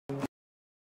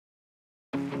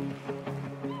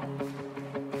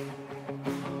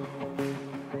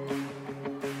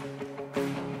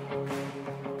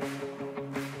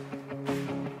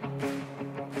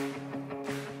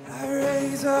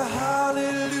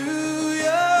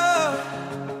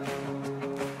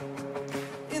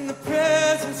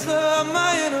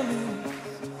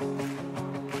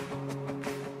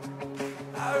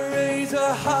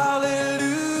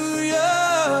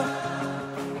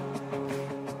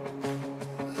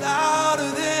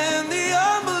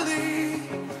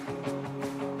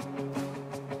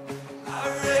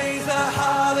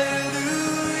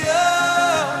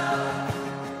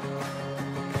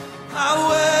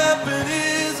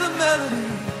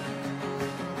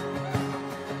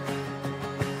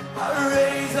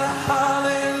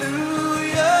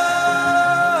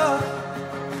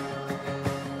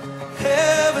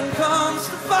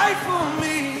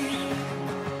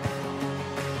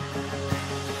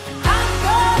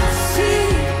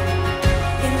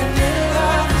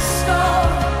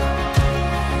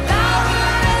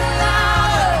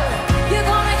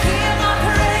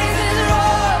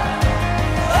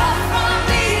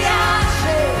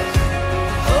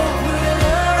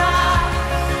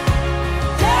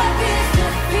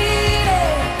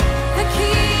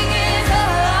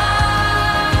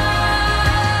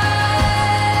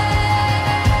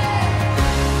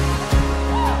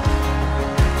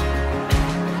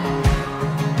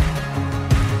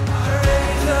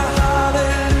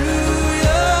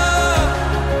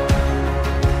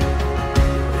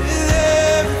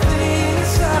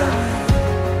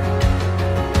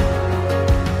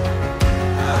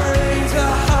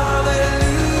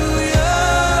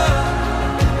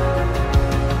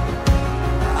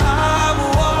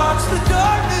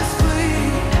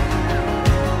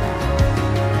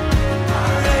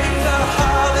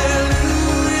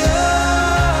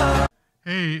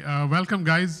Welcome,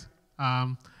 guys.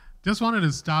 Just wanted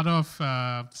to start off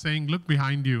saying, look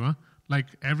behind you. Huh? Like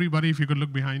everybody, if you could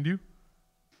look behind you.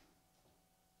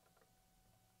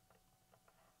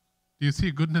 Do you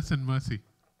see goodness and mercy?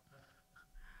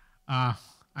 I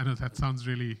know that sounds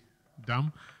really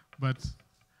dumb, but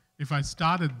if I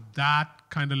start at that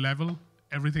kind of level,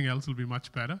 everything else will be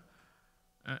much better.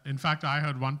 In fact, I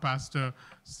heard one pastor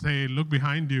say, look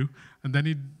behind you, and then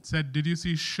he said, did you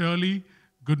see surely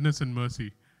goodness and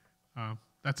mercy?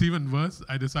 That's even worse.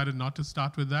 I decided not to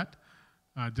start with that.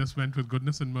 Just went with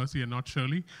goodness and mercy and not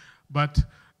surely. But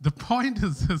the point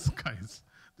is this, guys.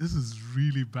 This is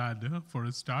really bad for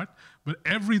a start. But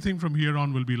everything from here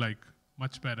on will be like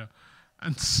much better.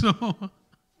 And so,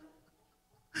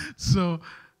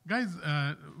 guys,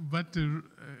 but to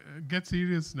get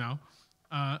serious now,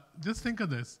 just think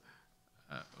of this.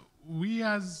 We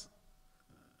as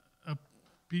a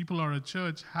people or a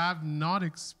church have not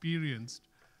experienced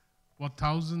what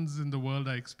thousands in the world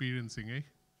are experiencing, eh?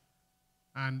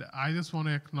 And I just want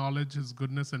to acknowledge His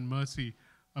goodness and mercy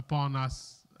upon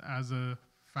us as a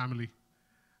family,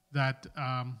 that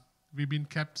we've been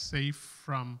kept safe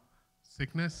from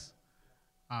sickness.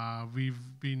 We've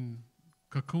been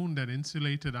cocooned and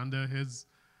insulated under His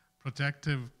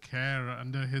protective care,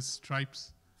 under His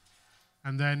stripes.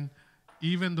 And then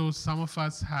even though some of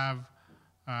us have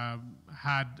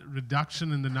had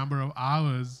reduction in the number of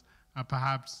hours,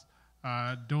 perhaps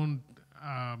don't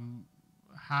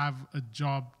have a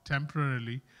job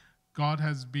temporarily, God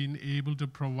has been able to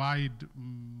provide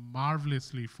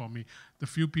marvelously for me. The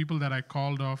few people that I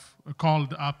called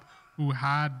up who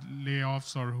had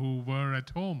layoffs or who were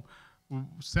at home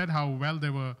said how well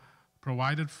they were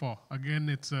provided for. Again,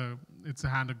 it's a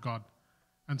hand of God.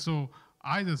 And so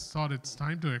I just thought it's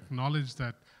time to acknowledge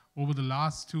that over the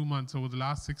last 2 months, over the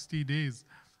last 60 days,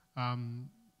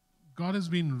 God has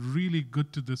been really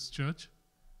good to this church.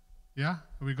 Yeah,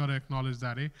 we got to acknowledge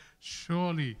that, eh?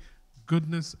 Surely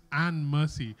goodness and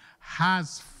mercy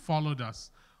has followed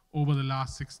us over the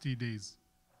last 60 days.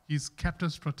 He's kept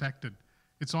us protected.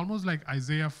 It's almost like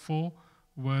Isaiah 4,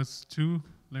 verse 2.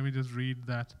 Let me just read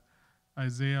that.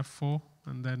 Isaiah 4,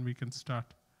 and then we can start.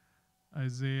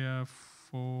 Isaiah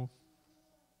 4,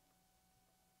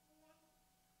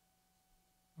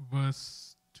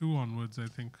 verse 2 onwards, I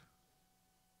think.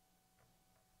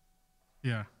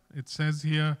 Yeah, it says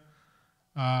here,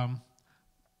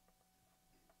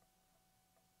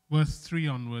 verse 3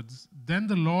 onwards, then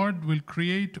the Lord will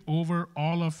create over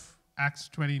all of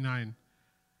Acts29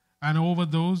 and over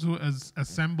those who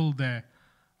assemble there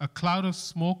a cloud of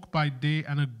smoke by day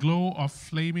and a glow of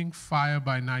flaming fire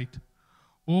by night.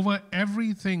 Over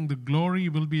everything the glory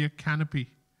will be a canopy.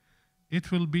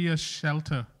 It will be a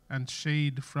shelter and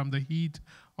shade from the heat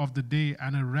of the day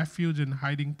and a refuge and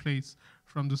hiding place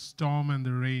from the storm and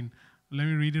the rain. Let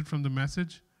me read it from the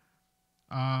Message.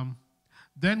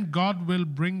 Then God will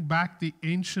bring back the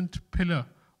ancient pillar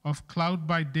of cloud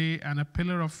by day and a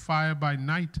pillar of fire by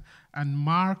night and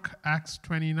mark Acts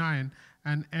 29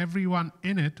 and everyone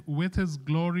in it with His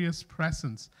glorious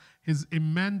presence, His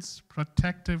immense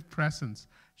protective presence,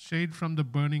 shade from the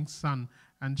burning sun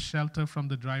and shelter from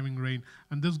the driving rain.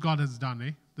 And this God has done,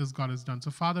 eh? This God has done.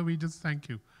 So Father, we just thank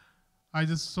You. I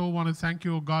just so want to thank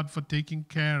You, oh God, for taking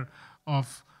care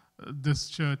of this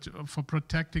church, for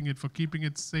protecting it, for keeping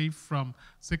it safe from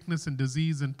sickness and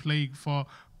disease and plague, for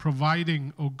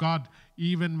providing, oh God,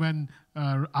 even when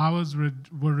hours were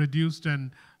reduced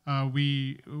and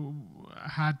we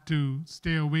had to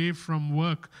stay away from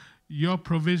work. Your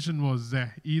provision was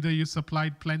there. Either You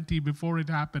supplied plenty before it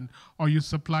happened, or You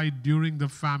supplied during the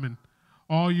famine,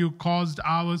 or You caused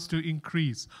hours to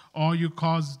increase, or You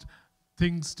caused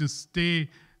things to stay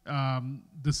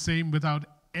the same without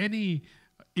any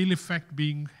ill effect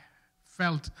being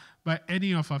felt by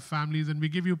any of our families. And we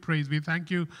give You praise. We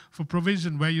thank You for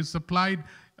provision where You supplied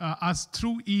us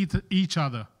through each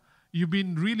other. You've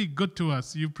been really good to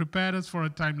us. You've prepared us for a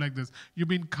time like this. You've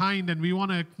been kind, and we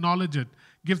want to acknowledge it.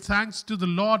 Give thanks to the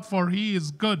Lord, for He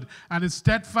is good, and His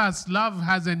steadfast love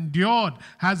has endured.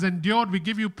 We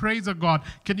give You praise, O God.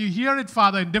 Can you hear it,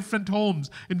 Father, in different homes,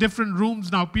 in different rooms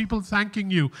now, people thanking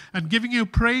You and giving You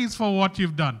praise for what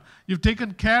You've done. You've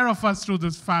taken care of us through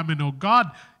this famine, O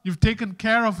God. You've taken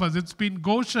care of us. It's been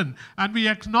Goshen. And we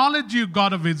acknowledge You,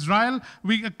 God of Israel.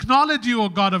 We acknowledge You, O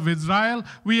God of Israel.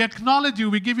 We acknowledge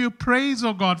You. We give You praise,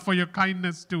 O God, for Your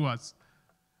kindness to us.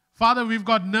 Father, we've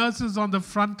got nurses on the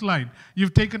front line.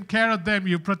 You've taken care of them.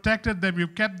 You've protected them.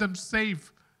 You've kept them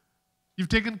safe. You've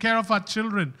taken care of our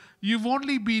children. You've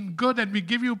only been good, and we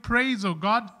give You praise, O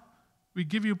God. We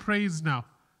give You praise now.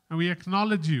 And we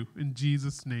acknowledge You in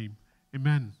Jesus' name.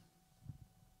 Amen.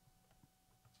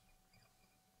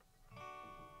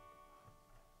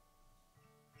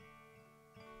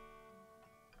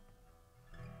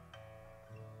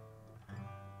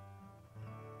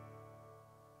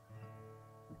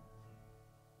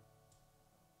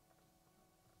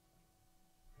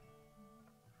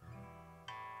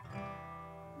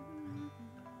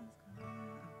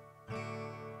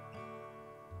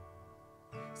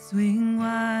 Swing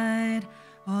wide,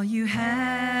 all you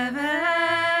heavens,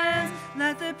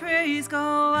 let the praise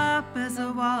go up as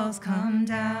the walls come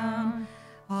down.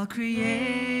 All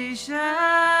creation,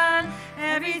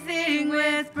 everything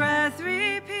with breath,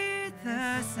 repeat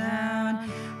the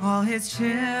sound. All his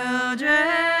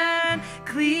children,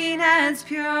 clean hands,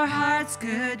 pure hearts,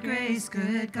 good grace,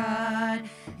 good God.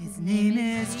 His name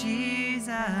is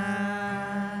Jesus.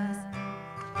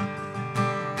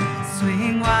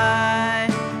 Swing wide,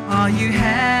 all you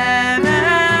heavens,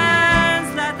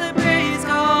 let the praise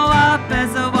go up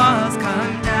as the walls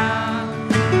come down.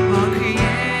 All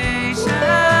creation,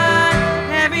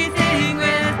 everything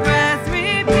with breath,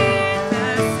 repeat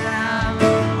the sound.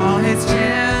 All his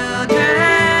children,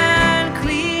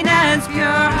 clean hands,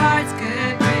 pure hearts,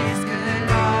 good grace, good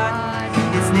God.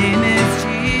 His name is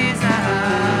Jesus.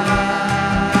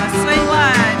 Swing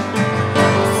wide,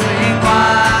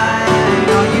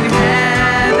 all you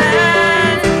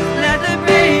heavens, let the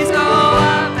praise go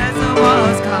up as the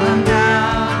walls come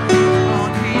down. All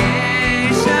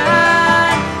creation,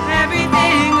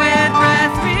 everything with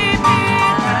breath,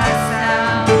 repeat the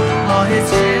sound. All his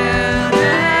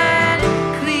children,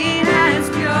 clean hands,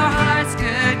 pure hearts,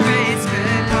 good grace,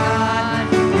 good God.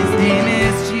 His name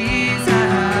is Jesus.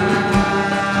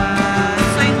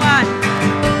 Swing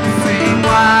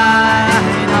wide,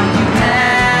 all you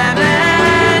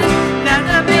heavens, let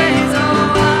the praise go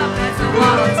up as the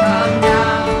walls come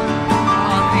down.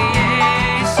 All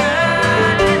creation,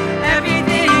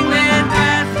 everything with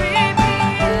breath,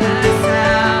 repeat the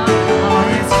sound. All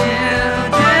his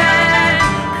children,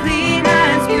 clean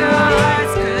hands, pure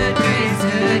hearts, good grace,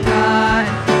 good God.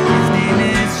 His name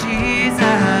is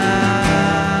Jesus.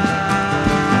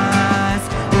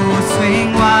 Oh,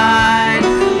 swing wide,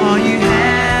 all you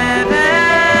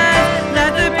heavens,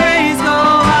 let the praise go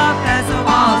up as the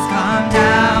walls come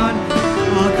down.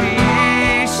 All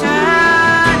creation,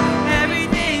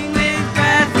 everything with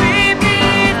breath,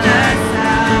 repeat the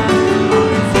sound. All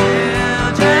his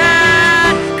children,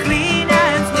 clean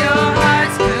hands, pure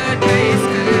hearts, good grace,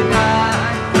 good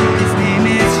God. His name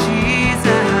is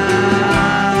Jesus.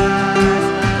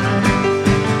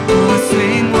 Oh,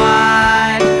 swing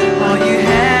wide, all you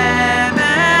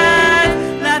heavens,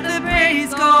 let the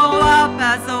praise go up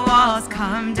as the walls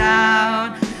come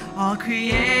down. All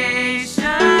creation,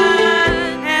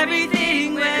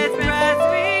 everything with breath,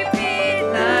 repeat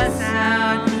the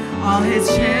sound. All his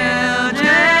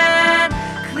children,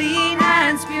 clean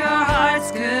hands, pure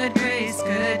hearts, good grace,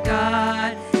 good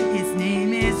God. His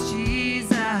name is Jesus.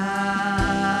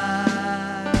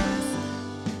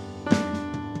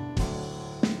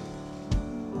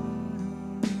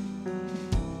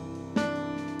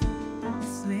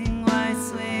 Swing wide,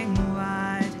 swing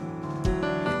wide,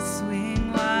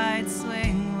 swing wide,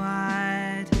 swing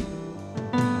wide.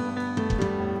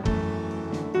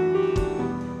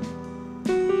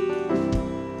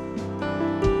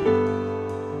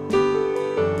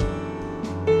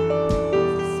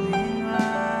 Swing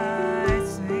wide,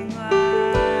 swing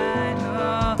wide,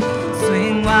 oh,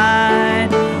 swing wide,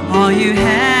 all you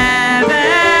heavens,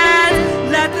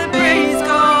 let the praise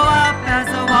go up as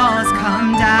the walls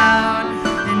come down.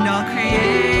 And all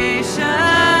creation,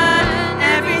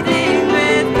 everything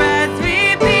with breath,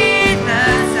 repeat the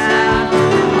sound.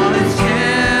 All his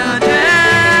children,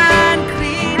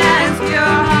 clean hands,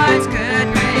 pure hearts, good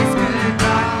grace, good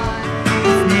God.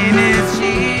 His name is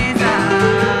Jesus.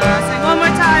 Sing one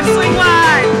more time, swing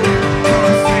wide.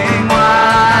 Swing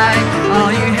wide,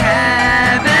 all you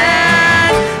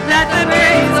heavens, let the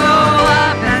praise go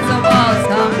up as the walls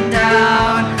come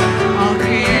down. All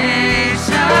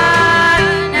creation,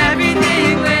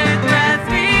 everything with breath,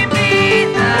 repeat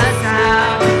the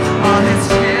sound. All his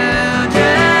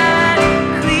children,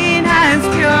 clean hands,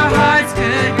 pure hearts,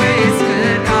 good grace,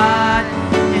 good God.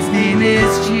 His name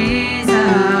is Jesus.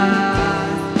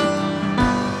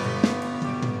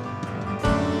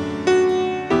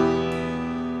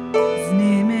 His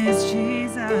name is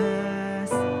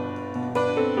Jesus.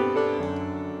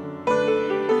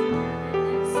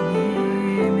 His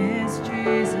name is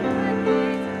Jesus.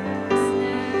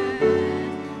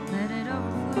 Let it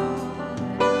overflow,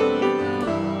 let it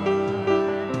overflow.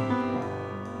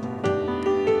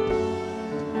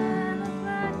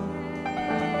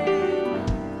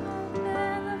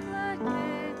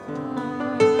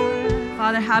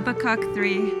 Father, Habakkuk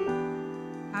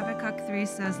 3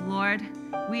 says, Lord,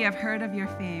 we have heard of your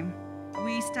fame.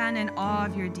 We stand in awe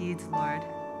of your deeds, Lord.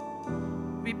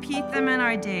 Repeat them in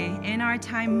our day. In our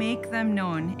time, make them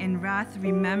known. In wrath,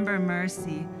 remember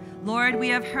mercy. Lord, we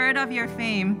have heard of your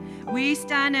fame. We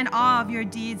stand in awe of your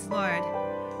deeds, Lord.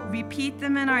 Repeat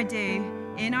them in our day.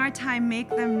 In our time, make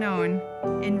them known.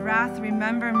 In wrath,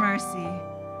 remember mercy.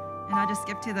 And I'll just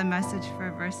skip to the message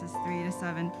for verses 3 to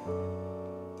 7.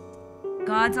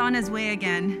 God's on his way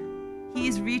again.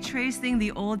 He's retracing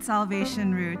the old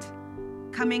salvation route.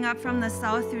 Coming up from the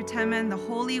south through Teman, the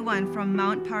Holy One from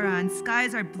Mount Paran.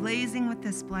 Skies are blazing with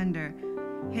his splendor.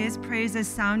 His praises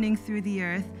sounding through the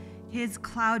earth. His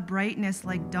cloud brightness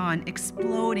like dawn,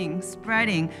 exploding,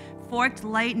 spreading, forked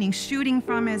lightning shooting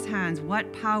from his hands.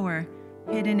 What power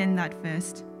hidden in that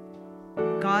fist.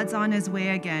 God's on his way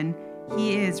again.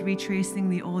 He is retracing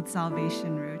the old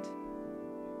salvation route.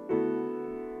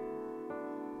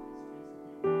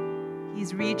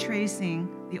 He's retracing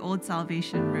the old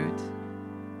salvation route.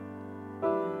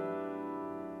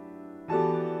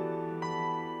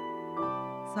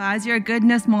 So as your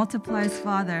goodness multiplies,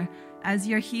 Father, as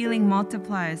your healing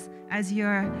multiplies, as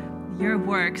your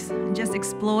works just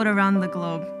explode around the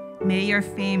globe, may your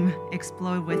fame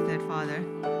explode with it, Father.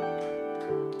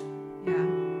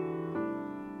 Yeah.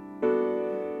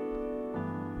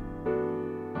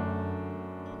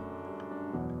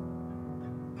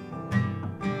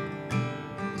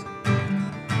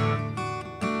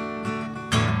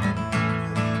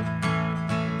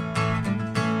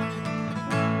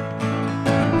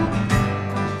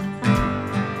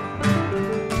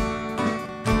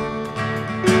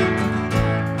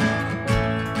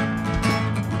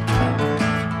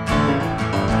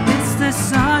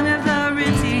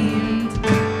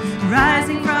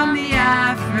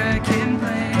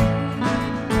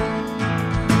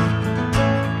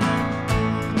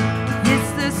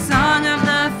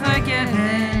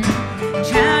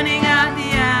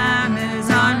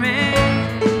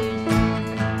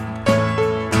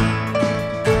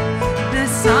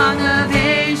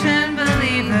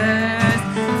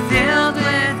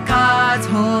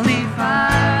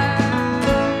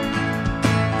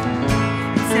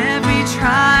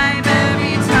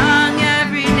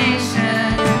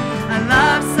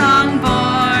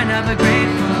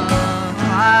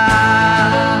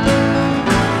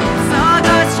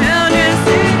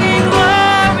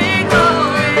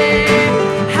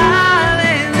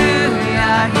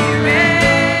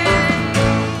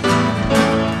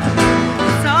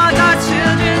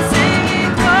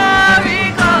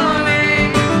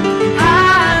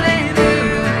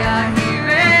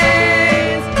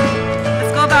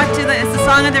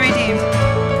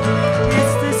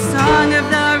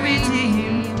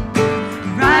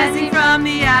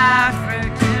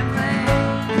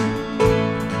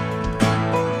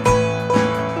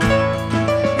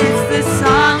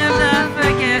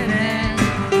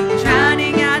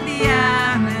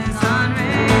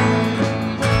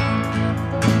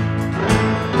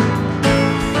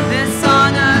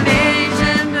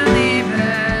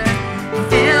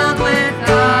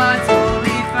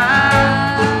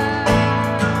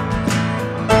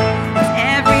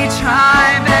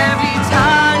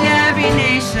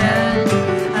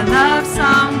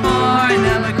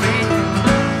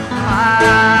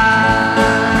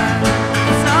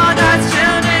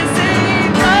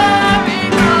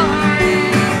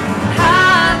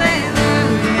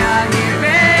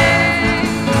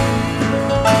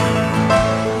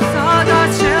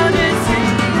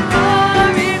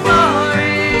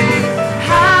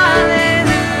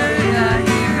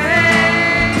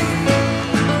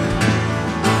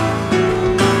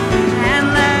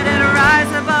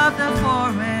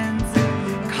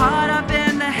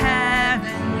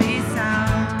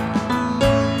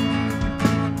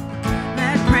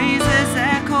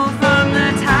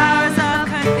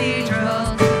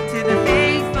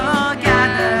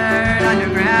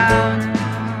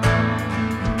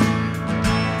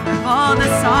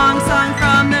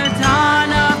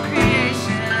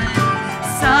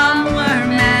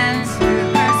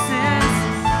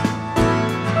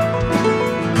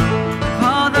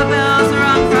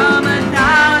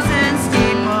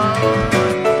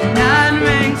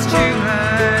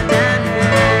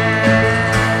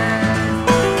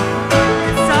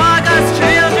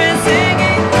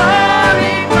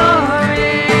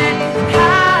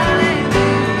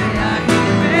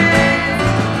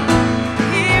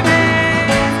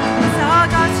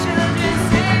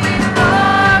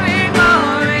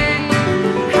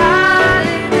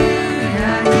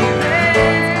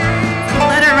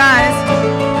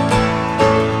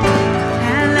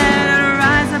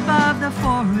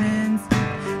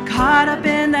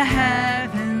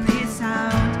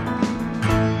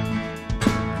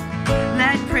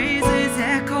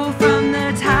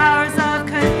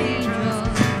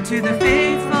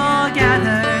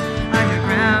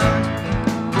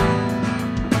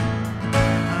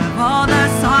 All the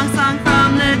songs sung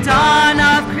from the dawn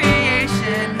of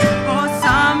creation, oh,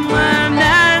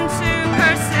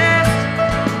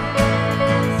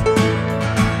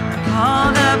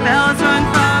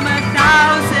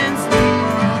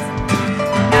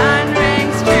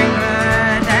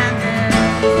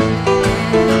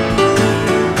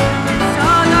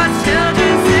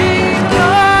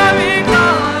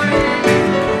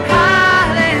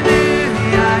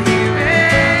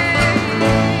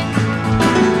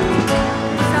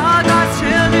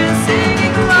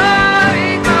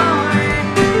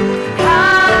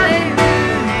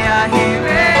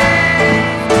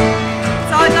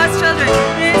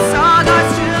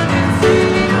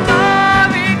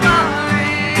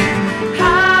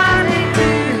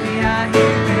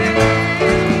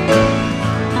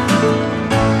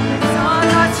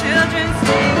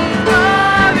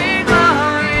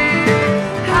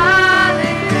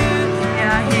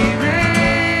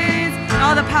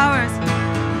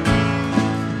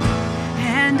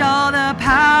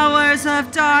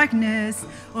 of darkness,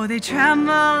 oh, they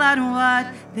tremble at what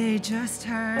they just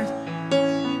heard.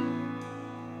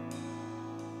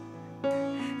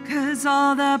 'Cause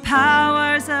all the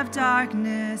powers of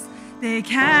darkness, they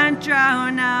can't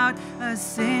drown out a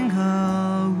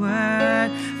single word.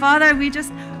 Father, we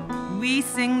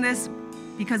sing this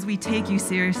because we take you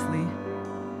seriously.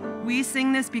 We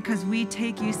sing this because we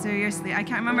take you seriously. I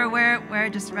can't remember where I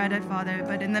just read it, Father,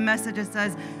 but in the message it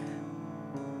says,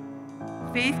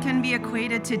 faith can be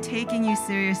equated to taking you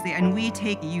seriously, and we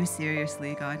take you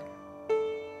seriously, God.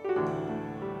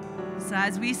 So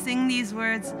as we sing these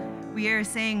words,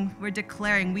 we're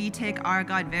declaring we take our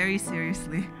God very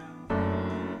seriously.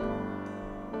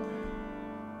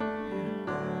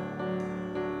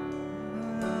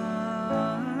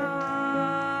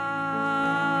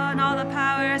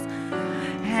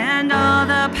 And all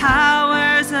the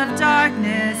powers of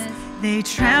darkness, they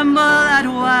tremble at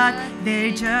what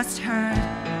they just heard.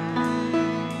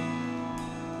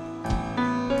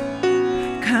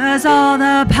 'Cause all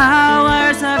the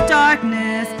powers of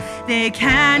darkness, they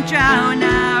can't drown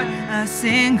out a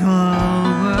single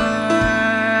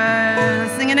word.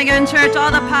 Sing it again, church. All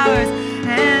the powers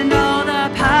and all the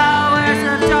powers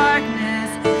of darkness,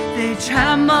 they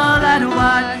tremble at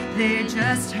what they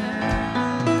just heard.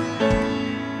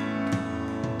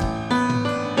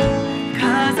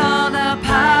 'Cause all the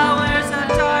powers of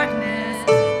darkness,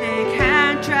 they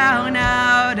can't drown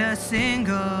out a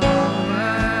single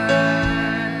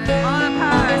word. All the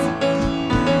powers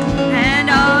and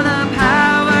all the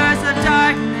powers of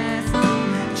darkness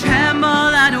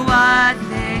tremble at what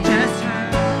they just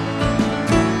heard.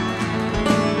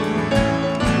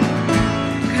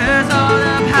 'Cause all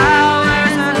the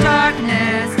powers of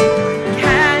darkness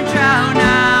can't drown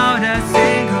out a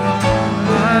single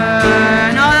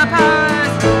word. All the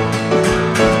powers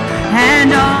and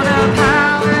all the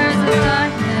powers of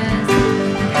darkness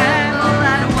tremble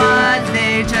at what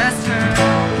they just heard.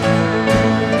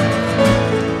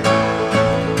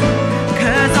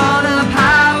 'Cause all the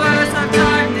powers of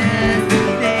darkness,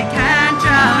 they can't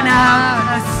drown out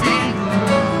a single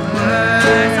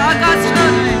word. So all God's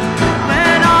children,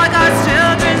 when all God's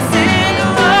children sing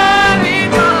glory,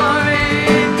 glory,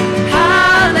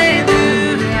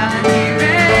 hallelujah, He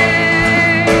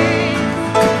reigns.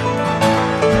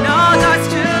 When all God's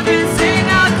children sing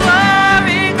out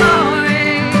glory, glory,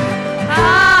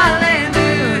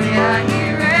 hallelujah, He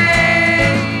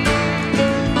reigns.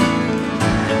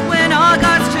 When all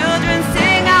God's children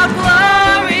sing out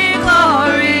glory,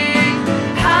 glory,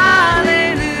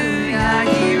 hallelujah,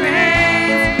 He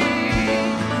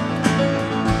reigns.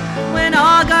 When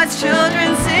all God's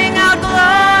children sing out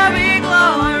glory,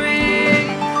 glory,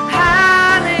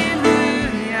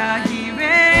 hallelujah, He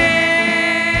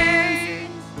reigns.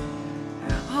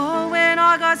 Oh, when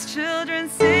all God's children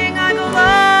sing out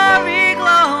glory,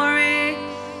 glory,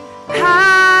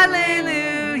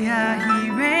 hallelujah, He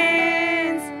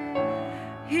reigns.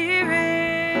 He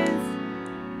reigns.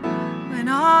 When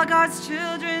all God's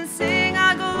children sing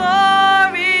out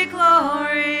glory,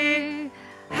 glory,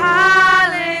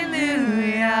 hallelujah,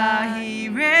 He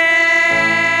reigns.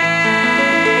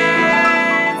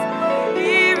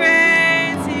 He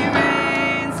reigns, He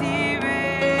reigns, He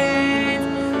reigns.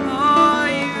 Oh,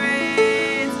 He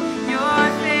reigns. Your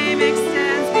fame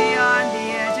extends beyond the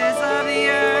edges of the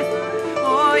earth.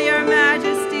 Oh, your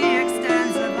majesty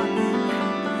extends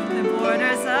above the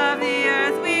borders of the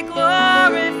earth. We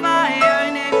glorify your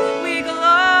name. We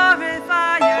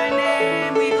glorify your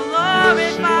name. We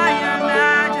glorify your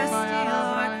majesty,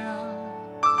 Lord.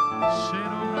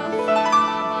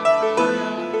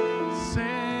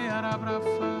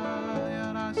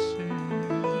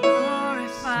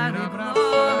 Glorify, we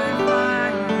glorify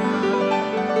you.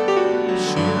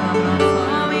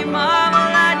 Oh, we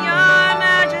marvel at your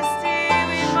majesty.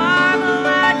 We marvel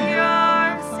at your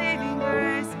saving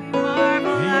grace. We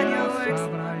marvel at your works.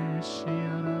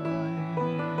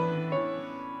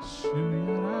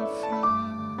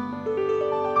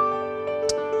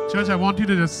 Church, I want you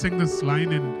to just sing this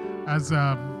line as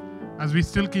we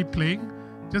still keep playing.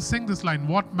 Just sing this line.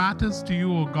 What matters to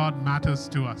you, O God, matters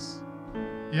to us.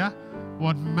 Yeah?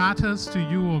 What matters to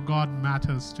you, O God,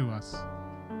 matters to us.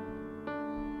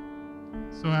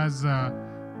 So as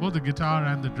both the guitar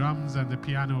and the drums and the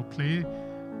piano play,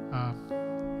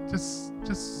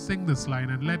 just sing this line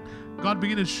and let God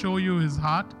begin to show you His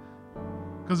heart.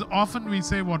 Because often we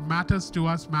say what matters to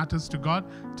us matters to God.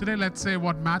 Today let's say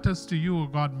what matters to you, O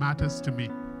God, matters to me.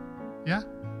 Yeah?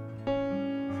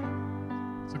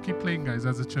 So keep playing, guys,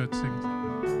 as the church sings.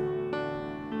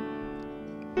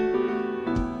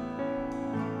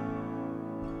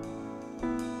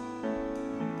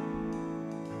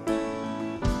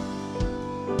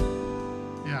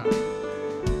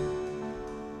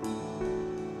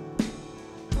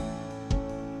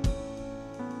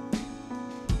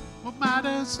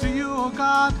 matters to you, oh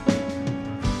God,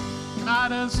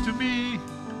 matters to me.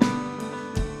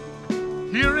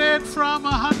 Hear it from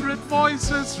 100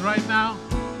 voices right now.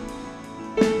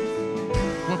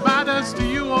 What matters to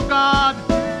you, oh God,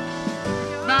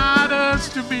 matters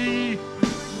to me.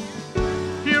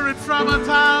 Hear it from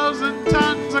 1,000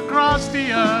 tongues across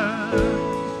the earth.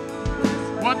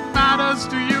 What matters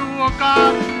to you, oh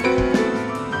God,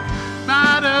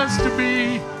 matters to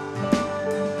me.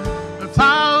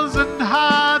 1,000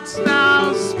 hearts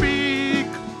now speak.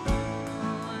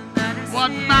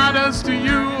 What matters to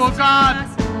you, oh God,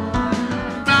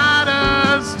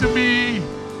 matters to me.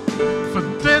 For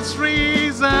this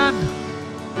reason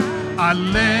I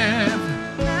live.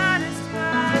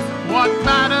 What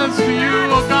matters to you,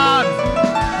 oh God,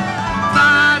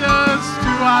 matters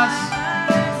to us.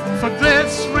 For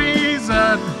this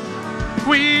reason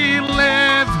we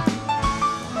live.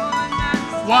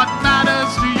 What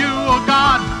matters to you, oh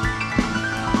God,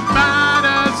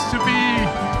 matters to me.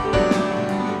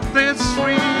 This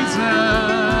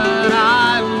reason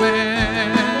I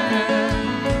live.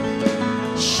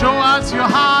 Show us your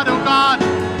heart, oh God.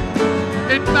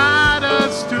 It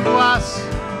matters to us.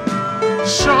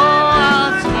 Show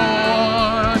us,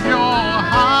 Lord, your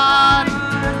heart.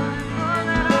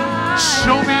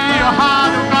 Show me your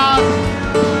heart, oh God,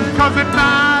 because it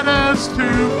matters to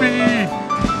me.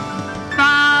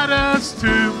 Matters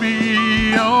to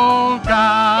me, oh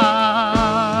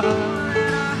God.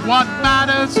 What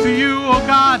matters to you, oh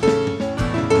God,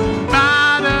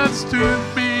 matters to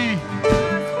me.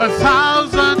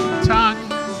 1,000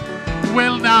 tongues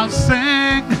will now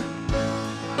sing.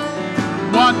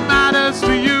 What matters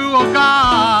to you, oh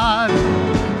God,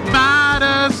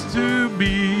 matters to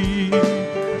me,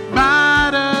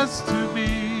 matters to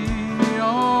me,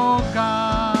 oh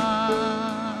God.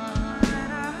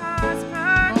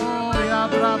 Oh, ya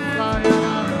brava, ya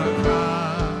brava,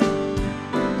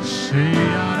 she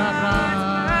ya brava,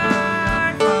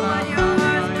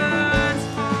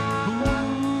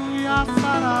 ya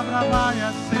fara brava,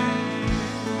 ya se.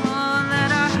 Let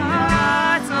our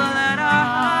hearts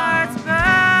burn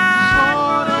for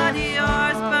what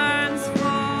yours burns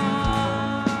for.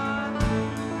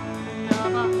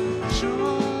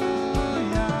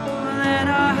 Let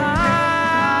our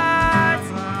hearts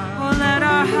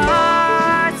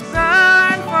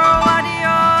burn for what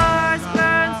yours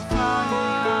burns for.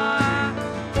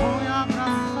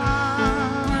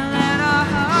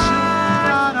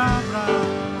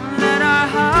 Let our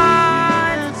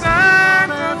hearts burn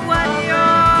for what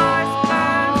yours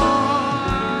burns for.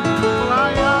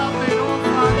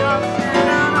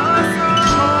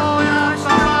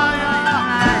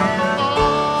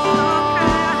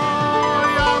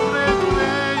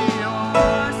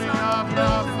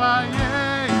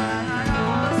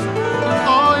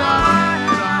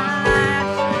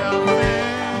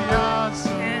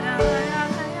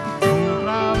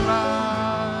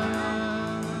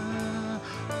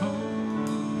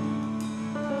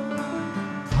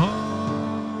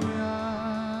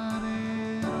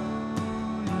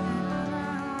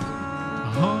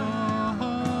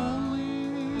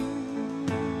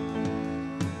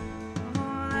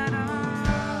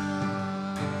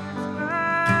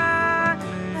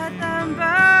 Let them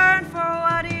burn for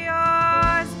what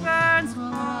yours burns for.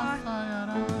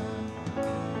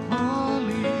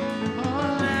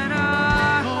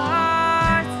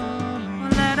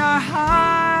 Let our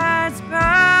hearts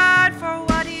burn for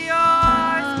what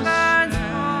yours burns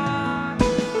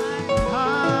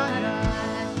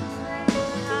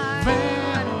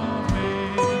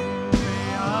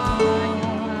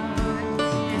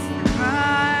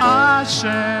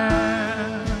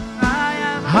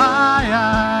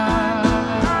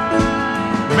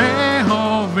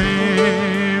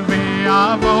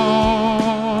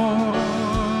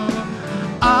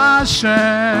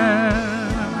Asher,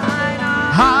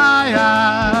 Haya,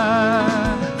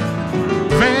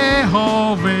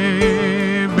 Vehove,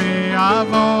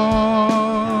 Ve'avo.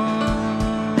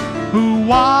 Who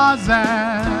was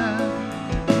and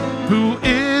who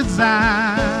is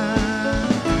and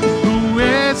who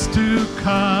is to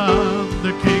come,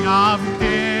 the King of Kings.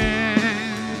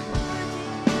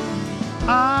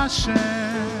 Asher,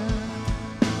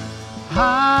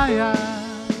 Haya,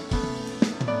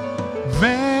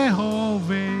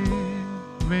 Vehove,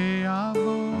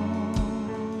 Ve'avo.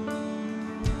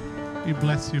 We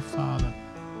bless you, Father.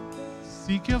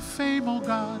 Seek your fame, O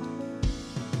God.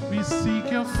 We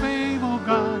seek your fame, O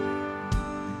God.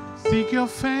 Seek your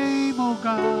fame, O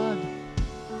God.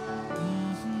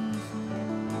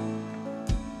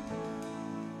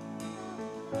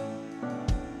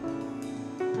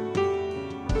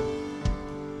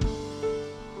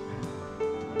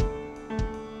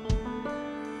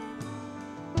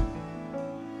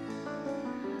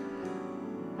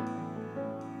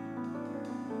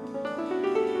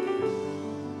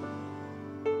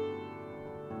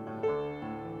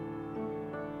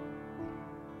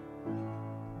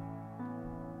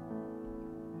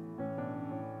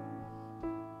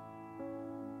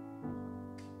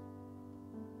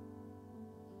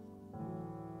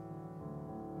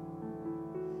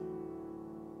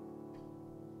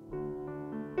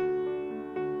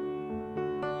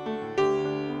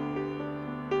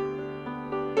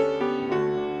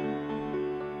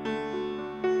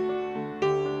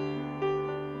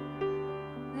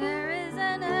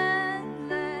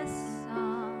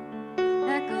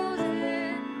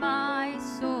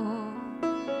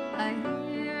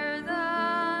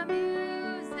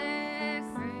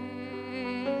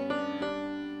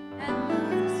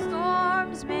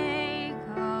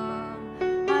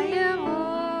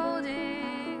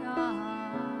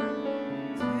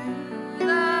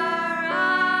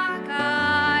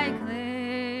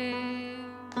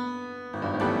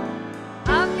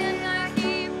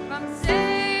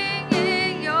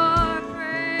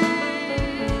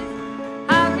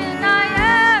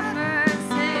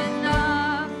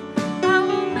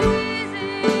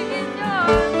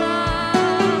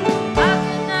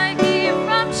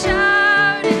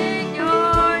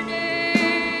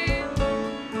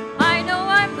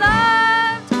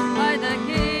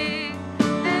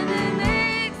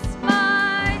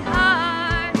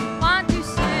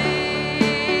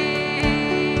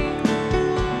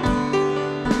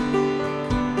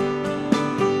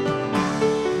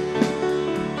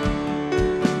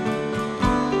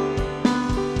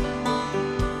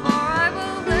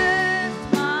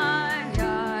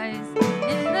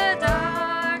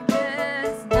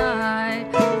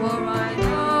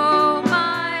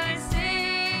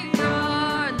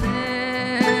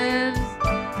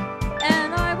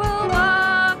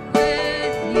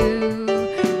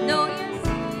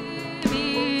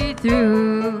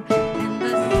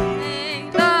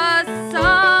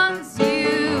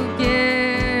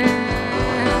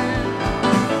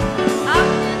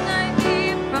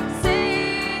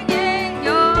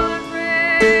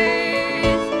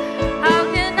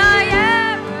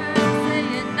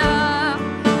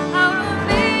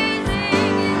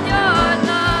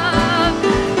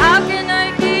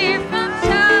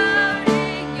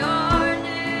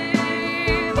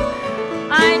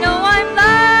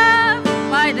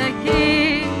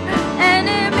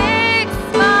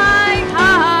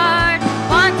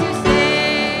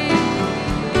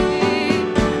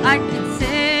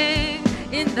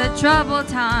 troubled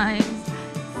times.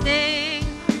 Sing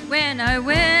when I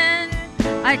win,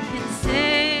 I can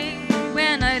sing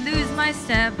when I lose my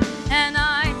step and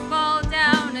I fall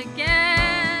down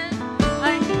again.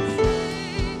 I can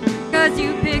sing 'cause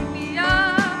you pick me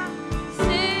up.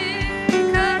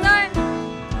 Sing 'cause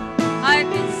I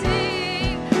can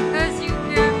sing 'cause you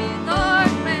hear me,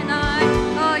 Lord, when I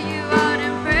call you out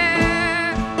in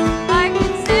prayer. I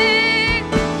can sing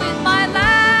with my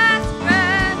last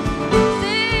breath.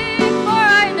 Sing, for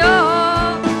I know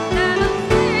that I'll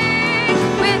sing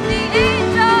with the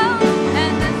angels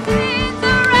and the saints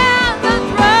around the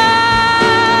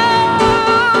throne.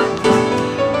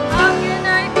 How can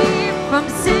I keep from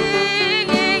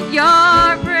singing your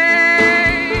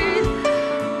praise?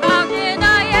 How can I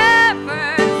ever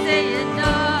say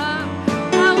enough?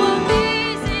 How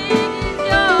amazing is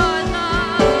your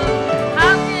love?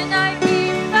 How can I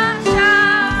keep from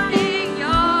shouting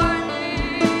your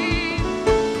name?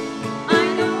 I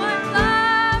know I'm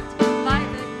loved by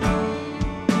the King,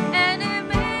 and it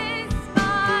makes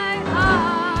my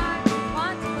heart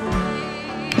want to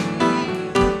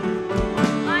sing.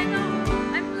 I know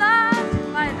I'm loved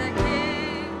by the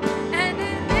King, and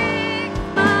it makes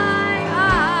my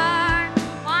heart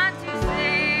want to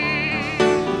sing.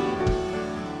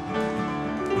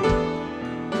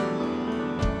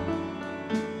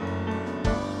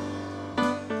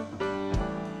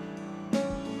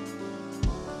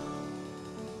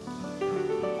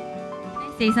 Can I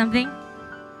say something?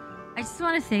 I just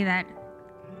want to say that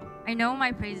I know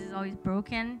my praise is always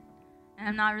broken, and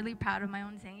I'm not really proud of my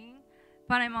own singing,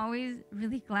 but I'm always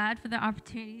really glad for the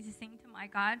opportunity to sing to my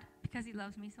God because He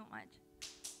loves me so much.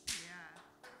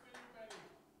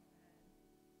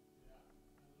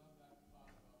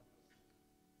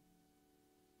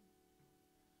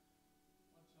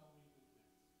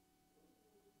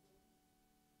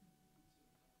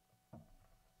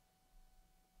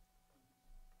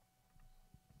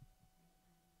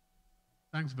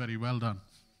 Thanks, Betty. Well done.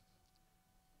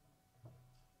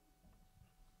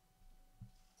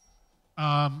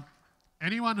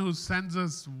 Anyone who sends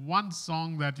us one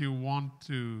song that you want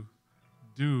to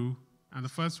do, and the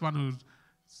first one who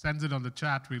sends it on the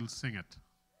chat, we'll sing it.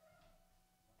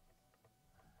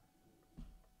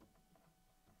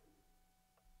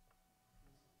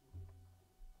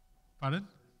 Pardon?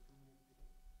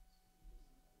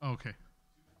 Okay.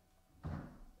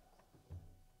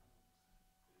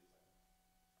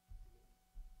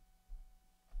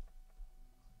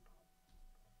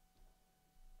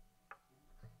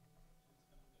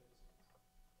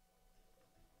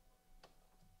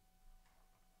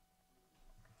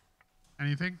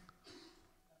 Anything?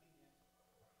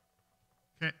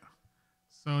 Okay.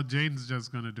 So Jane's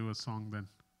just going to do a song then.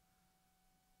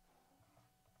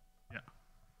 Yeah.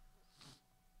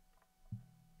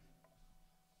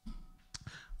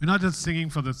 We're not just singing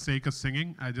for the sake of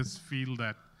singing. I just feel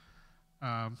that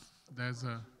there's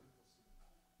a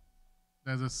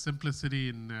simplicity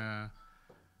in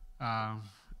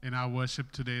our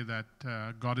worship today that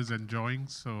God is enjoying.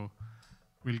 So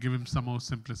we'll give Him some more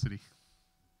simplicity.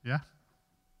 Yeah.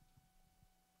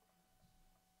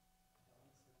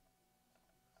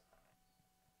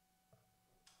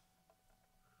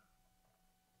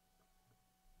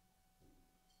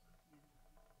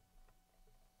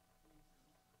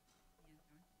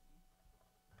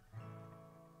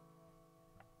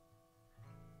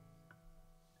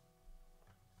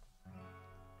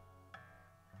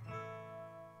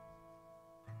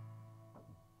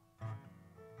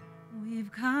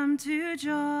 We've come to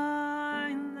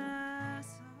join the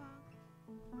song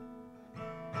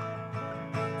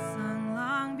sung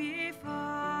long before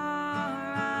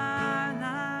our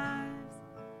lives,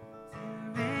 to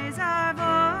raise our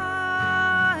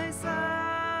voice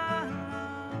alone,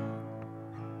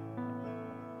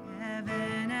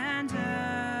 heaven and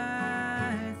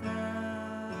earth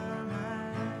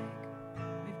alike.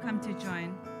 We've come to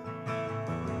join.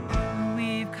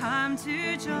 We've come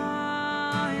to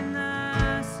join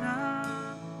the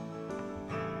song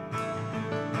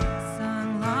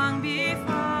sung long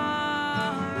before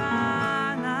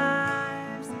our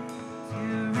lives,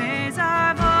 to raise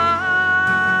our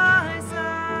voice alone.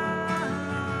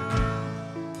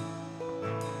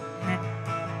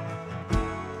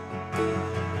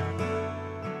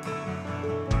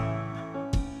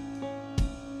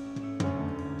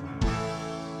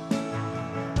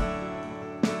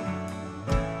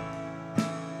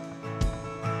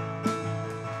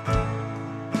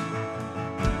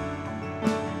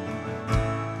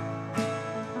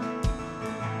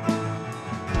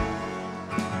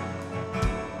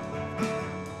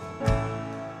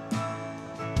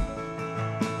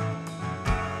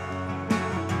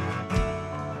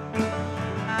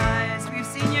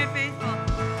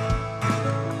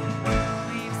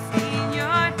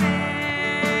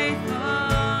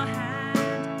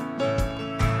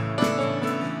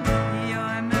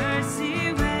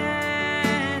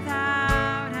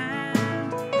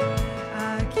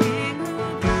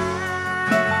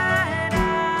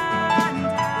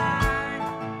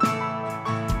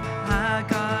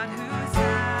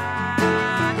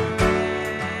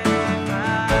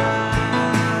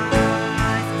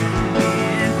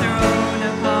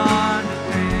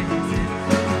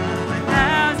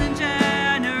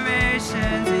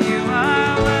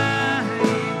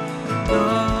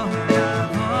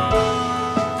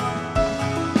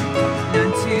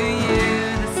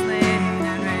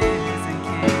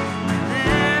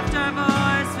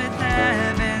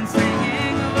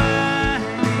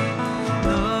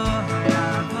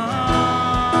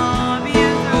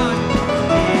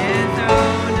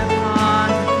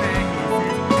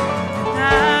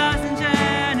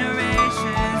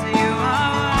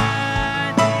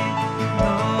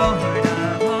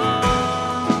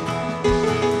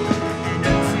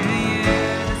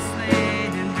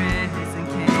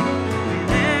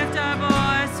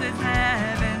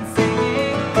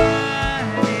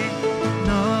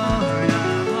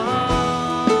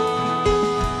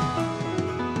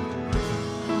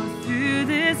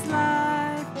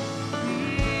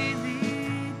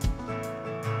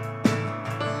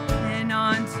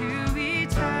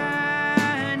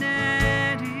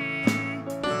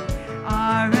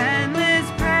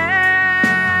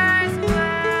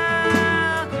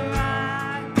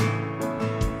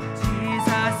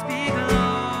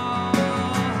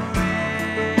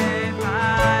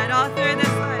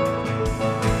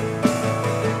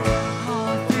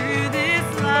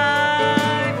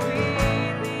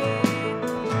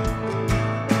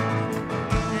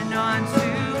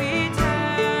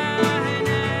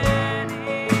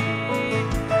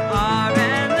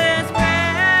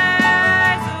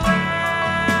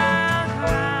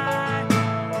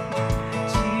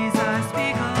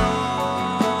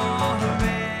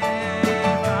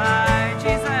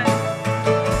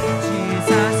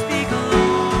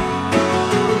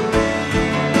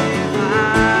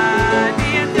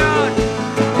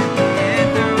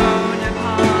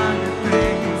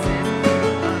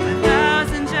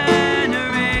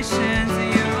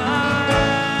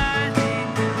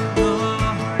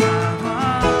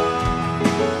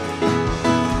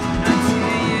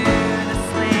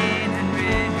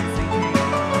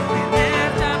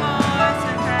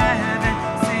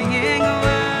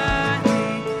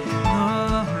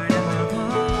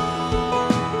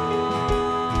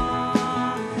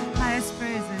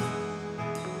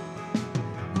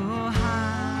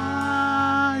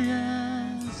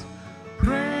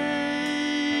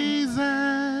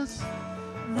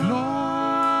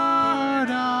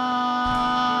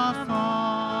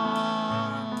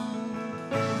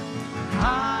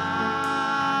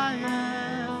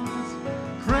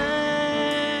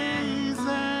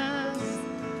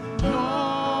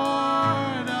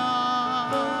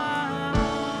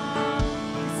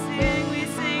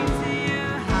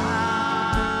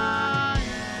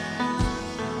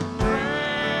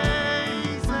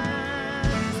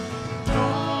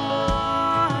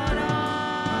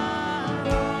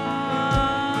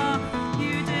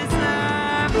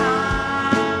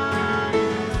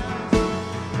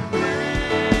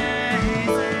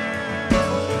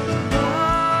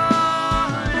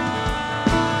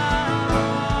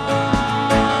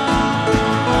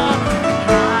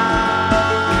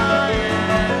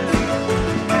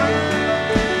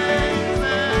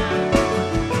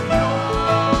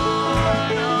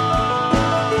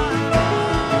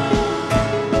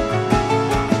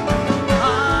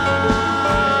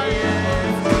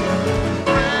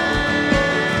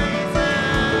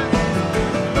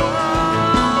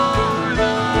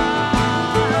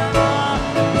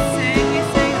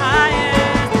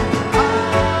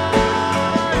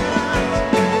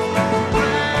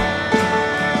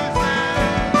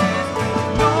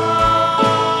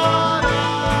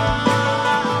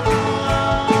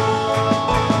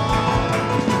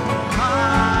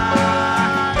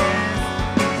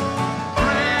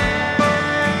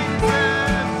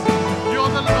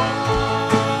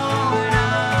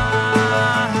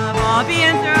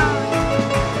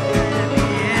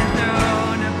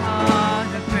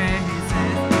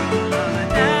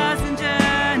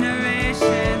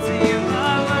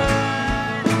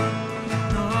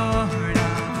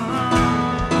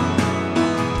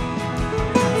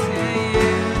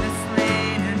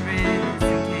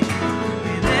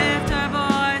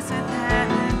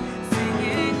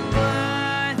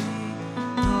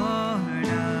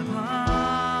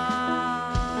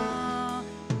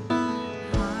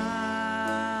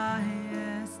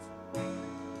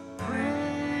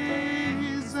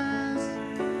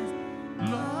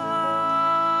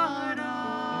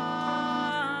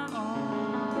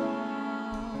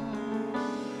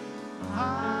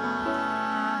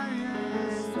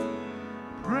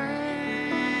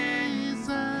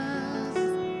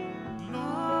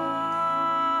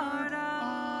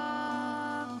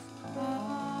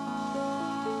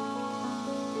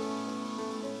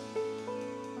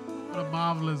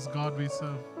 marvelous God we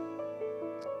serve.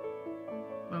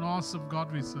 What an awesome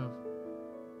God we serve.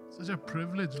 Such a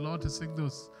privilege, Lord, to sing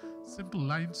those simple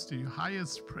lines to you.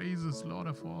 Highest praises, Lord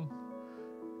of all.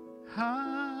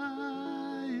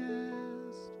 Highest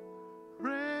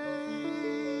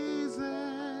praises,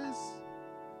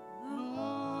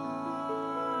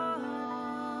 Lord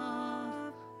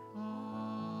of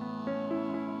all.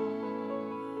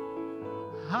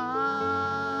 Highest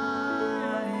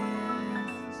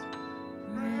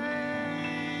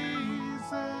praises,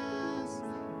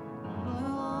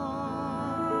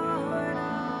 Lord of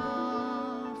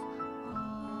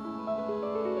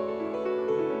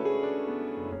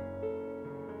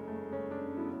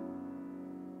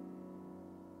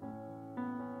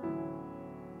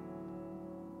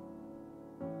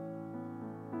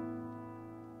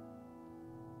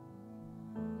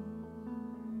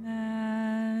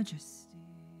Majesty,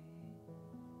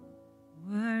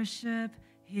 worship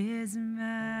His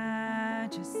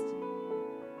majesty,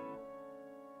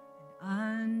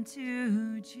 and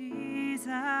unto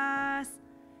Jesus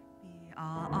be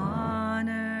all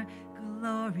honor,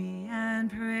 glory,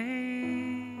 and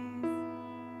praise.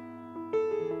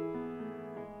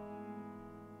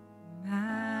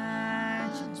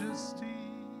 Majesty,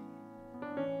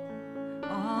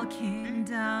 all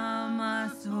kingdom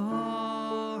authority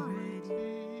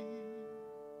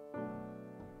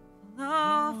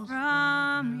flow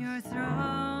from your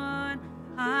throne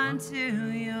unto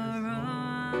your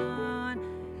own.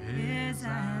 His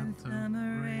anthem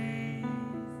raise.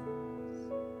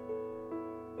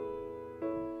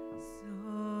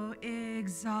 So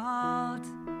exalt,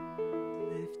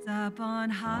 lift up on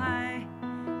high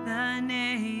the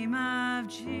name of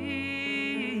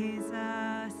Jesus.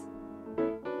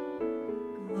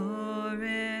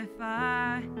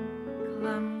 Glorify,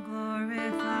 come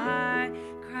glorify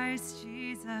Christ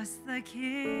Jesus the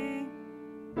King.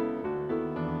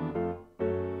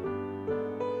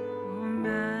 Oh,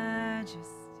 majesty,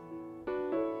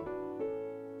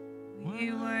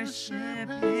 we worship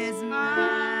His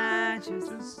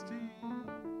majesty.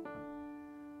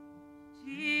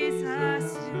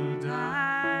 Jesus who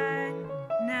died,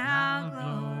 now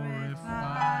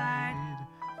glorified,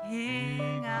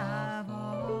 King of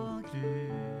all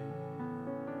kings.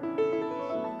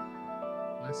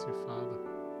 Bless you, Father.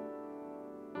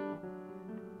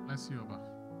 Bless you, Abba.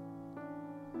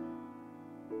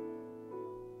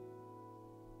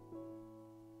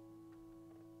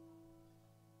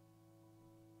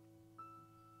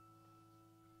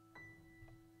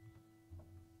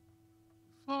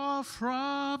 For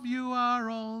from you are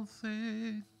all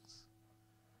things,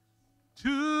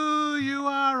 to you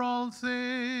are all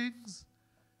things,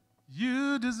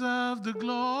 you deserve the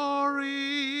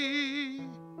glory.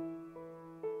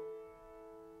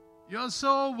 You're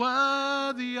so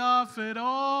worthy of it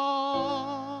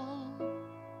all.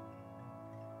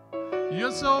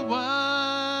 You're so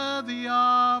worthy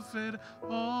of it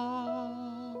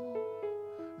all.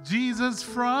 Jesus,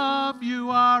 from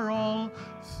you are all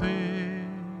things.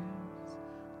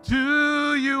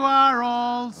 To you are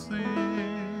all things.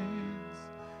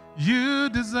 You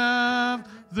deserve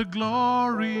the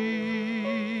glory.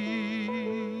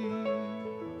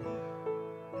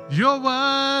 You're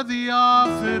worthy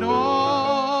of it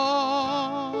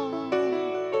all.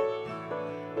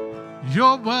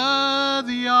 You're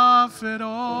worthy of it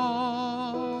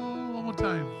all. One more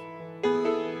time.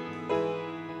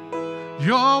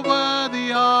 You're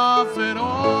worthy of it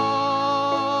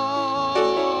all.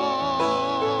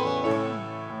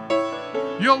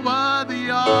 You're worthy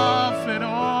of it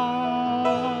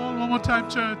all. One more time,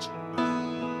 church.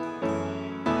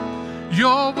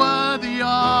 You're worthy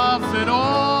of it all.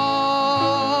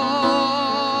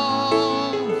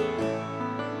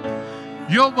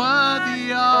 You're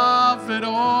worthy of it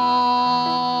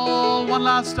all. One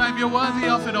last time, you're worthy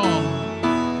of it all.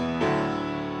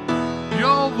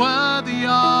 You're worthy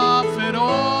of it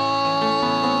all.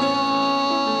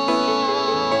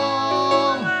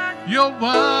 You're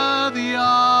worthy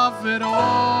of it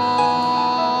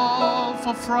all.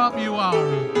 For from you are.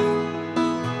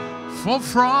 For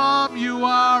from you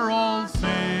are all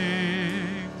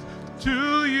things,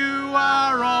 to you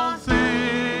are all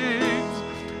things,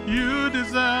 you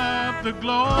deserve the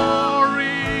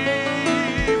glory.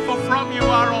 For from you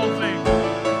are all things,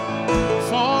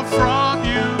 for from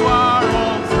you are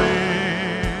all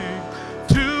things,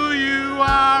 to you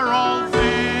are all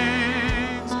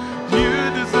things,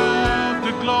 you deserve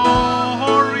the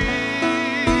glory.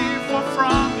 For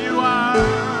from you are,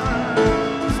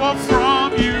 for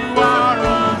from you are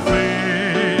all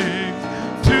things,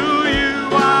 to you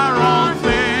are all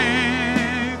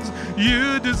things,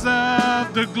 you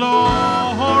deserve the glory.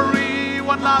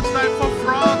 one last time. For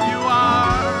from you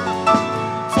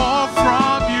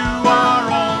are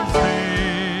all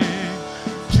things.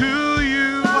 To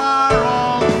you are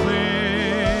all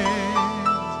things.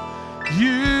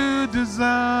 You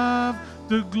deserve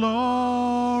the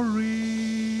glory.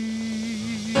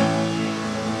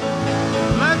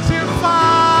 Bless you,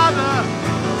 Father.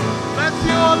 Bless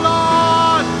you, O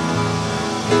Lord.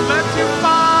 Bless you,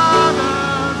 Father,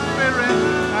 Spirit,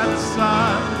 and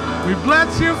Son. We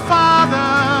bless you, Father.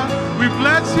 We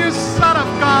bless you, Son of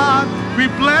God. We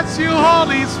bless you,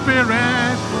 Holy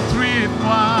Spirit, 3 in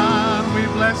 1. We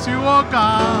bless you, O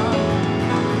God.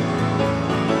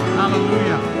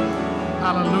 Hallelujah.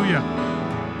 Hallelujah.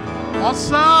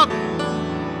 Awesome.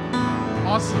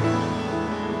 Awesome.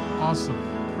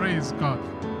 Awesome. Praise God.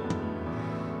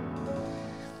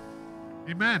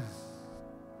 Amen.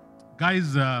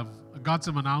 Guys, I got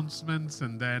some announcements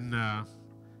and then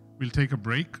we'll take a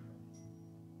break.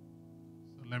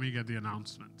 So let me get the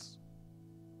announcements.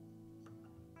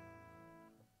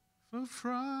 For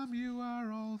from you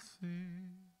are all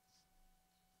things.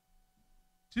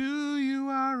 To you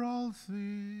are all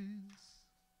things.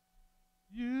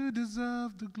 You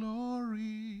deserve the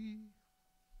glory.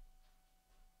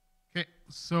 Okay,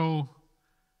 so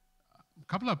a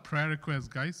couple of prayer requests,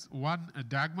 guys. One,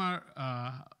 Dagmar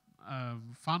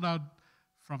found out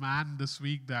from Anne this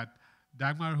week that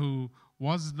Dagmar, who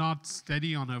was not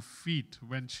steady on her feet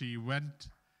when she went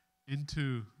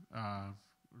into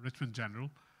Richmond General,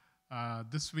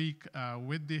 this week,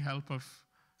 with the help of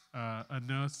a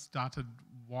nurse, started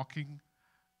walking,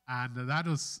 and that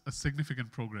was a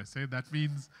significant progress. That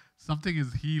means something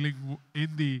is healing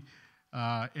in the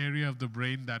area of the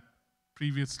brain that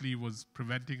previously was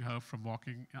preventing her from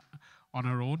walking on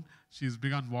her own. She's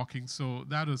begun walking, so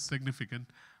that was significant.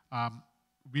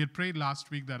 We had prayed last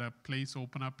week that a place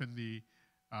open up in the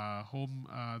home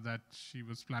that she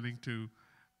was planning to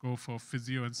go for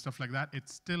physio and stuff like that. It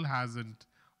still hasn't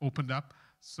opened up.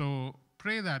 So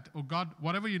pray that, oh God,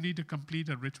 whatever you need to complete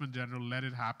at Richmond General, let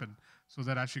it happen, so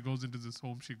that as she goes into this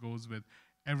home, she goes with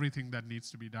everything that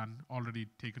needs to be done already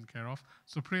taken care of.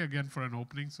 So pray again for an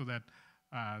opening so that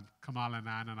Kamal and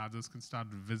Anne and others can start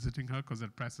visiting her, because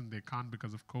at present they can't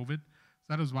because of COVID. So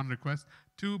that is one request.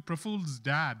 2, Praful's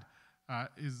dad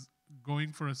is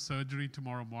going for a surgery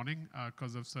tomorrow morning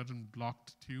because of certain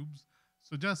blocked tubes.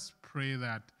 So just pray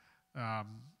that the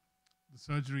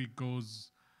surgery goes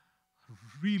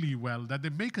really well, that they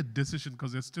make a decision,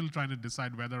 because they're still trying to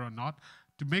decide whether or not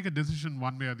to make a decision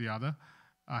one way or the other.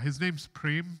 His name's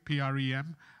Prem,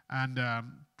 P-R-E-M, and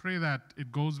pray that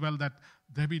it goes well, that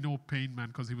there be no pain, man,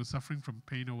 because he was suffering from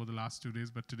pain over the last 2 days,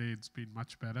 but today it's been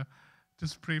much better.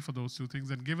 Just pray for those 2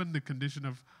 things. And given the condition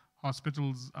of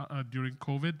hospitals during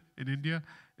COVID in India,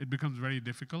 it becomes very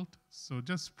difficult. So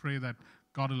just pray that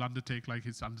God will undertake like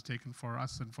he's undertaken for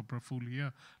us and for Praful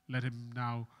here. Let him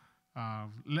now,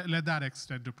 let that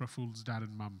extend to Praful's dad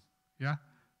and mom. Yeah?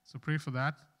 So pray for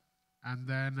that. And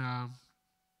then,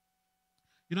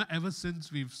 ever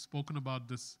since we've spoken about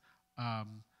this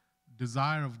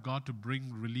desire of God to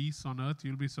bring release on earth,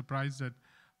 you'll be surprised at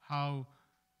how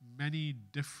many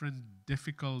different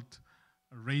difficult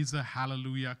raise a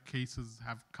hallelujah cases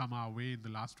have come our way in the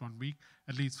last 1 week.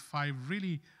 At least 5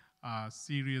 really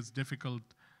serious, difficult,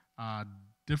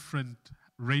 different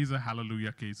raise a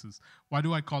hallelujah cases. Why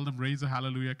do I call them raise a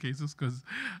hallelujah cases? Because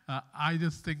I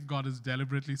just think God is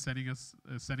deliberately sending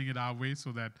it our way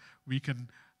so that we can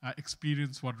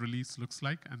experience what release looks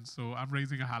like. And so I'm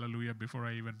raising a hallelujah before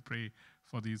I even pray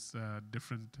for these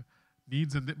different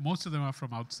needs. And most of them are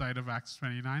from outside of Acts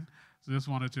 29. So just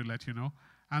wanted to let you know.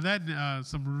 And then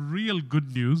some real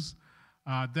good news.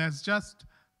 There's just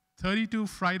 32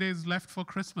 Fridays left for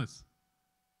Christmas.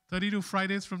 32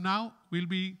 Fridays from now, we'll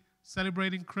be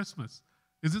celebrating Christmas.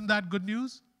 Isn't that good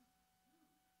news?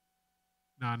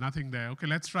 No, nothing there. Okay,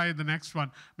 let's try the next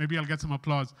one. Maybe I'll get some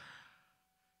applause.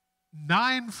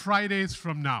 9 Fridays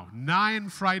from now,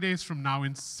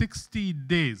 in 60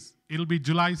 days, it'll be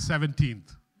July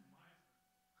 17th.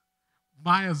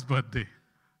 Maya's birthday.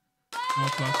 No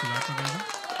applause for that one either.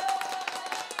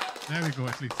 There we go,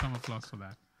 at least some applause for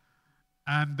that.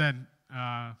 And then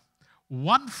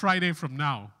 1 Friday from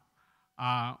now,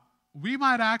 we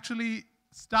might actually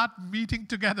start meeting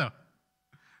together.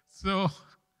 So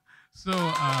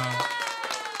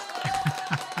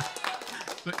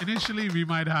initially we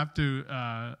might have to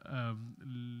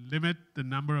limit the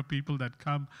number of people that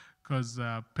come, because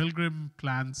Pilgrim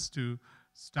plans to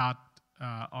start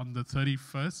on the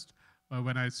 31st.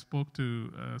 When I spoke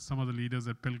to some of the leaders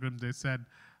at Pilgrim, they said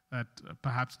that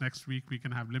perhaps next week we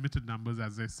can have limited numbers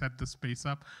as they set the space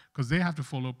up, because they have to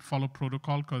follow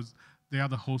protocol, because they are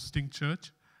the hosting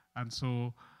church. And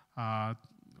so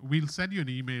we'll send you an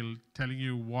email telling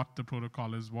you what the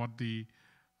protocol is, what the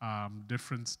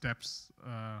different steps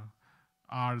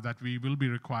are that we will be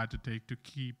required to take to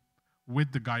keep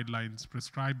with the guidelines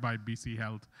prescribed by BC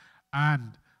Health,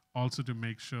 and also to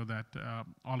make sure that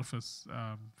all of us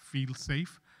feel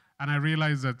safe. And I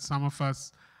realize that some of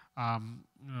us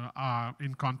are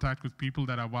in contact with people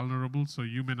that are vulnerable, so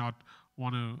you may not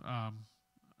want to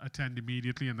attend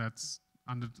immediately, and that's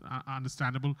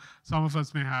understandable. Some of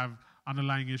us may have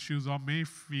underlying issues or may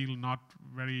feel not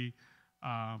very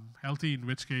healthy, in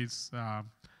which case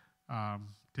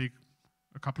take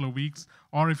a couple of weeks.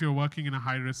 Or if you're working in a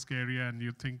high-risk area and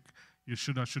you think you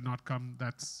should or should not come,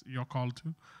 that's your call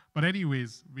too. But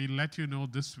anyways, we'll let you know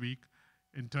this week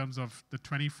in terms of the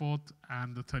 24th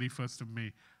and the 31st of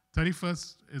May.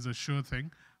 31st is a sure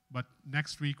thing, but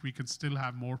next week we can still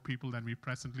have more people than we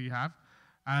presently have.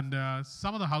 And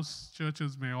some of the house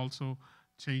churches may also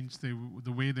change the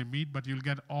way they meet, but you'll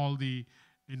get all the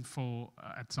info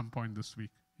at some point this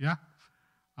week. Yeah?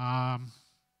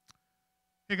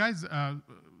 Hey guys,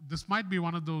 this might be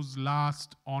one of those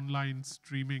last online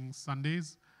streaming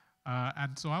Sundays.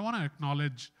 And so I want to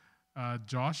acknowledge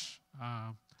Josh.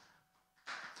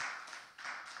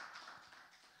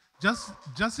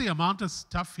 Just the amount of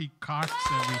stuff he carts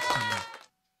every Sunday.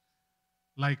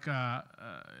 Like,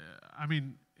 I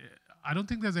mean, I don't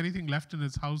think there's anything left in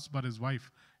his house but his wife.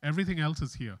 Everything else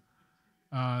is here.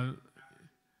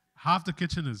 Half the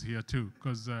kitchen is here too,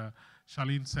 because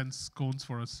Charlene sends scones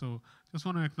for us. So just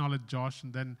want to acknowledge Josh.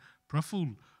 And then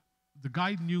Praful, the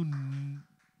guy knew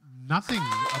nothing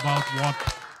about what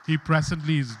he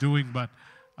presently is doing, but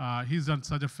he's done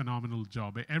such a phenomenal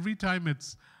job. Every time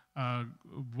it's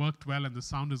worked well and the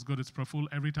sound is good, it's Praful.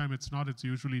 Every time it's not, it's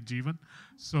usually Jeevan.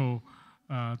 So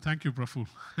thank you, Praful.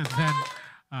 And then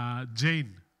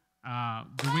Jane,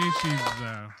 the way she's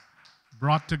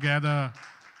brought together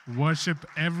worship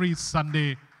every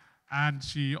Sunday, and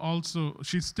she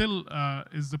still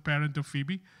is the parent of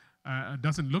Phoebe.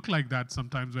 Doesn't look like that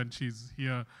sometimes when she's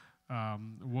here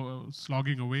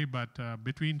slogging away, but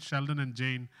between Sheldon and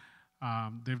Jane,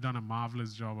 they've done a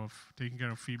marvelous job of taking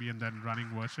care of Phoebe and then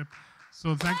running worship.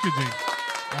 So thank you, Jane.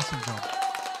 Awesome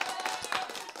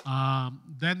job.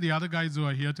 Then the other guys who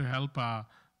are here to help are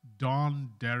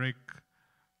Don, Derek,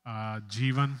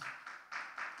 Jeevan.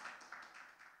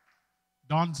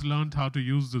 Don's learned how to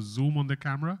use the zoom on the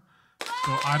camera,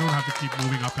 so I don't have to keep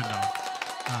moving up and down.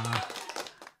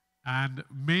 And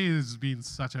May has been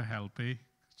such a help, eh?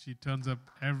 She turns up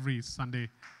every Sunday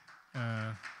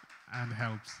and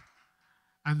helps.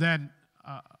 And then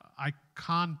I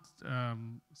can't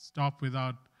stop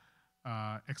without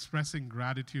expressing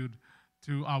gratitude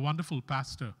to our wonderful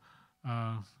pastor,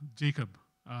 Jacob.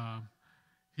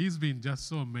 He's been just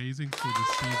so amazing through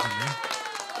this season, eh?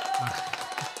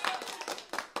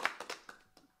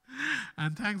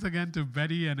 And thanks again to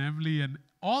Betty and Emily and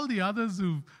all the others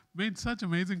who've made such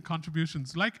amazing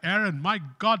contributions. Like Aaron, my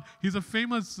God, he's a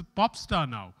famous pop star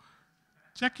now.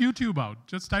 Check YouTube out.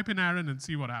 Just type in Aaron and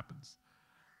see what happens.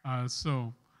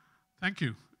 So, thank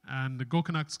you. And go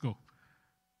Canucks, go.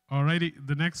 Alrighty,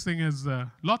 the next thing is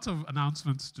lots of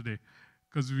announcements today,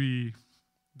 because we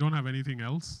don't have anything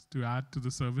else to add to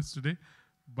the service today,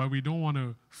 but we don't want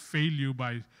to fail you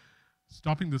by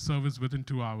stopping the service within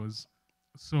 2 hours.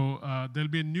 So there'll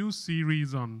be a new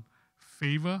series on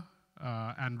Favour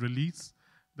and Release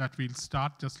that we'll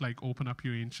start, just like Open Up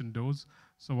Your Ancient Doors.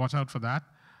 So watch out for that.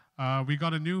 We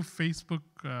got a new Facebook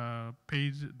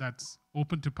page that's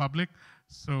open to public.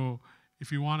 So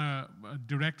if you want to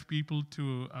direct people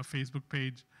to a Facebook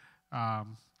page,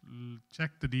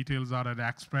 check the details out at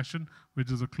Expression,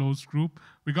 which is a closed group.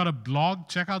 We got a blog.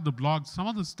 Check out the blog. Some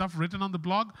of the stuff written on the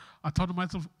blog, I thought to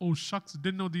myself, oh, shucks,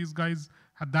 didn't know these guys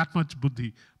had that much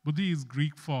buddhi. Buddhi is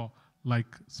Greek for, like,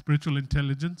 spiritual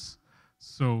intelligence.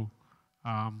 So,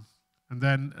 and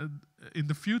then in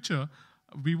the future,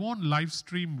 we won't live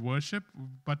stream worship,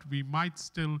 but we might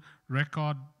still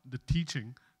record the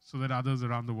teaching so that others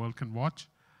around the world can watch.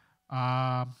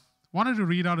 Wanted to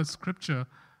read out a scripture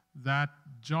that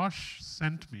Josh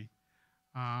sent me.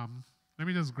 Let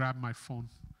me just grab my phone.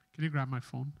 Can you grab my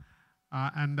phone?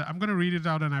 And I'm going to read it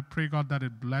out, and I pray, God, that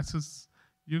it blesses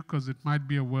you, because it might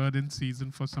be a word in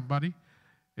season for somebody.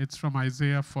 It's from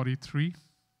Isaiah 43.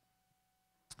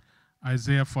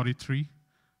 Isaiah 43.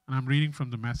 And I'm reading from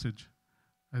the Message.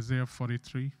 Isaiah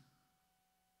 43.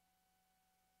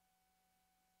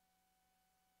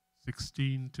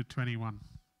 16 to 21.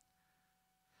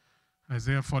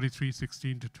 Isaiah 43,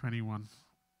 16 to 21.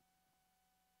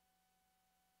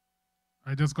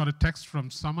 I just got a text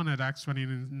from someone at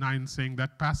Acts29 saying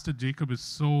that Pastor Jacob is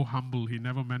so humble, he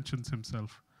never mentions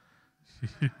himself.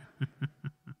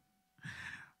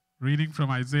 Reading from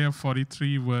Isaiah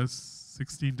 43, verse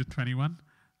 16 to 21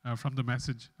 from the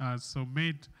Message. So may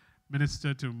it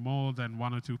minister to more than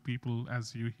one or two people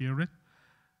as you hear it.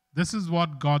 This is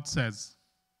what God says.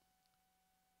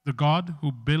 The God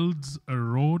who builds a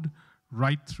road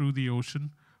right through the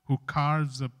ocean, who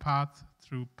carves a path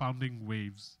through pounding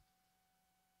waves.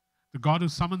 The God who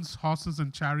summons horses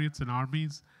and chariots and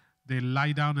armies, they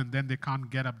lie down and then they can't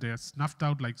get up. They are snuffed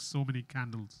out like so many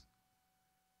candles.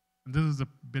 And this is the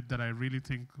bit that I really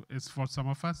think is for some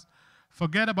of us.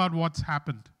 Forget about what's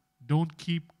happened. Don't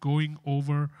keep going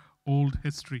over old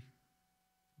history.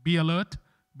 Be alert,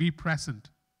 be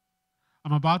present.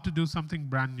 I'm about to do something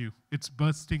brand new. It's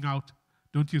bursting out.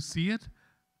 Don't you see it?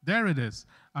 There it is.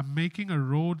 I'm making a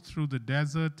road through the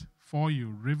desert for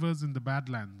you, rivers in the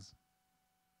Badlands.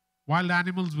 Wild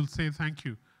animals will say thank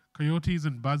you, coyotes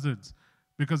and buzzards,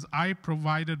 because I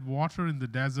provided water in the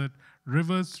desert,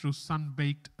 rivers through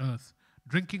sun-baked earth,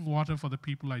 drinking water for the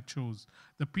people I chose,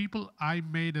 the people I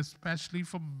made especially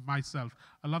for myself.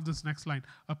 I love this next line,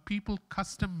 a people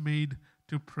custom-made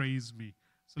to praise me.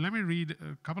 So let me read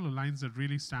a couple of lines that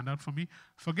really stand out for me.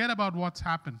 Forget about what's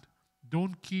happened.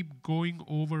 Don't keep going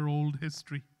over old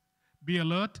history. Be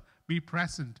alert. Be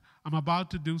present. I'm about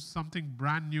to do something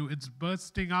brand new. It's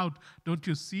bursting out. Don't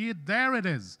you see it? There it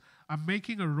is. I'm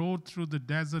making a road through the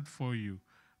desert for you.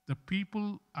 The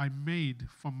people I made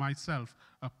for myself,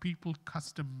 a people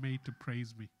custom made to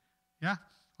praise me. Yeah?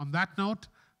 On that note,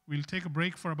 we'll take a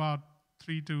break for about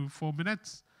 3 to 4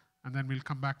 minutes, and then we'll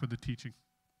come back with the teaching.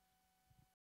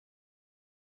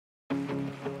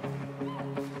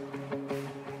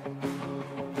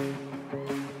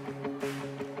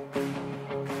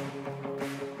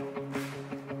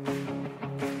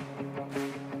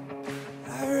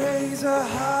 A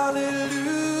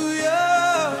hallelujah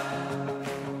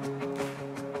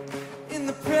in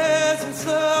the presence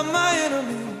of my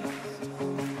enemies.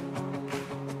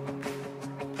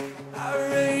 I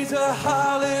raise a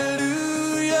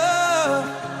hallelujah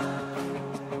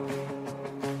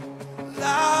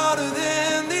louder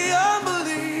than the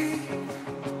unbelief.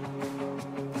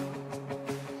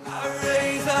 I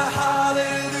raise a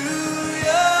hallelujah.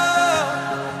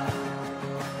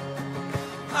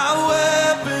 My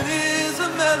weapon is a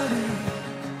melody.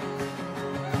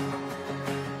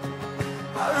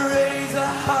 I raise a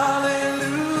hallelujah.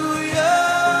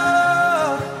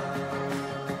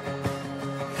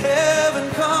 Heaven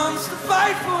comes to fight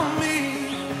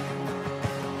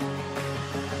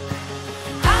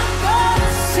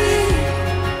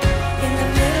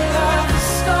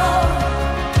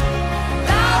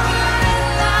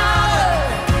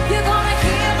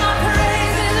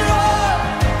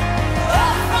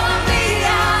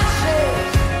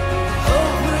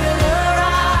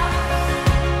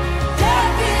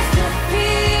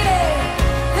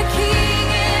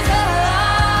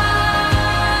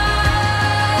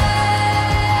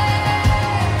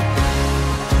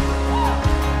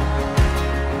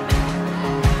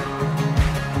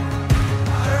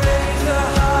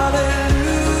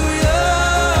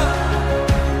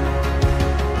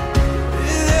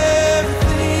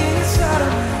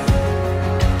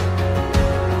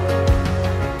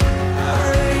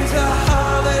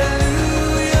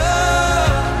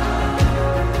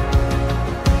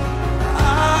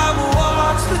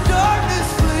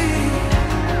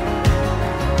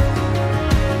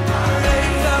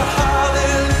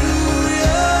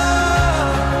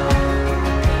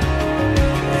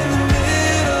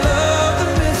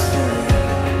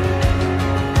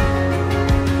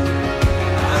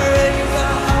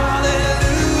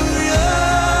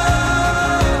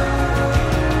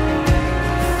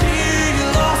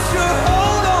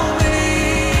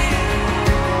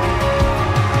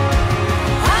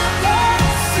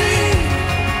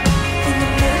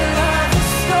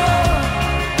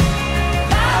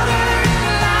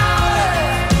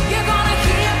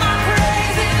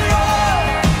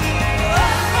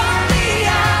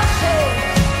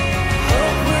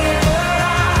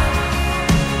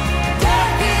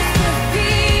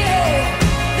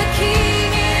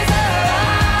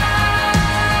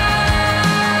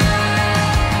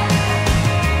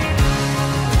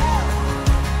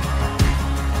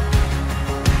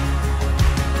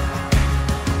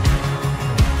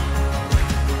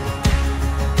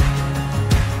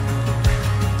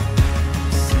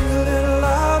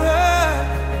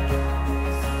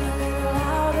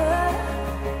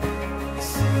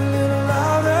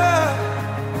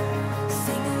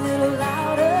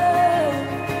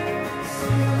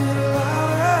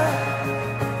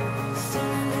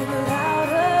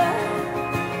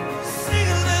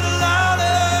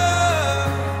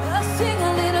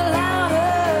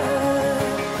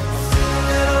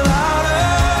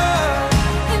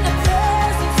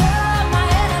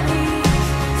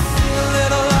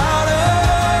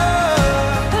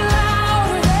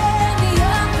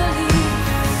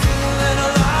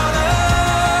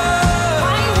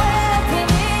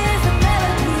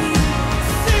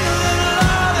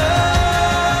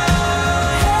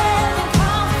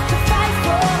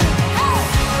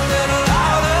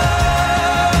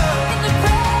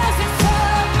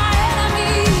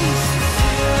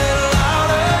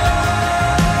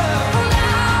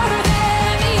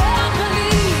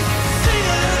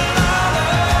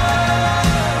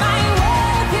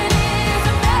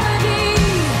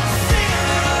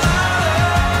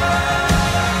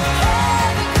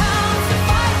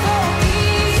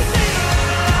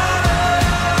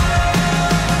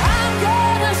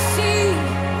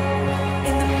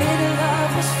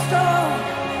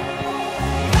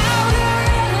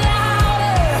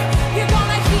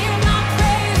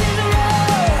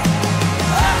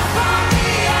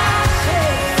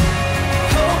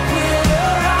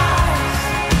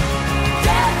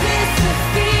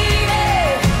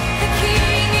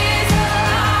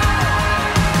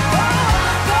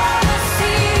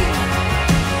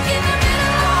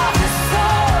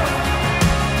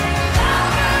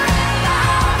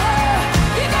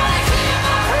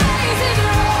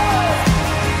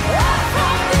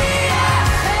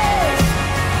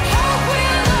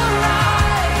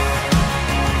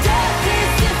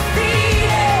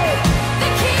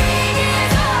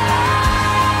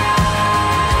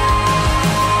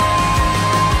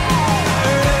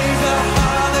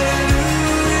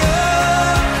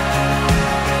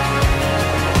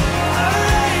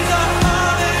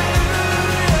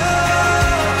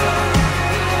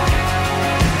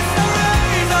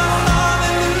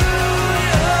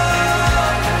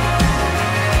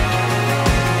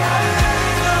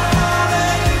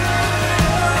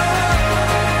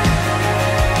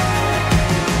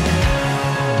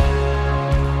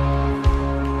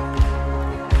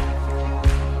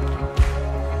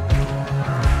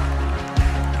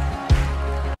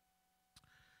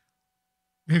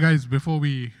Hey guys, before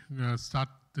we start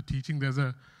the teaching, there's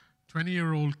a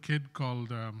 20-year-old kid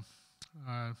called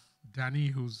Danny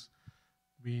who's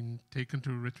been taken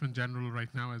to Richmond General right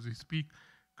now as we speak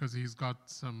because he's got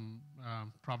some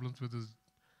problems with his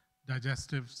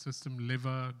digestive system,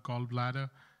 liver, gallbladder,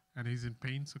 and he's in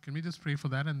pain. So can we just pray for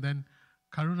that? And then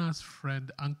Karuna's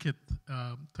friend Ankit,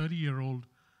 30-year-old,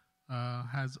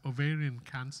 has ovarian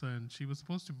cancer, and she was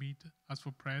supposed to meet us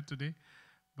for prayer today,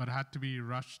 but had to be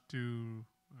rushed to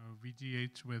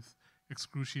VGH with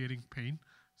excruciating pain.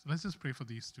 So let's just pray for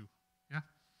these two. Yeah?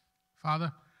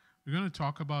 Father, we're going to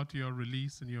talk about your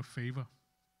release and your favor.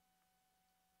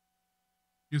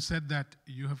 You said that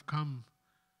you have come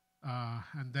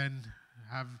and then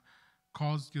have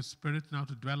caused your Spirit now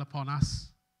to dwell upon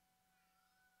us,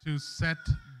 to set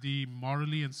the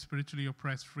morally and spiritually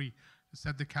oppressed free, to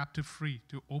set the captive free,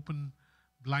 to open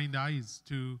blind eyes,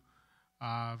 to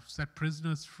set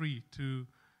prisoners free, to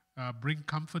bring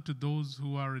comfort to those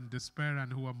who are in despair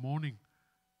and who are mourning,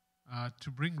 to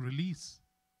bring release.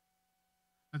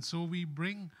 And so we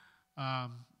bring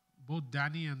both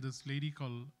Danny and this lady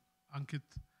called Ankit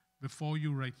before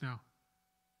you right now,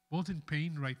 both in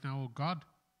pain right now, oh God.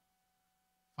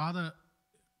 Father,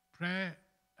 prayer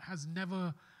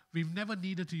we've never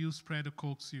needed to use prayer to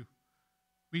coax you.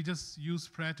 We just use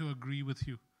prayer to agree with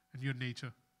you and your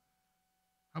nature.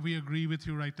 And we agree with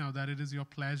you right now that it is your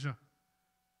pleasure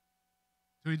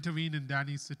to intervene in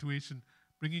Danny's situation,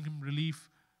 bringing him relief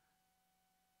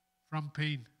from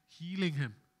pain, healing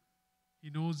him. He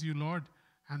knows you, Lord.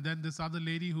 And then this other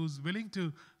lady who's willing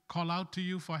to call out to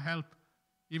you for help,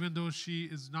 even though she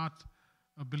is not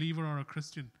a believer or a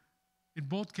Christian. In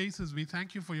both cases, we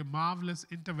thank you for your marvelous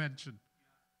intervention.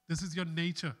 This is your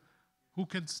nature. Who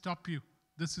can stop you?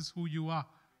 This is who you are.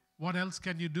 What else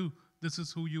can you do? This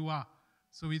is who you are.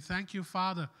 So we thank you,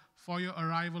 Father, for your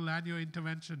arrival and your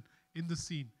intervention in the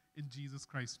scene. In Jesus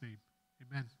Christ's name.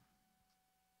 Amen.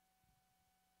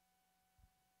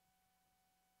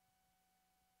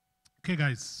 Okay,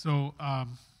 guys. So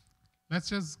let's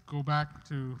just go back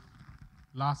to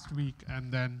last week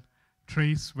and then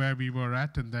trace where we were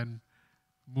at and then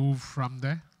move from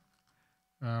there.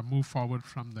 Move forward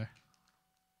from there.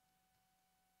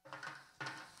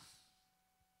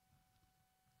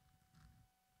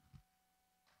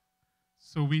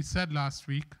 So we said last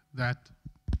week that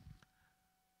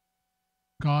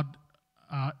God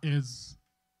is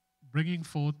bringing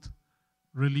forth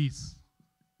release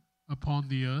upon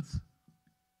the earth.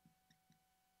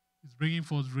 He's bringing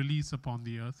forth release upon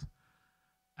the earth.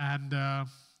 And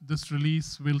this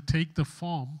release will take the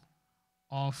form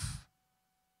of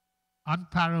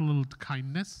unparalleled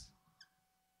kindness,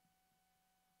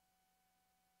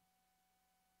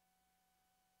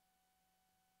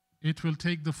 it will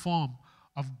take the form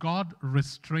of God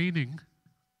restraining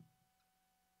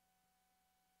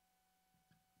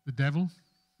the devil,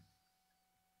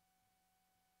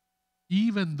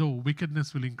 even though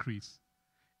wickedness will increase,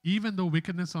 even though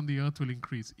wickedness on the earth will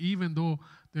increase, even though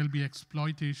there'll be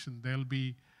exploitation, there'll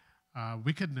be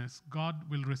wickedness, God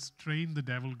will restrain the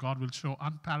devil, God will show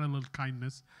unparalleled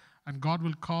kindness, and God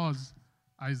will cause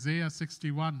Isaiah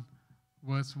 61,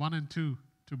 verse 1 and 2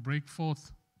 to break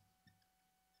forth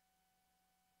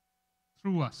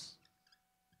through us.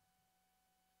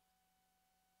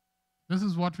 This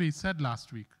is what we said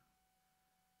last week.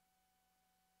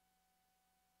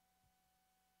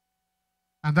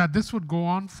 And that this would go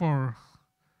on for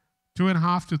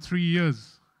 2.5 to 3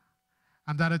 years.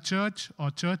 And that a church or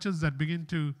churches that begin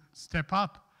to step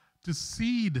up to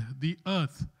seed the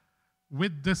earth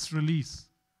with this release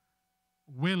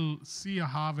will see a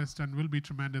harvest and will be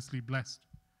tremendously blessed.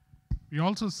 We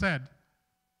also said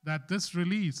that this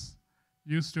release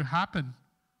used to happen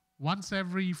once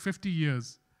every 50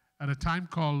 years at a time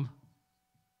called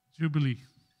Jubilee.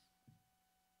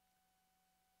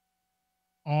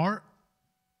 Or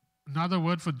another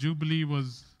word for Jubilee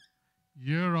was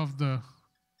year of the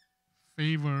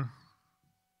favor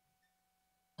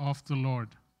of the Lord.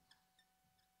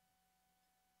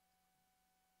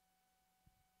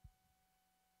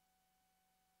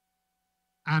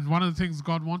 And one of the things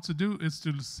God wants to do is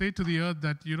to say to the earth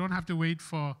that you don't have to wait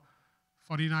for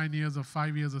 49 years or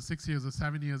 5 years or 6 years or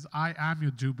 7 years. I am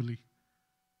your Jubilee.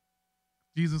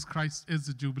 Jesus Christ is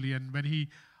the Jubilee. And when he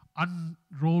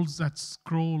unrolls that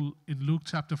scroll in Luke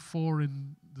chapter 4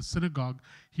 in the synagogue,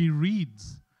 he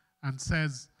reads and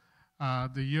says,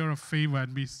 the year of favor.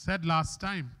 And we said last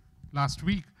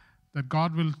week,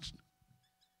 that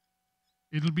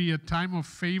it'll be a time of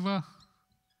favor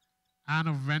and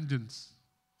of vengeance.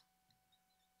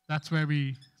 That's where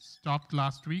we stopped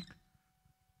last week.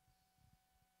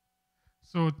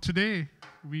 So today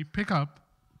we pick up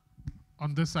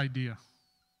on this idea.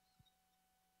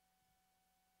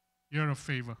 Year of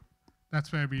favor.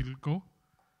 That's where we'll go.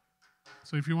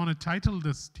 So if you want to title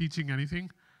this teaching anything,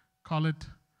 call it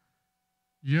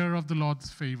Year of the Lord's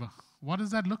Favor. What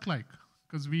does that look like?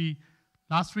 Because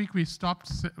last week we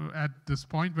stopped at this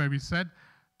point where we said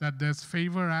that there's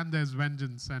favor and there's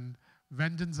vengeance, and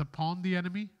vengeance upon the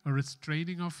enemy, a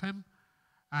restraining of him,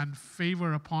 and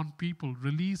favor upon people,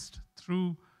 released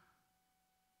through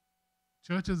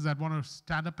churches that want to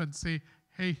stand up and say,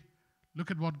 hey, look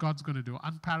at what God's going to do.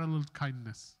 Unparalleled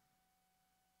kindness.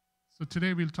 So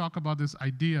today we'll talk about this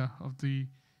idea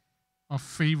of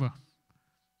favor.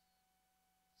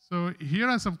 So here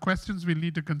are some questions we'll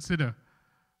need to consider.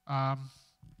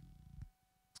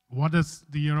 What does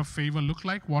the year of favor look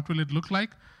like? What will it look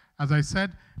like? As I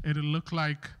said, it'll look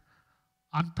like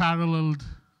unparalleled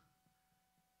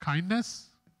kindness.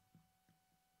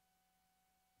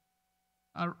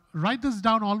 Write this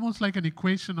down almost like an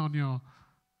equation on your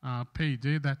page.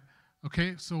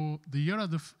 So the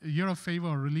year of favor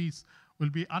or release will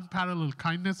be unparalleled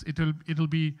kindness. It'll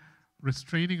be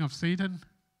restraining of Satan.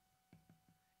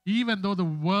 Even though the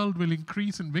world will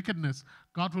increase in wickedness,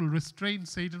 God will restrain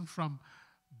Satan from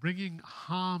bringing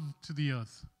harm to the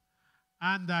earth.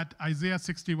 And that Isaiah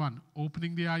 61,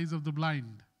 opening the eyes of the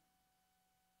blind,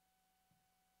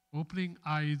 opening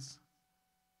eyes,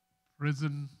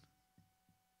 prison,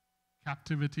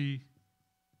 captivity,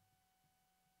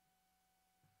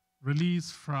 release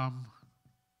from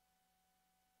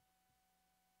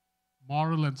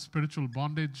moral and spiritual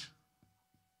bondage,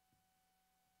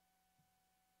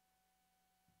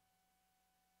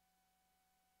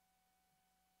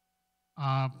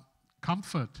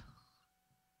 comfort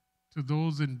to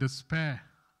those in despair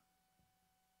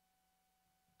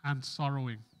and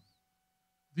sorrowing.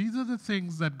 These are the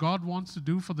things that God wants to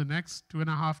do for the next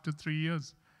 2.5 to 3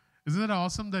 years. Isn't it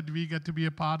awesome that we get to be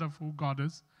a part of who God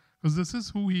is? Because this is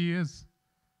who He is.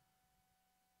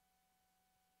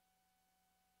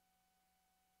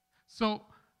 So,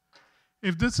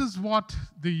 if this is what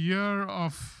the year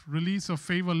of release of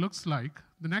favor looks like,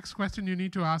 the next question you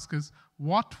need to ask is,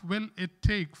 what will it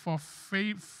take for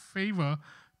favor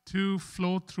to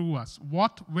flow through us?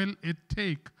 What will it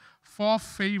take for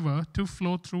favor to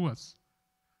flow through us?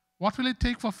 What will it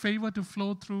take for favor to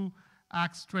flow through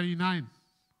Acts 29?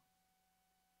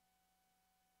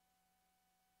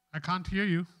 I can't hear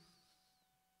you.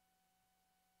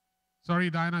 Sorry,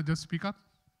 Diana, just speak up.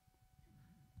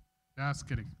 Just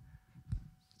kidding.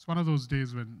 It's one of those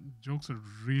days when jokes are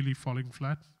really falling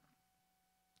flat.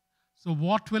 So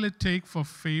what will it take for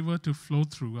favor to flow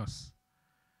through us?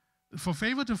 For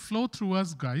favor to flow through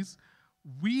us, guys,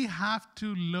 we have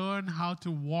to learn how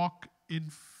to walk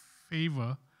in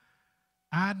favor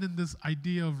and in this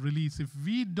idea of release. If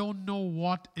we don't know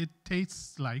what it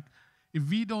tastes like, if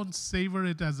we don't savor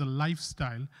it as a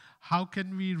lifestyle, how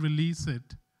can we release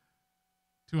it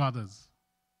to others?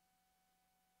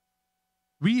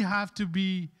 We have to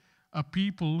be a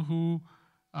people who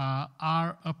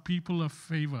are a people of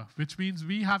favor, which means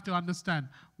we have to understand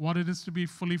what it is to be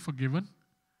fully forgiven,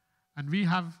 and we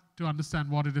have to understand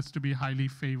what it is to be highly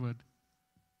favored.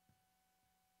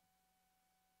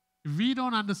 If we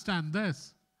don't understand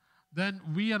this, then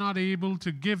we are not able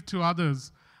to give to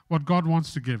others what God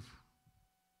wants to give.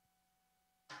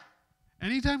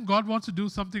 Anytime God wants to do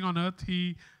something on earth,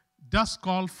 He does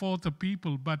call forth a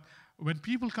people, but when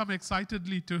people come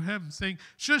excitedly to Him saying,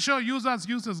 sure, use us,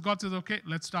 God says, okay,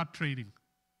 let's start trading.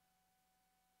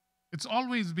 It's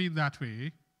always been that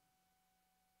way.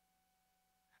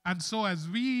 And so as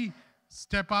we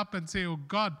step up and say, oh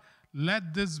God,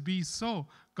 let this be so,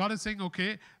 God is saying,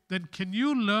 okay, then can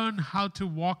you learn how to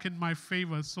walk in my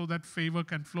favor so that favor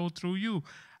can flow through you?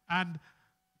 And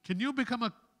can you become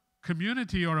a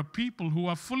community or a people who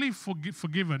are fully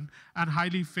forgiven and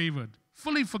highly favored?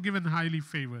 Fully forgiven, highly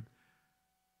favored.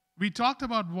 We talked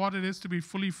about what it is to be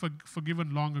fully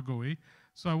forgiven long ago,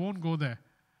 so I won't go there.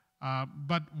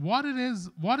 But what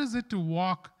is it to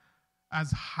walk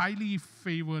as highly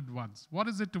favored ones? What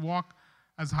is it to walk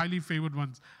as highly favored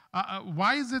ones?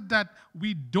 Why is it that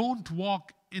we don't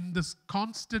walk in this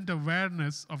constant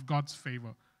awareness of God's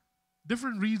favor?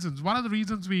 Different reasons. One of the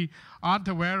reasons we aren't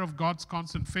aware of God's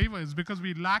constant favor is because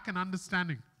we lack an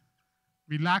understanding.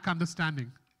 We lack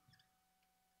understanding.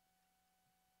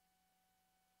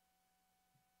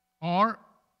 Or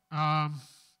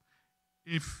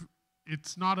if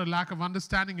it's not a lack of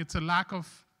understanding, it's a lack of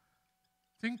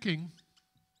thinking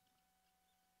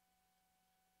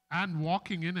and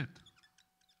walking in it.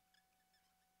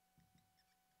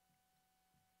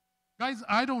 Guys,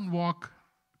 I don't walk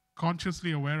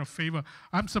consciously aware of favor.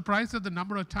 I'm surprised at the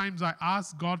number of times I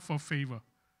ask God for favor.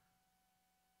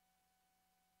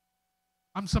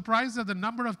 I'm surprised at the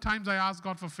number of times I ask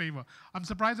God for favor. I'm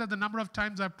surprised at the number of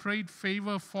times I prayed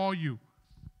favor for you.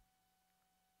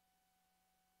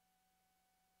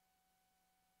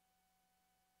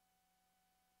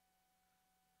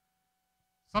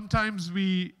 Sometimes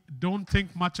we don't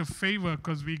think much of favor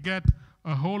because we get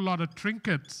a whole lot of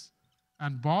trinkets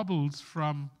and baubles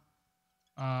from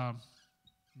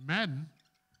men,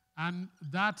 and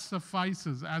that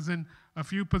suffices, as in a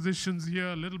few positions here,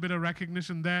 a little bit of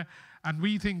recognition there, and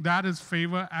we think that is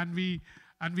favor, and we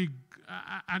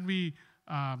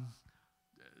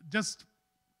just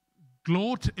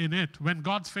gloat in it when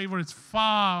God's favor is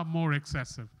far more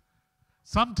excessive.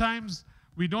 Sometimes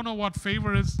we don't know what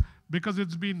favor is because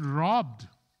it's been robbed.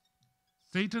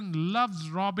 Satan loves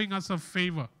robbing us of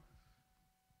favor.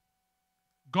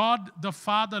 God the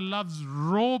Father loves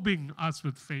robing us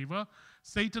with favor.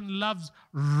 Satan loves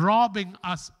robbing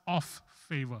us of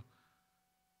favor.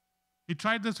 He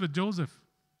tried this with Joseph.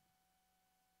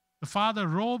 The Father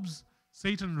robes,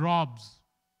 Satan robs.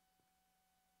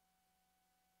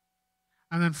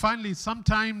 And then finally,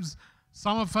 sometimes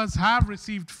some of us have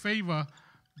received favor,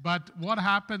 but what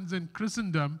happens in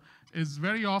Christendom is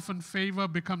very often favor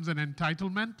becomes an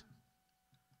entitlement.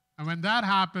 And when that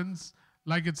happens,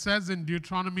 like it says in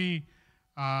Deuteronomy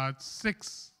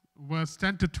 6, verse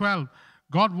 10 to 12,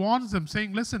 God warns them,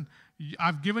 saying, listen,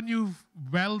 I've given you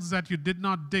wells that you did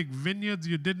not dig, vineyards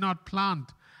you did not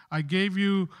plant. I gave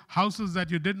you houses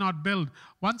that you did not build.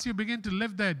 Once you begin to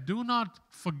live there, do not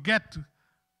forget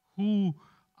who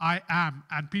I am.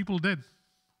 And people did.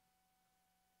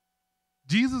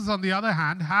 Jesus, on the other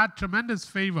hand, had tremendous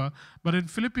favor, but in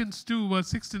Philippians 2, verse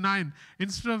 6 to 9,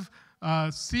 instead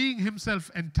of seeing himself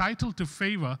entitled to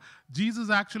favor, Jesus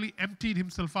actually emptied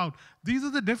himself out. These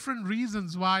are the different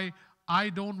reasons why I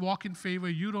don't walk in favor,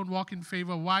 you don't walk in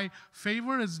favor, why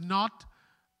favor is not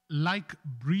like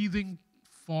breathing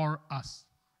for us.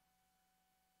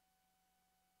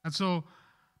 And so,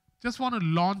 just want to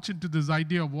launch into this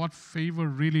idea of what favor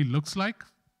really looks like.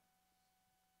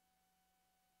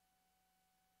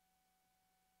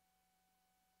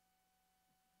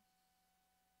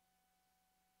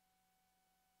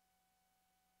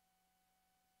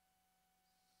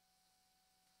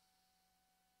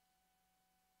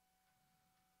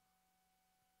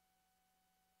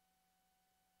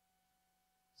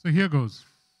 So here goes.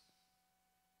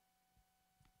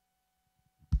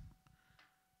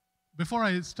 Before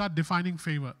I start defining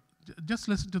favor, just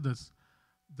listen to this.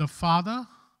 The Father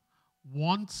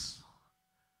wants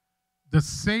the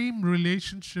same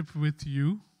relationship with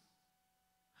you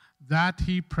that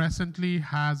He presently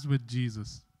has with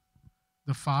Jesus.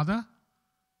 The Father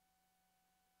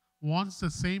wants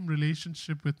the same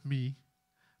relationship with me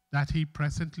that He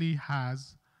presently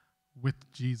has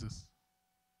with Jesus.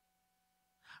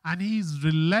 And He's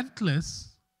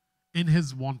relentless in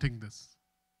His wanting this.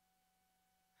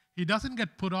 He doesn't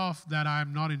get put off that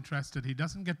I'm not interested. He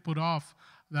doesn't get put off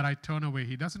that I turn away.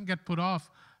 He doesn't get put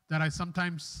off that I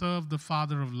sometimes serve the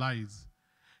father of lies.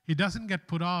 He doesn't get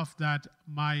put off that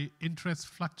my interest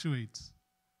fluctuates.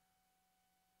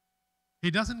 He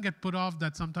doesn't get put off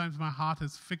that sometimes my heart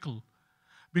is fickle.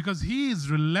 Because He is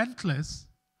relentless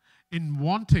in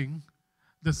wanting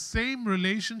the same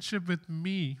relationship with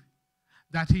me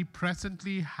that He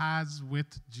presently has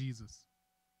with Jesus.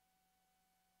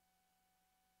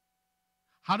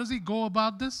 How does He go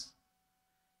about this?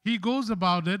 He goes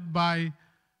about it by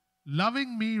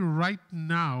loving me right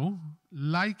now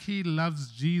like He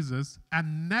loves Jesus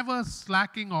and never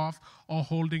slacking off or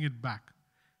holding it back.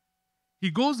 He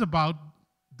goes about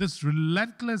this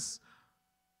relentless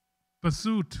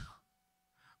pursuit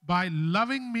by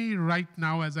loving me right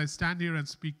now as I stand here and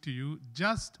speak to you,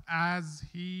 just as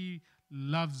He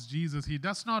loves Jesus. He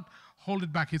does not hold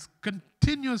it back. He's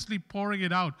continuously pouring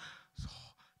it out,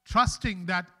 trusting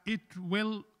that it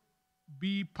will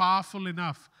be powerful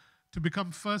enough to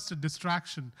become first a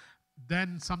distraction,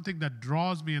 then something that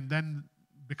draws me, and then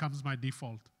becomes my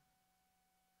default.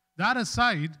 That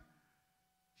aside,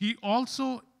 He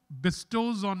also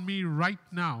bestows on me right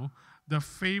now the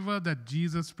favor that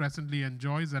Jesus presently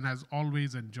enjoys and has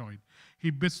always enjoyed.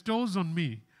 He bestows on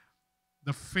me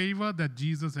the favor that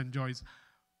Jesus enjoys.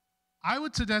 I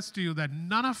would suggest to you that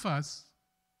none of us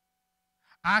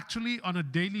actually on a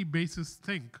daily basis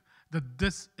think that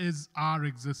this is our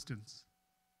existence.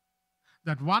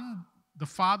 That one, the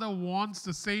Father wants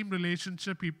the same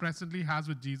relationship He presently has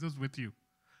with Jesus with you.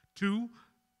 Two,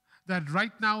 that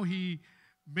right now He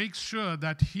makes sure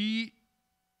that He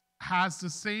has the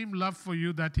same love for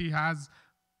you that He has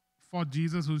for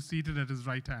Jesus who's seated at his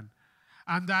right hand,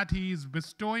 and that he is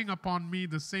bestowing upon me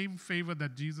the same favor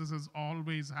that Jesus has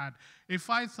always had. If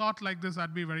I thought like this,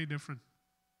 I'd be very different.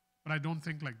 But I don't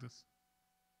think like this.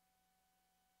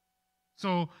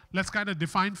 So let's kind of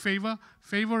define favor.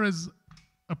 Favor is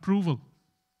approval.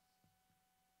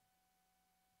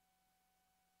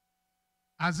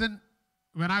 As in,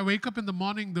 when I wake up in the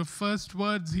morning, the first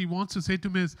words he wants to say to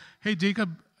me is, hey, Jacob,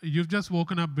 you've just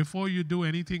woken up. Before you do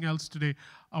anything else today,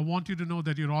 I want you to know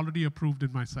that you're already approved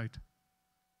in my sight.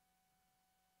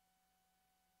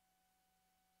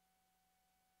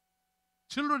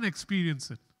 Children experience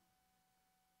it.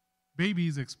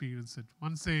 Babies experience it.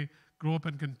 Once they grow up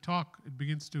and can talk, it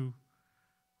begins to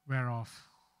wear off.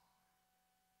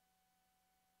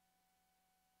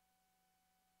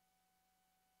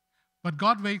 But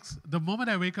the moment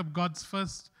I wake up, God's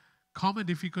first comment,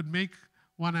 if he could make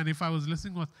one, and if I was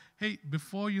listening, was, hey,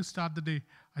 before you start the day,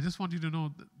 I just want you to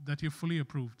know that you're fully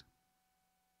approved.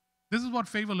 This is what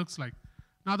favor looks like.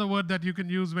 Another word that you can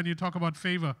use when you talk about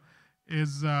favor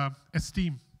is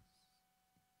esteem.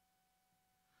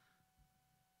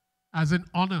 As in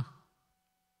honor.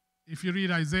 If you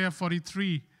read Isaiah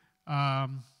 43,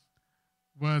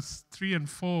 verse 3 and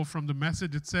 4 from the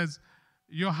Message, it says,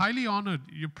 you're highly honored,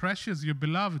 you're precious, you're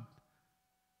beloved.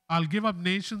 I'll give up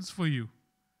nations for you.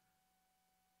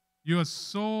 You are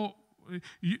so,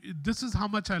 this is how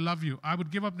much I love you. I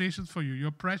would give up nations for you.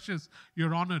 You're precious,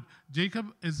 you're honored.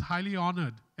 Jacob is highly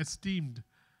honored, esteemed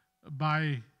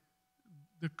by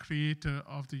the creator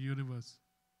of the universe.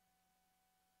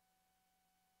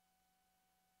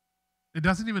 It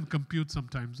doesn't even compute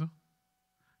sometimes. Huh?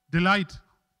 Delight.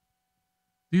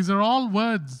 These are all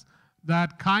words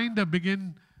that kind of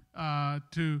begin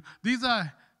these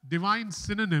are divine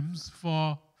synonyms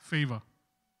for favor.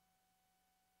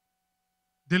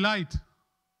 Delight.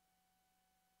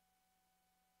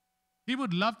 He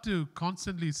would love to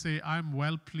constantly say, I'm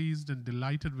well pleased and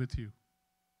delighted with you.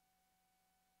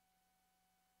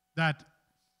 That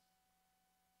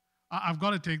I've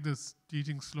got to take this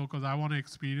teaching slow because I want to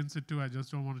experience it too. I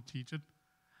just don't want to teach it.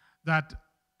 That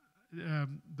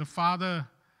the Father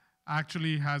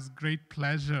actually has great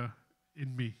pleasure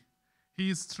in me. He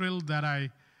is thrilled that I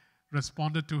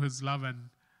responded to his love and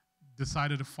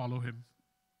decided to follow him.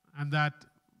 And that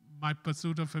my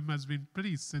pursuit of him has been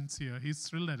pretty sincere. He's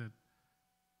thrilled at it.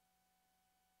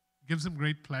 Gives him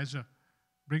great pleasure.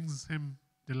 Brings him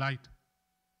delight.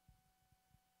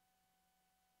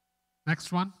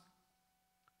 Next one.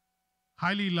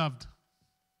 Highly loved.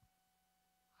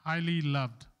 Highly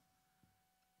loved.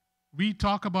 We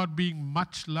talk about being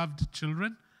much loved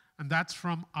children, and that's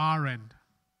from our end.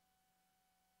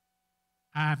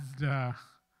 And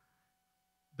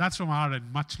that's from our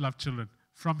end, much loved children.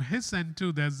 From his end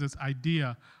too, there's this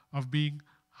idea of being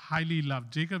highly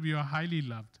loved. Jacob, you are highly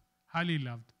loved. Highly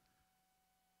loved.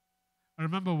 I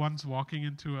remember once walking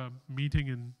into a meeting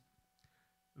in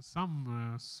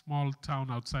some small town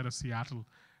outside of Seattle,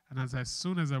 and as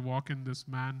soon as I walk in, this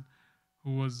man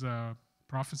who was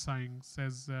prophesying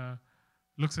says,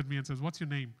 looks at me and says, what's your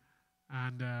name?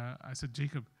 And I said,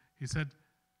 Jacob. He said,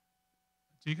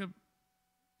 Jacob,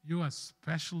 you are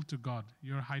special to God.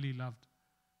 You're highly loved.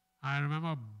 I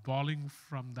remember bawling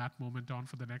from that moment on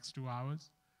for the next 2 hours.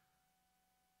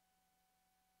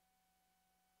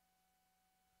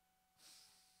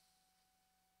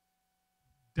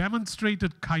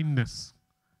 Demonstrated kindness.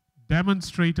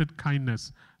 Demonstrated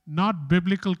kindness. Not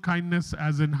biblical kindness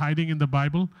as in hiding in the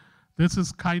Bible. This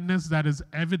is kindness that is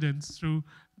evidenced through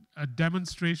a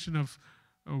demonstration of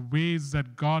ways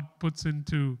that God puts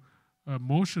into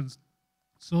motions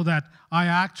so that I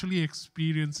actually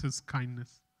experience his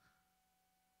kindness.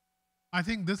 I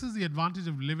think this is the advantage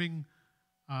of living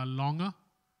longer.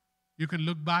 You can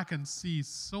look back and see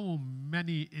so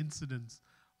many incidents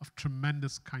of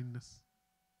tremendous kindness.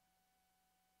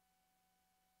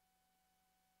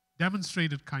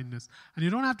 Demonstrated kindness. And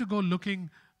you don't have to go looking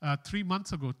 3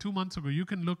 months ago, 2 months ago. You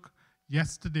can look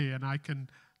yesterday and I can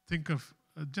think of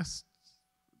just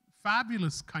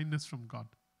fabulous kindness from God.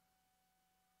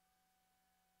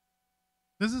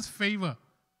 This is favor.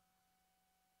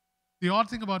 The odd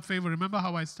thing about favor, remember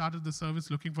how I started the service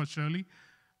looking for Shirley?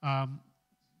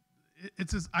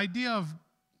 It's this idea of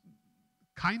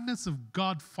kindness of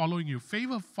God following you.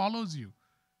 Favor follows you.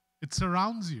 It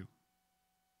surrounds you.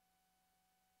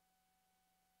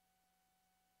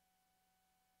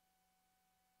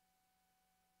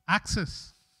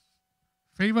 Access.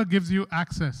 Favor gives you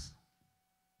access.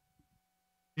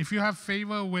 If you have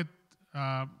favor with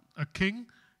a king,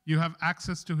 you have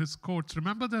access to his courts.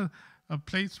 Remember the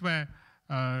place where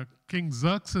King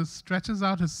Xerxes stretches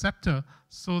out his scepter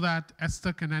so that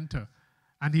Esther can enter.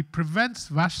 And he prevents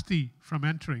Vashti from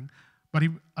entering, but he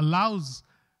allows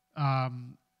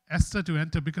Esther to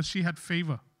enter because she had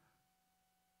favor.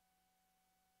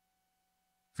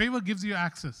 Favor gives you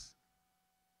access.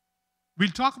 We'll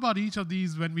talk about each of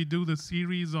these when we do the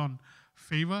series on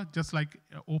favor, just like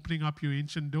opening up your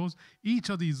ancient doors. Each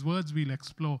of these words we'll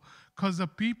explore, because the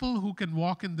people who can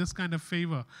walk in this kind of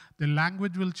favor, their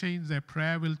language will change, their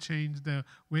prayer will change, the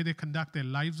way they conduct their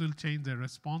lives will change, their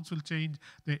response will change,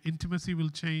 their intimacy will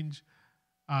change,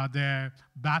 their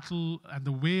battle and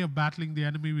the way of battling the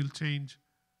enemy will change.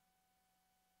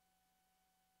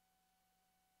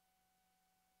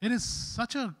 It is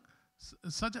such a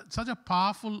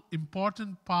powerful,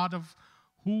 important part of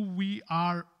who we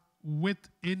are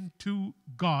into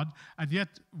God, and yet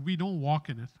we don't walk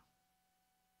in it.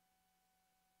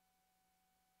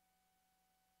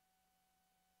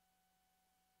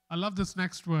 I love this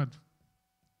next word.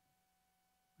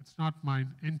 It's not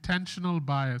mine. Intentional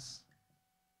bias.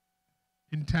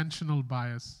 Intentional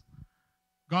bias.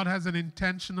 God has an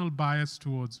intentional bias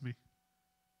towards me.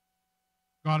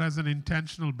 God has an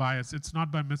intentional bias. It's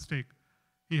not by mistake.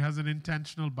 He has an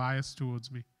intentional bias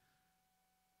towards me.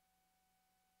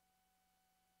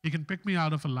 He can pick me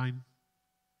out of a line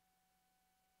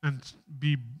and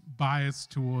be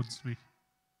biased towards me.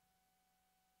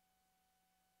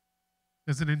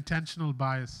 There's an intentional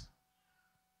bias.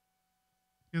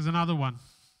 Here's another one.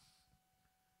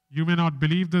 You may not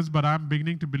believe this, but I'm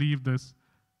beginning to believe this.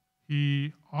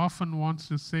 He often wants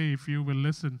to say, if you will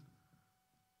listen,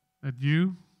 that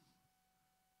you're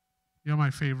my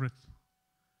favorite.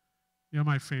 You're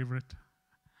my favorite.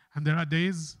 And there are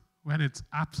days when it's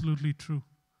absolutely true.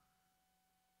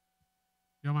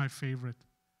 You're my favorite.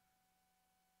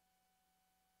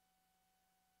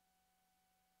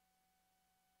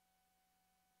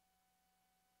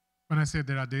 When I say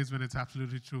there are days when it's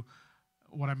absolutely true,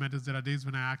 what I meant is there are days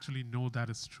when I actually know that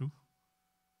is true.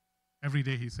 Every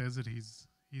day he says it, he's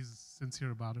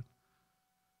sincere about it.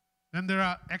 Then there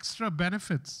are extra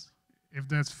benefits. If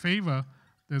there's favor,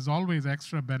 there's always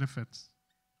extra benefits.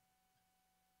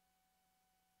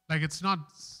 Like it's not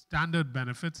standard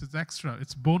benefits, it's extra,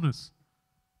 it's bonus.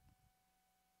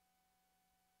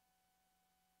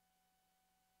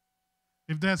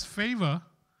 If there's favor,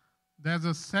 there's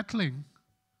a settling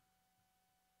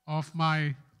of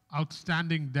my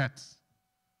outstanding debts.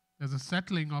 There's a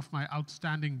settling of my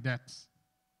outstanding debts.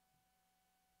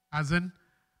 As in,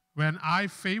 when I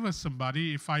favor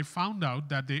somebody, if I found out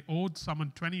that they owed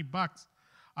someone $20,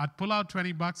 I'd pull out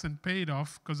 $20 and pay it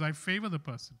off because I favor the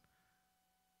person.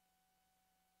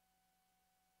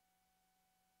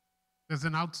 There's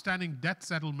an outstanding debt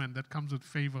settlement that comes with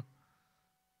favor.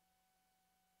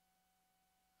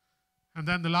 And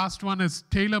then the last one is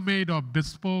tailor-made or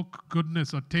bespoke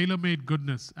goodness or tailor-made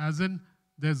goodness. As in,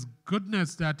 there's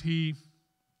goodness that he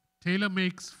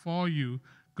tailor-makes for you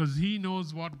because he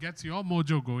knows what gets your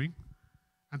mojo going.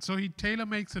 And so he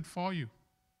tailor-makes it for you.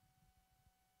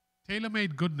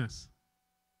 Tailor-made goodness.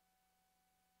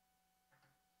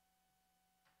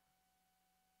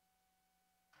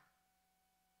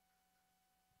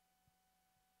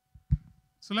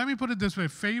 So let me put it this way.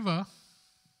 Favor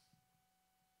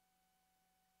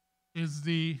is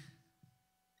the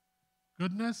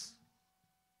goodness.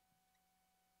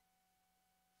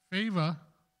 Favor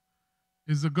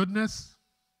is the goodness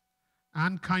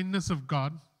and kindness of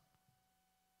God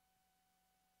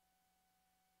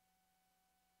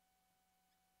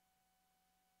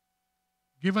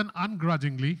given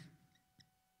ungrudgingly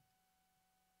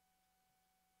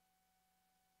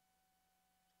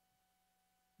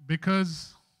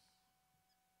because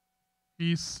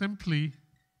he simply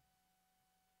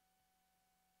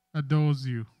adores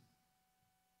you.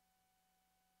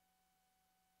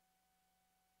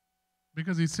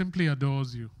 Because he simply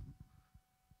adores you.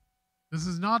 This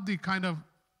is not the kind of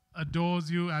adores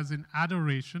you as in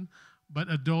adoration, but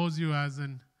adores you as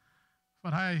in,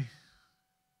 but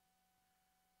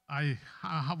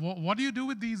what do you do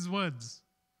with these words?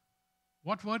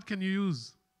 What word can you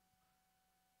use?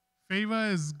 Favor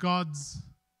is God's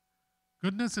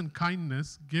goodness and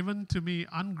kindness given to me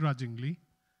ungrudgingly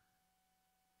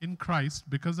in Christ,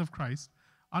 because of Christ,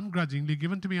 ungrudgingly,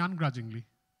 given to me ungrudgingly.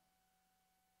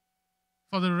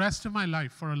 For the rest of my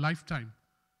life, for a lifetime.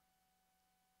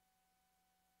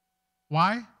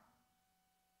 Why?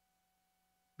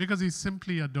 Because he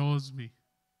simply adores me.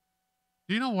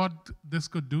 Do you know what this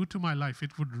could do to my life?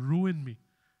 It would ruin me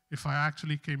if I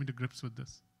actually came into grips with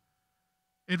this.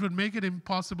 It would make it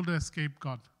impossible to escape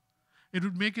God. It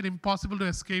would make it impossible to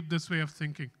escape this way of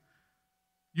thinking.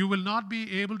 You will not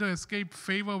be able to escape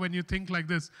favor when you think like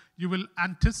this. You will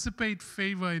anticipate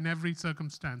favor in every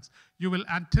circumstance. You will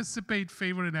anticipate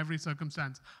favor in every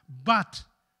circumstance. But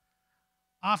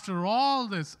after all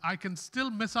this, I can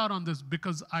still miss out on this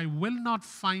because I will not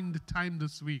find time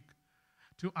this week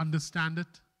to understand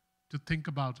it, to think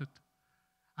about it.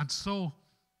 And so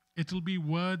it will be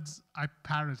words I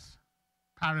parrot,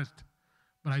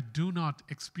 but I do not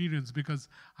experience because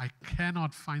I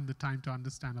cannot find the time to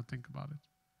understand or think about it.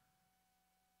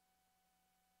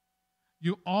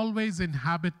 You always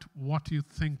inhabit what you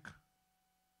think.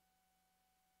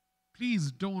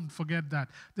 Please don't forget that.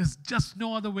 There's just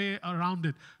no other way around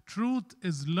it. Truth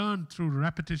is learned through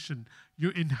repetition.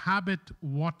 You inhabit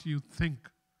what you think.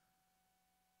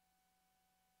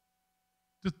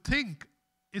 To think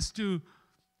is to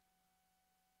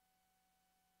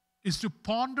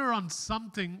ponder on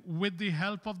something with the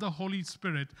help of the Holy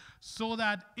Spirit so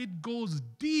that it goes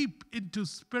deep into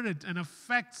spirit and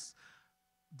affects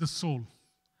the soul.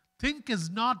 Think is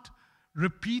not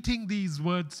repeating these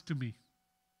words to me.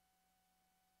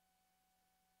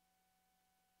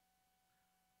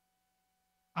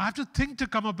 I have to think to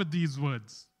come up with these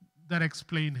words that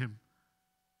explain him.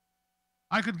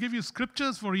 I could give you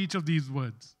scriptures for each of these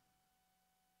words.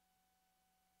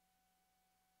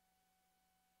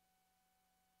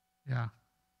 Yeah.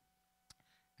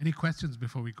 Any questions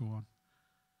before we go on?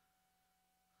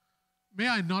 May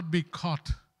I not be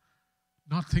caught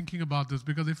not thinking about this,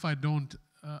 because if I don't,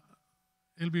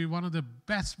 it'll be one of the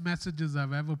best messages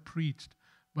I've ever preached,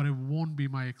 but it won't be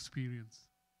my experience.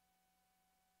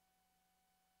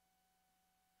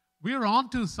 We're on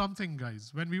to something,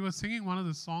 guys. When we were singing one of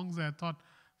the songs, I thought,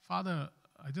 Father,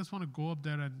 I just want to go up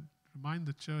there and remind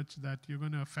the church that you're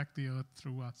going to affect the earth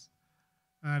through us.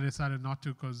 And I decided not to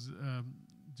because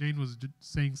Jane was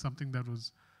saying something that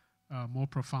was more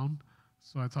profound.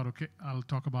 So I thought, okay, I'll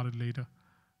talk about it later.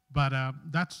 But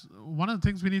that's one of the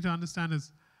things we need to understand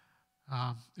is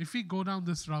if we go down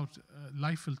this route,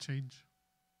 life will change.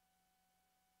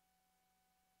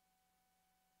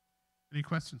 Any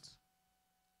questions?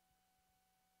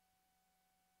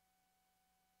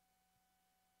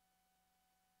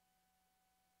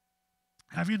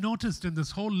 Have you noticed in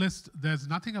this whole list, there's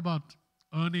nothing about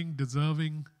earning,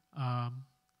 deserving,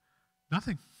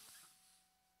 nothing.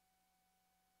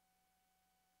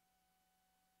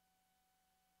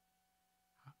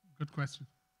 Good question.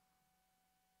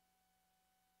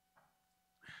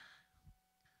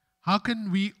 How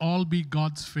can we all be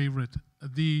God's favorite?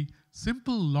 The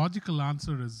simple logical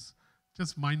answer is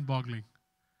just mind-boggling.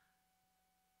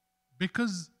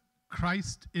 Because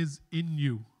Christ is in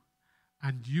you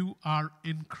and you are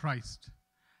in Christ,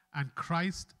 and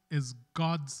Christ is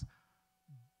God's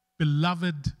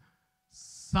beloved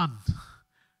Son,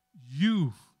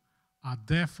 you are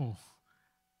therefore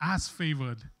as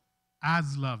favored,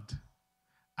 as loved,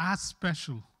 as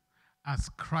special as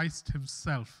Christ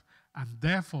himself, and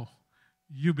therefore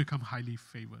you become highly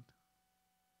favored.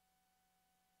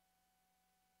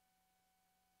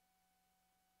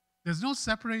 There's no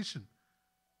separation.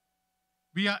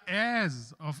 We are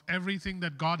heirs of everything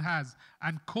that God has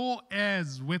and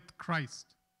co-heirs with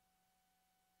Christ.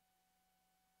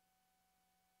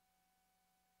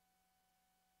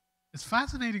 It's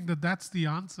fascinating that that's the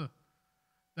answer.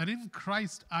 That in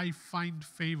Christ I find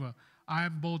favor. I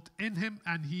am both in him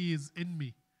and he is in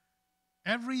me.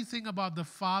 Everything about the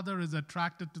Father is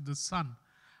attracted to the Son.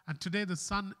 And today the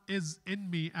Son is in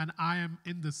me and I am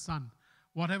in the Son.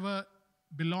 Whatever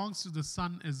belongs to the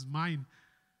Son is mine.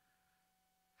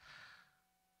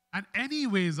 And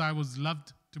anyways, I was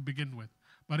loved to begin with.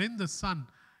 But in the Son,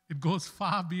 it goes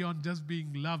far beyond just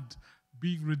being loved,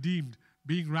 being redeemed,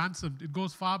 being ransomed. It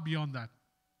goes far beyond that.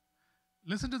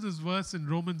 Listen to this verse in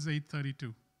Romans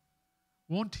 8:32.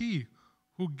 Won't he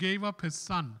who gave up his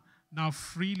Son now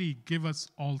freely give us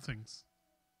all things?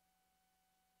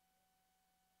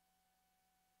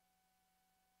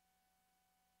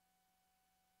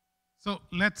 So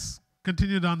let's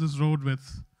continue down this road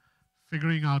with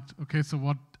figuring out, okay, so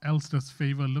what else does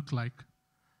favor look like?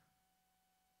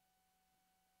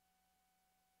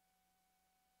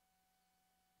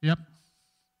 Yep.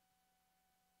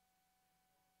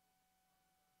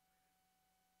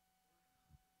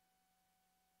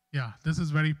 Yeah, this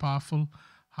is very powerful.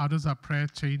 How does our prayer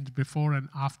change before and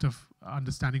after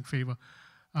understanding favor?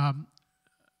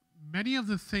 Many of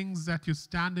the things that you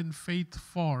stand in faith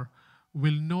for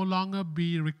will no longer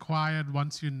be required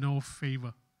once you know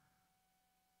favor.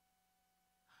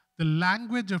 The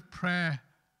language of prayer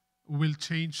will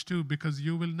change too, because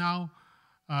you will now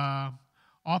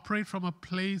operate from a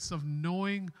place of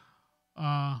knowing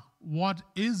what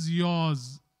is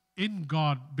yours in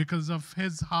God because of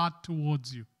his heart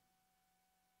towards you.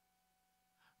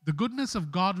 The goodness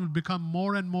of God will become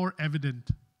more and more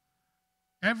evident.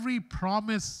 Every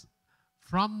promise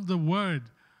from the word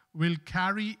will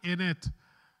carry in it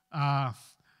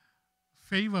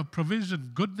favor,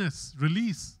 provision, goodness,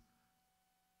 release.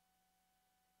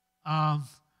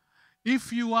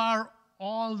 If you are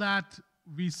all that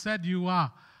we said you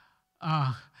are,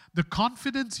 the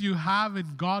confidence you have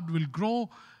in God will grow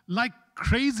like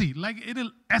crazy, like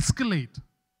it'll escalate.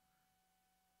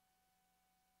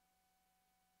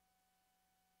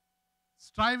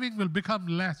 Striving will become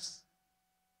less.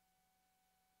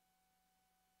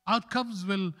 Outcomes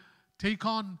will take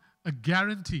on a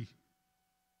guarantee.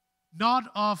 Not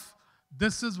of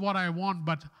this is what I want,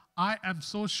 but I am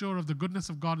so sure of the goodness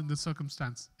of God in this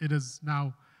circumstance. It is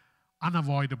now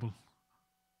unavoidable.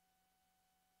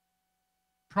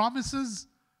 Promises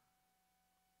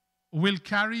will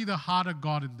carry the heart of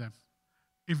God in them.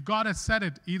 If God has said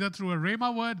it, either through a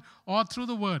rhema word or through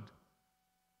the word,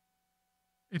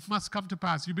 it must come to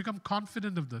pass. You become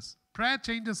confident of this. Prayer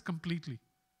changes completely.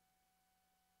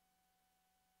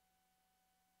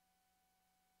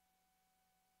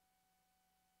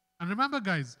 And remember,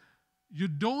 guys, you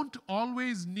don't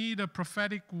always need a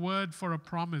prophetic word for a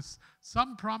promise.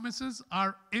 Some promises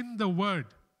are in the word.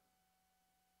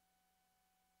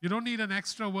 You don't need an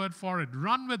extra word for it.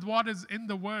 Run with what is in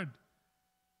the word.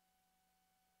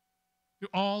 To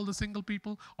all the single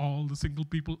people,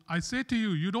 I say to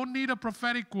you, you don't need a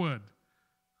prophetic word.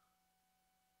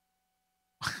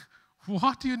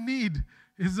 What you need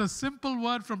is a simple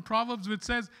word from Proverbs which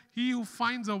says, he who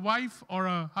finds a wife or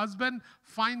a husband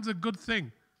finds a good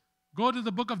thing. Go to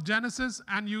the book of Genesis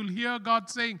and you'll hear God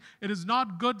saying, it is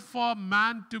not good for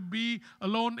man to be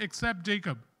alone except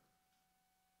Jacob.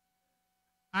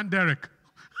 And Derek.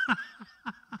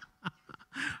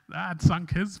 That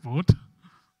sunk his boat.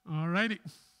 All righty.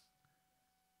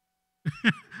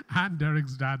 And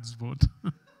Derek's dad's boat.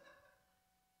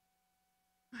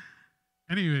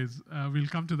 Anyways, we'll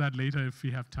come to that later if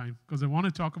we have time, because I want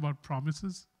to talk about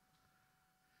promises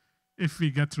if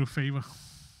we get through favor.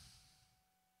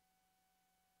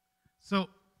 So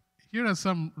here are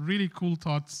some really cool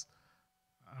thoughts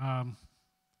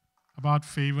about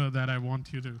favor that I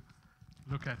want you to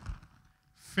look at.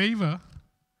 Favor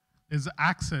is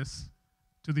access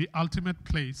to the ultimate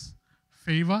place.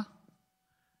 Favor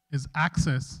is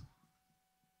access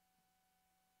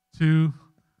to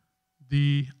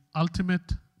the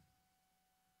ultimate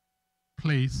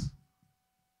place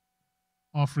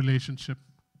of relationship.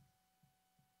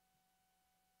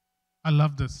 I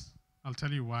love this. I'll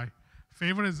tell you why.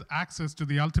 Favor is access to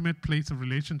the ultimate place of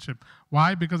relationship.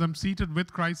 Why? Because I'm seated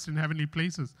with Christ in heavenly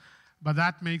places. But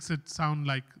that makes it sound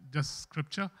like just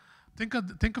scripture. Think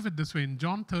of it this way. In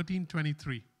John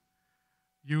 13:23,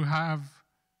 you have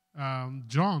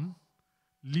John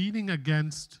leaning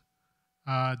against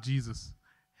Jesus,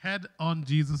 head on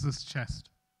Jesus' chest.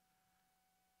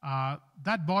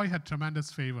 That boy had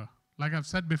tremendous favor. Like I've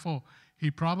said before,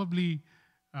 he probably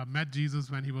met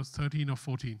Jesus when he was 13 or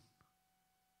 14.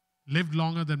 Lived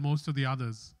longer than most of the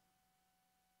others.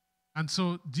 And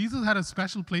so Jesus had a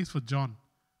special place for John.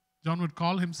 John would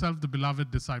call himself the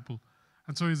beloved disciple.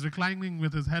 And so he's reclining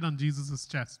with his head on Jesus'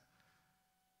 chest.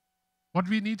 What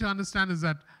we need to understand is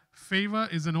that favor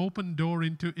is an open door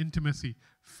into intimacy.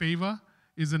 Favor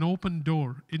is an open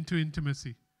door into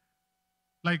intimacy.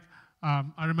 Like,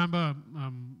 I remember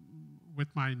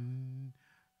with my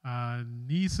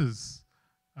nieces,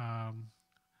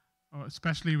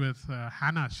 especially with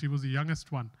Hannah, she was the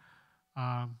youngest one.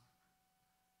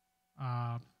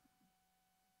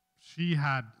 She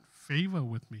had favor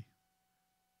with me.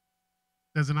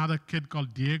 There's another kid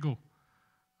called Diego,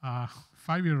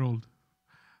 5-year-old,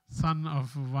 son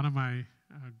of one of my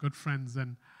good friends.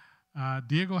 And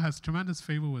Diego has tremendous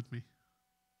favor with me.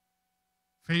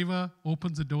 Favor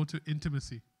opens the door to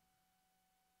intimacy.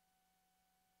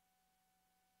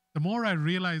 The more I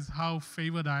realize how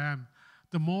favored I am,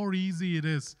 the more easy it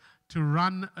is to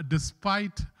run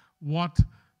despite what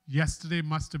yesterday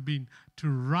must have been. To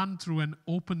run through an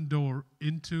open door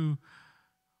into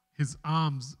his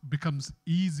arms becomes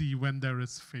easy when there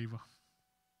is favor.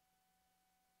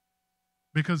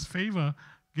 Because favor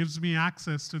gives me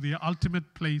access to the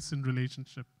ultimate place in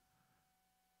relationship.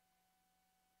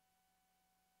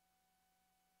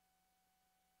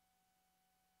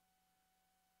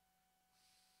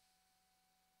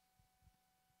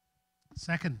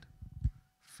 Second,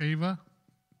 favor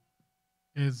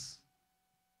is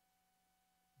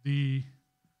the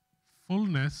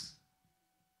fullness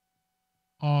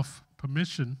of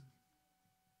permission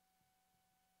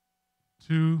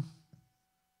to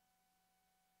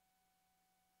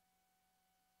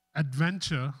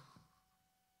adventure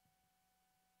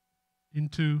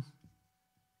into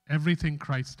everything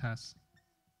Christ has.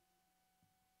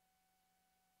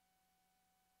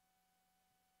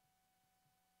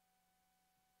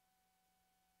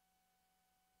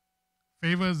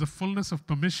 Favor is the fullness of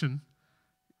permission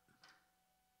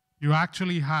you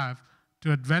actually have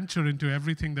to adventure into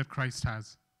everything that Christ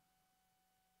has.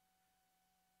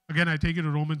 Again, I take you to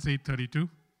Romans 8:32.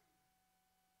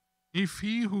 If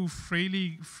he who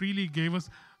freely gave us,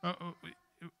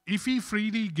 if he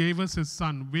freely gave us his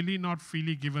son, will he not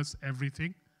freely give us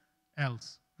everything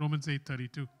else? Romans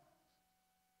 8:32.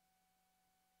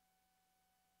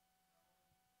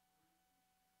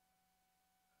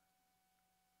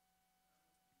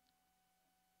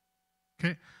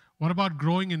 Okay, what about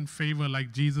growing in favor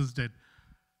like Jesus did?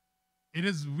 It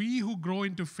is we who grow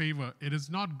into favor. It is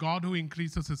not God who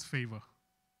increases his favor.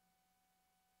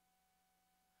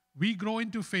 We grow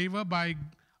into favor by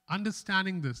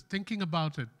understanding this, thinking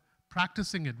about it,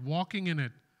 practicing it, walking in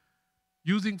it,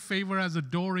 using favor as a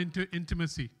door into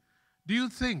intimacy. Do you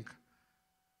think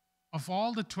of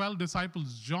all the 12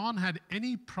 disciples, John had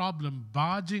any problem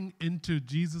barging into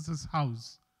Jesus'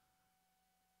 house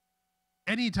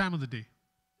any time of the day?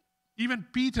 Even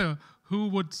Peter, who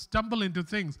would stumble into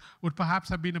things, would perhaps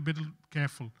have been a bit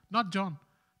careful. Not John.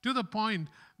 To the point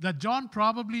that John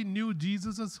probably knew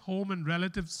Jesus' home and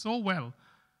relatives so well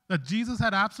that Jesus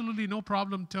had absolutely no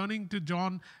problem turning to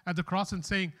John at the cross and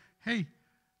saying, "Hey,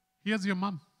 here's your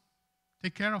mom.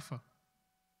 Take care of her."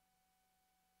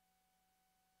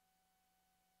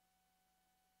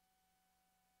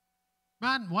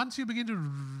 Man, once you begin to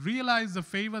realize the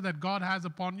favor that God has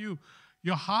upon you,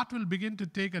 your heart will begin to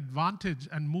take advantage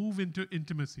and move into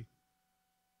intimacy.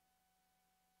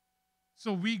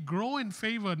 So we grow in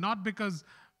favor not because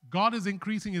God is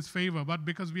increasing his favor, but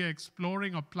because we are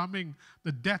exploring or plumbing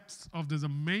the depths of this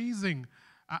amazing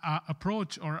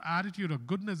approach or attitude or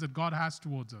goodness that God has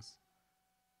towards us.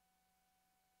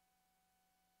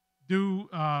 Do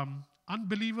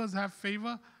unbelievers have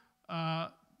favor?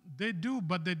 They do,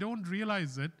 but they don't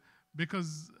realize it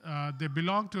because they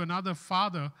belong to another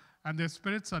father and their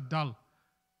spirits are dull.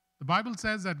 The Bible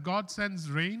says that God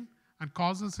sends rain and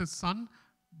causes his sun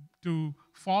to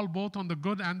fall both on the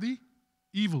good and the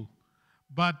evil.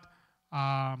 But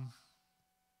someone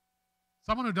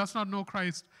who does not know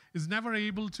Christ is never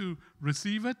able to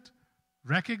receive it,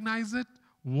 recognize it,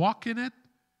 walk in it,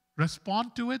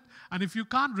 respond to it. And if you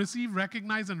can't receive,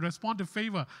 recognize, and respond to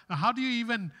favor, how do you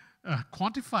even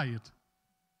quantify it?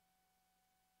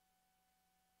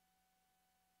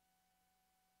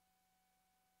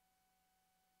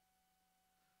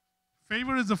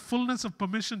 Favor is the fullness of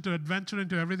permission to adventure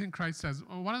into everything Christ has.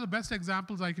 One of the best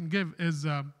examples I can give is,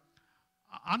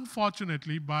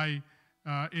 unfortunately,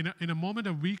 in a moment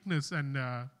of weakness and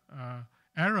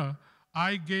error,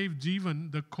 I gave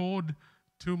Jeevan the code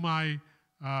to my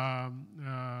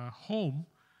home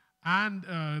and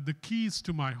the keys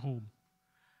to my home.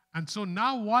 And so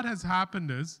now what has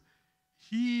happened is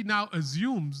he now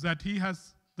assumes that he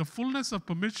has the fullness of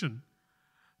permission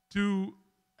to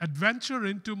adventure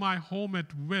into my home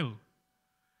at will.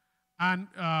 And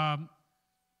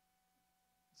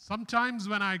sometimes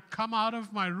when I come out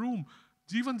of my room,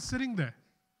 Jeevan's sitting there.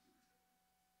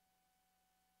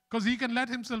 Because he can let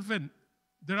himself in.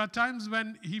 There are times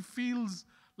when he feels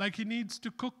like he needs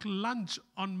to cook lunch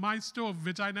on my stove,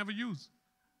 which I never use.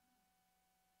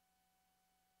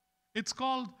 It's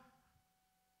called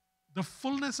the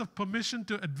fullness of permission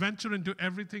to adventure into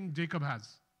everything Jacob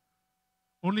has.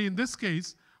 Only in this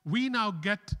case, we now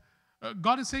get,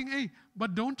 God is saying, hey,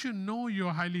 but don't you know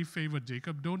you're highly favored,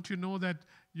 Jacob? Don't you know that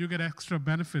you get extra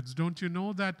benefits? Don't you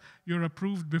know that you're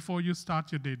approved before you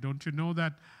start your day? Don't you know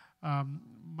that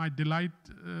my delight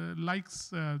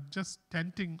likes just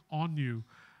tenting on you?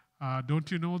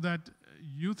 Don't you know that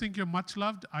you think you're much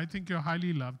loved? I think you're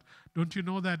highly loved. Don't you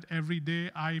know that every day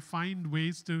I find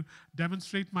ways to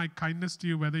demonstrate my kindness to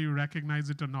you, whether you recognize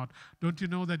it or not? Don't you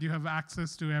know that you have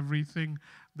access to everything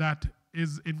that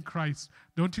is in Christ?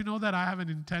 Don't you know that I have an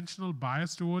intentional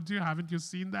bias towards you? Haven't you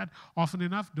seen that often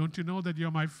enough? Don't you know that you're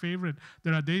my favorite?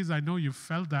 There are days I know you've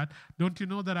felt that. Don't you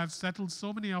know that I've settled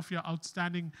so many of your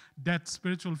outstanding debts,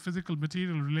 spiritual, physical,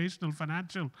 material, relational,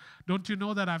 financial? Don't you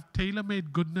know that I've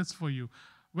tailor-made goodness for you?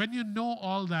 When you know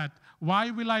all that, why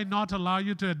will I not allow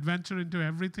you to adventure into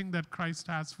everything that Christ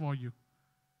has for you?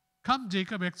 Come,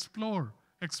 Jacob, explore,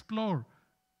 explore.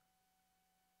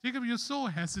 Jacob, you're so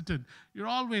hesitant. You're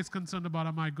always concerned about,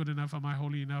 am I good enough? Am I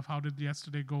holy enough? How did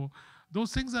yesterday go?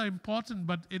 Those things are important,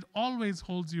 but it always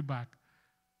holds you back.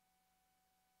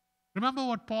 Remember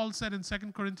what Paul said in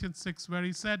 2 Corinthians 6, where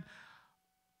he said,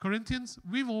 Corinthians,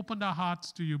 we've opened our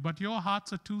hearts to you, but your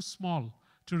hearts are too small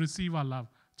to receive our love.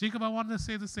 Jacob, I want to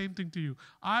say the same thing to you.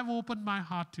 I've opened my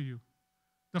heart to you.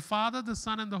 The Father, the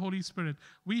Son, and the Holy Spirit,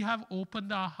 we have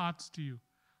opened our hearts to you.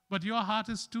 But your heart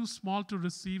is too small to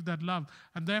receive that love,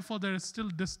 and therefore there is still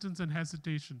distance and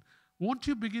hesitation. Won't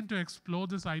you begin to explore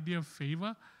this idea of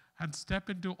favor and step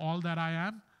into all that I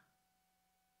am?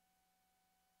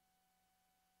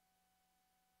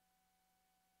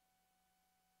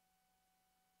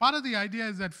 Part of the idea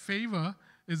is that favor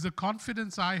is the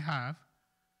confidence I have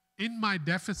in my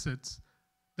deficits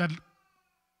that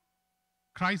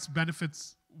Christ's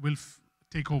benefits will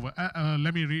take over.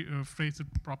 Let me rephrase it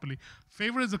properly.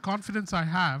 Favor is the confidence I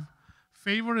have.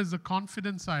 Favor is the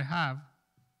confidence I have.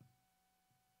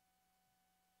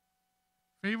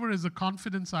 Favor is the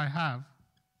confidence I have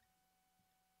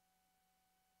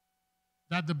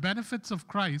that the benefits of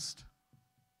Christ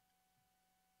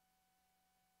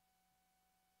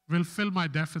will fill my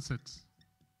deficits.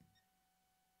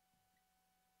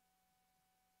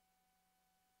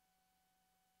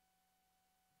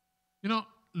 You know,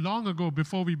 long ago,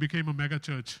 before we became a mega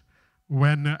church,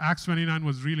 when Acts29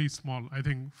 was really small, I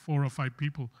think 4 or 5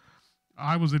 people,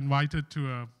 I was invited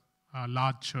to a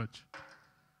large church.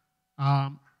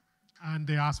 And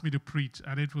they asked me to preach,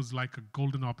 and it was like a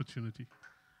golden opportunity.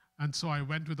 And so I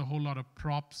went with a whole lot of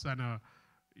props and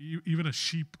even a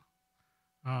sheep,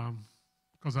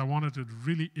 because I wanted to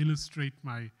really illustrate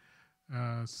my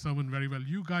sermon very well.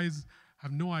 You guys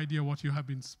have no idea what you have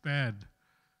been spared.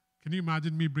 Can you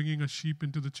imagine me bringing a sheep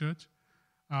into the church?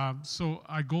 So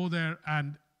I go there,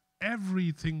 and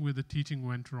everything with the teaching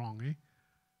went wrong.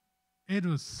 It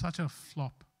was such a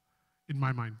flop in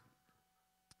my mind.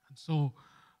 And so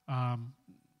I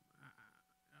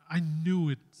knew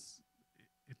it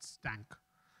stank.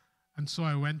 And so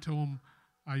I went home.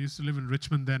 I used to live in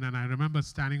Richmond then, and I remember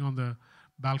standing on the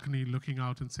balcony looking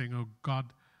out and saying, oh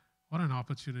God, what an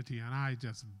opportunity. And I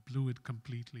just blew it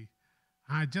completely.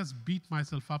 I just beat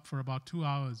myself up for about 2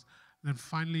 hours. And then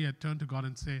finally I turned to God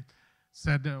and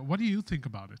said, what do you think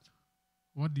about it?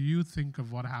 What do you think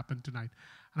of what happened tonight?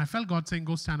 And I felt God saying,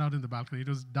 go stand out in the balcony. It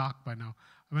was dark by now.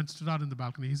 I went, stood out in the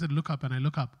balcony. He said, look up. And I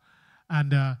look up.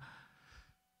 And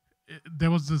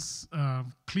there was this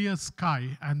clear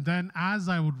sky. And then as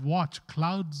I would watch,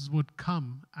 clouds would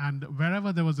come. And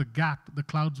wherever there was a gap, the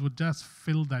clouds would just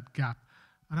fill that gap.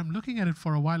 And I'm looking at it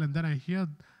for a while. And then I hear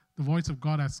the voice of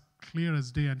God as clear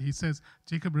as day. And he says,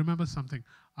 Jacob, remember something.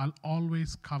 I'll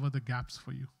always cover the gaps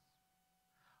for you.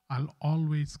 I'll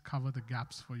always cover the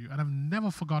gaps for you. And I've never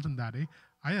forgotten that.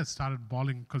 I just started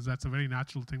bawling because that's a very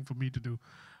natural thing for me to do.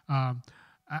 And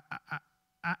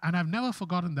I've never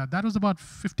forgotten that. That was about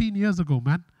 15 years ago,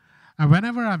 man. And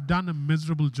whenever I've done a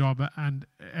miserable job, and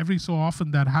every so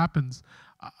often that happens,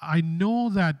 I know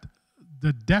that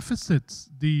the deficits,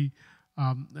 the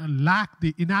lack,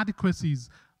 the inadequacies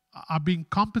are being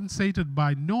compensated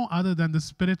by no other than the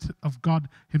Spirit of God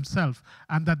himself,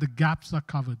 and that the gaps are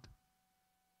covered.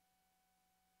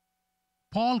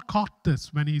 Paul caught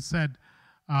this when he said,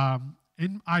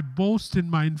 I boast in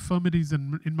my infirmities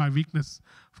and in my weakness,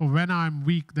 for when I am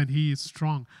weak, then he is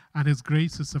strong, and his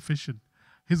grace is sufficient.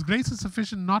 His grace is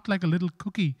sufficient, not like a little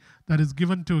cookie that is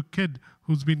given to a kid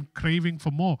who's been craving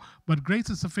for more, but grace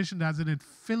is sufficient as in it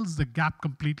fills the gap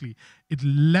completely. It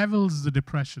levels the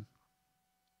depression.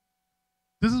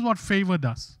 This is what favor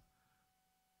does.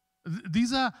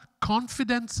 These are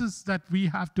confidences that we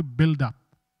have to build up.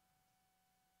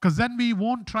 Because then we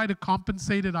won't try to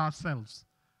compensate it ourselves.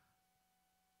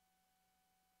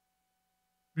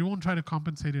 We won't try to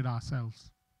compensate it ourselves.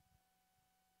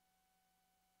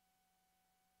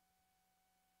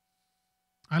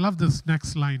 I love this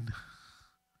next line.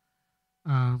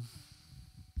 I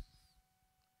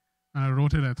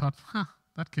wrote it, I thought,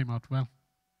 that came out well.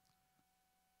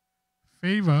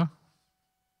 Favor,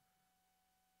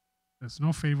 there's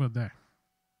no favor there.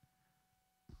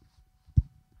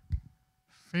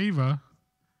 Favor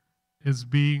is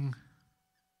being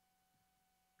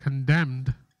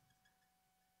condemned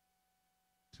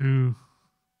to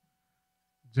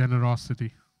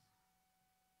generosity.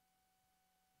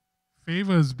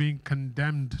 Favor is being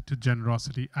condemned to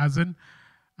generosity, as in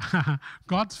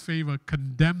God's favor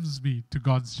condemns me to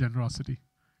God's generosity.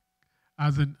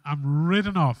 As in, I'm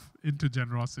written off into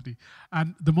generosity.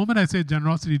 And the moment I say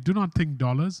generosity, do not think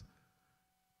dollars.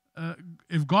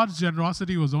 If God's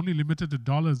generosity was only limited to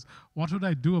dollars, what would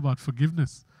I do about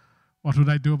forgiveness? What would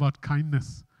I do about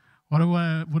kindness? What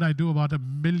would I do about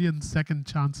 1,000,000 second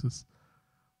chances?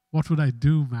 What would I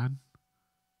do, man?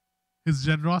 His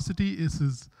generosity is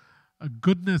his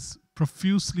goodness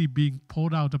profusely being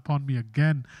poured out upon me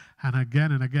again and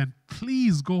again and again,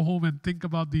 please go home and think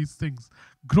about these things.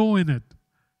 Grow in it.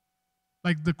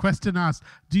 Like the question asked,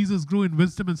 Jesus grew in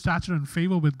wisdom and stature and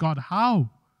favor with God.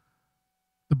 How?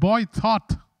 The boy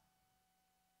thought.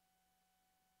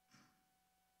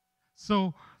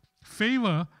 So,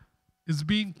 favor is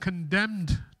being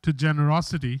condemned to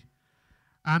generosity,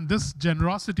 and this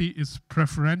generosity is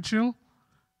preferential,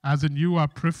 as in you are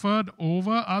preferred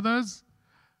over others.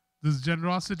 This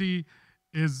generosity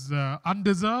is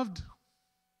undeserved,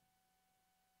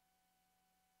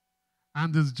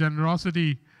 and this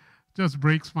generosity just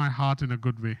breaks my heart in a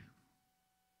good way.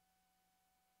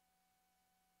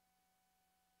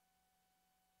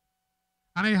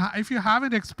 And if you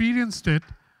haven't experienced it,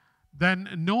 then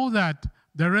know that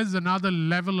there is another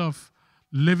level of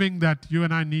living that you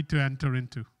and I need to enter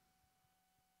into.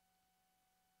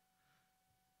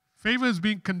 Favor is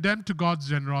being condemned to God's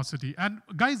generosity. And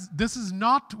guys, this is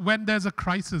not when there's a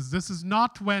crisis. This is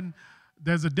not when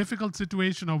there's a difficult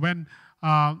situation or when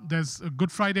there's a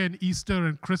Good Friday and Easter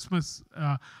and Christmas.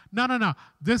 No.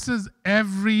 This is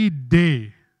every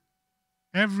day.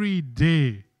 Every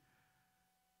day.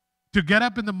 To get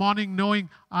up in the morning knowing,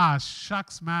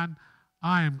 shucks, man,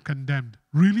 I am condemned.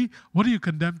 Really? What are you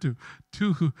condemned to?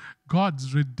 To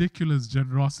God's ridiculous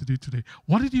generosity today.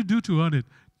 What did you do to earn it?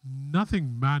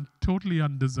 Nothing, man. Totally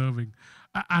undeserving.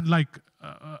 And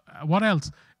what else?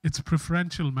 It's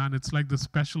preferential, man. It's like the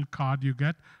special card you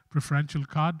get, preferential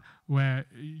card, where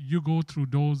you go through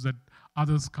doors that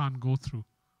others can't go through.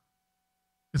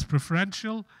 It's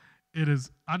preferential. It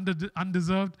is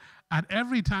undeserved. And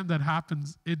every time that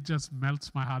happens, it just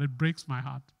melts my heart. It breaks my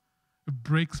heart. It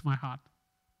breaks my heart.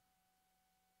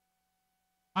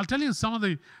 I'll tell you some of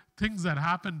the things that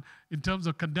happen in terms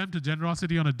of condemned to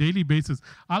generosity on a daily basis.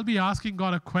 I'll be asking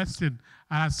God a question,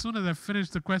 and as soon as I finish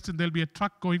the question, there'll be a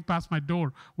truck going past my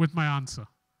door with my answer.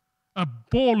 A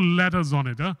bold letters on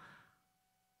it. And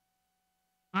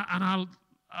I'll,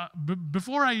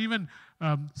 before I even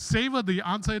savor the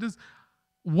answer, it is,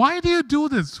 why do you do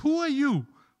this? Who are you?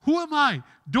 Who am I?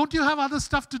 Don't you have other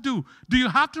stuff to do? Do you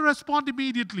have to respond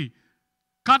immediately?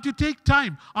 Can't you take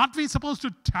time? Aren't we supposed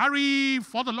to tarry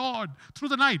for the Lord through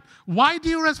the night? Why do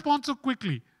you respond so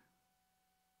quickly?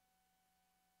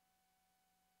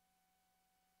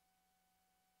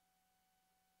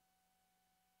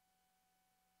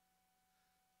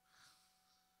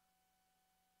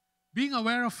 Being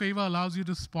aware of favor allows you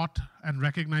to spot and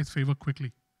recognize favor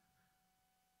quickly.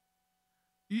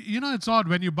 You know, it's odd.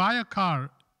 When you buy a car,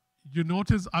 you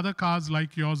notice other cars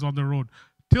like yours on the road.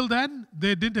 Till then,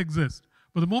 they didn't exist.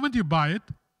 But the moment you buy it,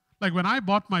 like when I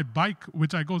bought my bike,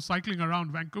 which I go cycling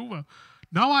around Vancouver,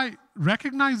 now I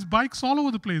recognize bikes all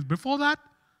over the place. Before that,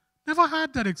 never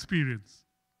had that experience.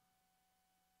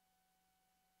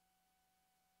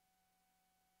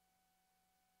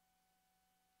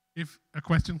 If a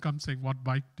question comes saying, what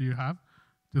bike do you have?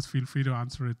 Just feel free to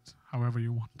answer it however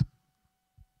you want.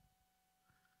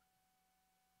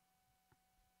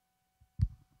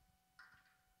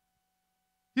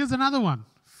 Here's another one.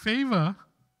 Favor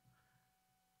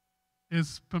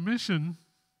is permission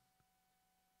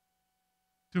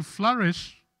to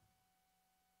flourish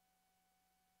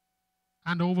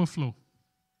and overflow.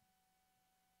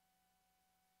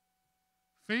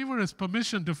 Favor is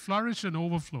permission to flourish and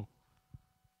overflow.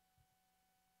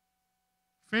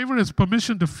 Favor is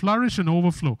permission to flourish and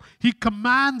overflow. He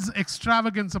commands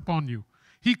extravagance upon you.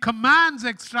 He commands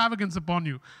extravagance upon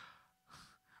you.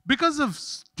 Because of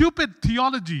stupid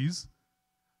theologies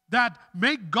that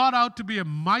make God out to be a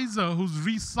miser who's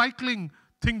recycling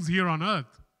things here on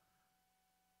earth,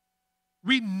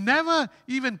 we never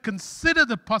even consider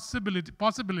the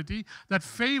possibility that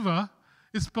favor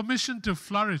is permission to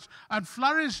flourish. And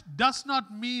flourish does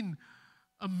not mean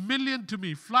 $1 million to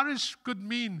me. Flourish could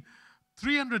mean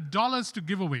 $300 to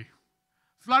give away.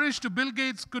 Flourish to Bill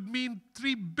Gates could mean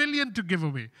 $3 billion to give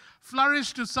away.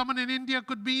 Flourish to someone in India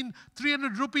could mean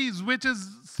 300 rupees, which is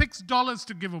 $6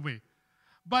 to give away.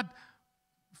 But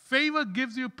favor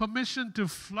gives you permission to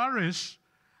flourish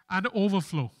and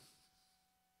overflow.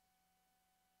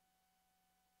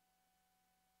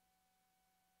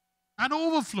 And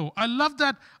overflow. I love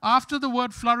that after the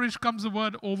word flourish comes the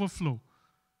word overflow.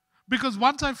 Because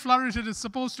once I flourish, it is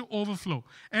supposed to overflow.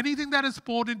 Anything that is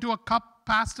poured into a cup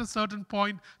past a certain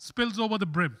point spills over the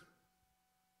brim.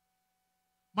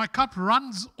 My cup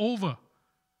runs over.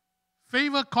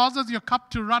 Favor causes your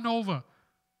cup to run over.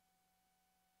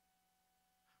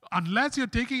 Unless you're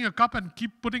taking your cup and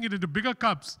keep putting it into bigger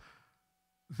cups,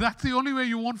 that's the only way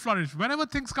you won't flourish. Whenever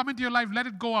things come into your life, let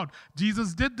it go out.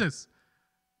 Jesus did this.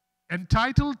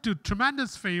 Entitled to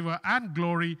tremendous favor and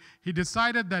glory, he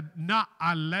decided that,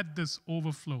 I'll let this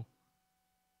overflow.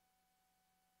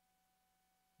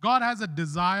 God has a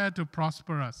desire to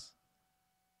prosper us.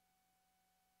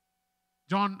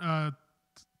 John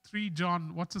 3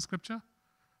 John, what's the scripture?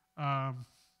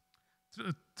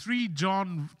 3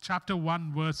 John chapter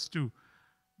 1 verse 2.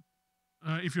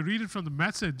 If you read it from the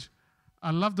Message,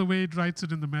 I love the way it writes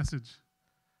it in the Message.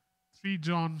 3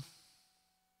 John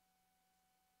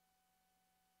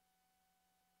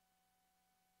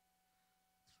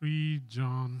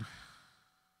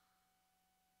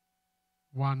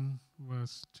 1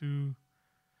 verse 2.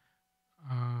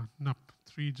 No,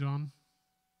 3 John.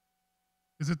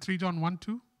 Is it 3 John 1,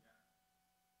 2?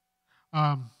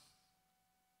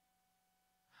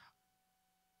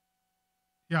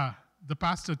 Yeah, the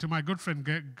pastor, to my good friend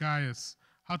Gaius,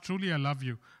 how truly I love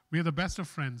you. We are the best of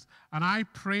friends. And I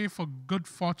pray for good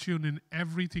fortune in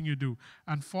everything you do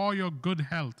and for your good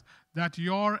health, that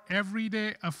your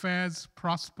everyday affairs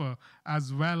prosper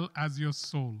as well as your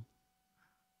soul.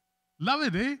 Love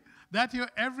it, eh? That your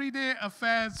everyday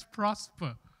affairs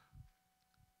prosper.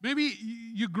 Maybe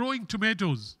you're growing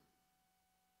tomatoes.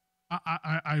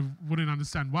 I wouldn't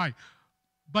understand why.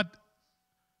 But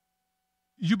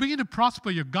you begin to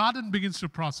prosper. Your garden begins to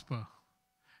prosper.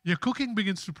 Your cooking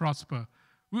begins to prosper.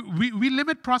 We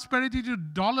limit prosperity to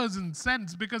dollars and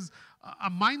cents because our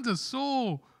minds are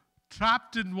so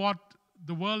trapped in what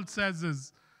the world says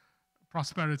is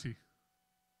prosperity.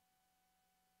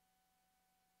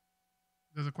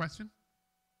 There's a question?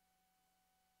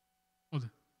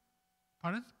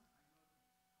 Pardon?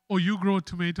 Oh, you grow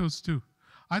tomatoes too.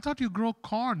 I thought you grow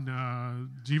corn,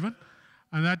 Jeevan,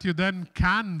 and that you then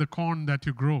can the corn that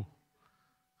you grow.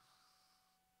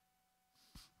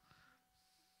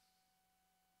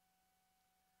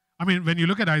 I mean, when you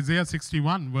look at Isaiah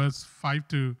 61, verse 5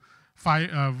 to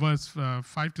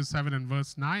 7 and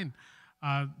verse 9,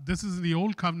 this is the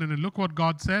old covenant, and look what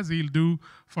God says He'll do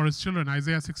for His children.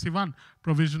 Isaiah 61,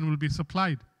 provision will be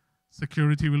supplied,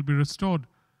 security will be restored,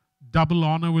 double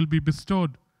honor will be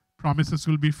bestowed, promises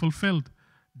will be fulfilled,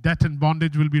 debt and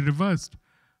bondage will be reversed,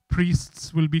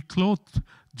 priests will be clothed,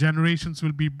 generations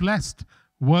will be blessed,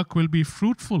 work will be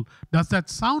fruitful. Does that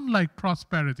sound like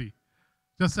prosperity?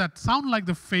 Does that sound like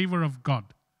the favor of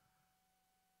God?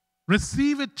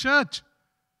 Receive it, church.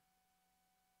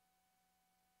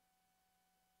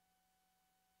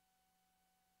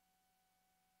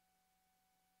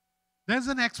 There's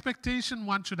an expectation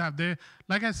one should have.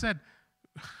 Like I said,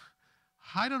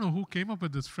 I don't know who came up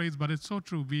with this phrase, but it's so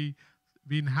true. We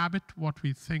inhabit what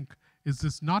we think. Is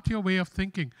this not your way of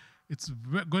thinking? It's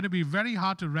going to be very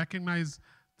hard to recognize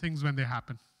things when they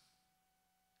happen.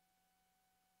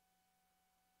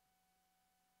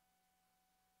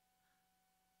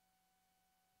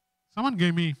 Someone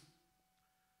gave me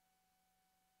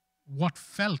what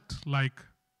felt like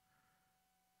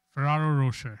Ferrero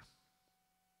Rocher.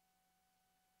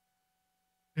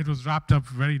 It was wrapped up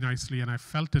very nicely, and I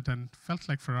felt it and felt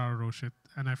like Ferrero Rocher,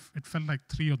 and it felt like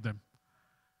 3 of them.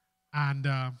 And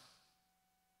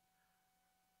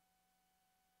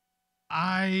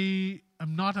I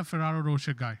am not a Ferrero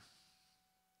Rocher guy.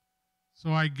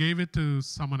 So I gave it to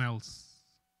someone else,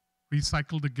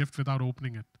 recycled the gift without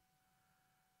opening it.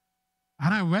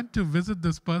 And I went to visit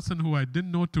this person who I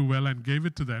didn't know too well and gave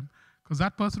it to them, because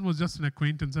that person was just an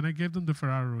acquaintance, and I gave them the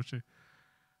Ferrero Rocher.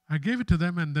 I gave it to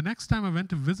them, and the next time I went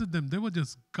to visit them, they were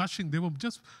just gushing. They were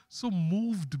just so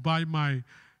moved by my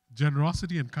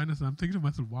generosity and kindness. And I'm thinking to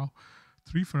myself, wow,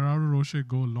 3 Ferrero Rocher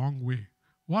go a long way.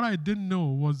 What I didn't know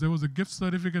was there was a gift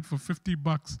certificate for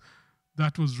 $50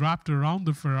 that was wrapped around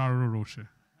the Ferrero Rocher.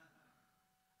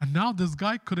 And now this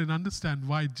guy couldn't understand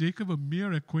why Jacob, a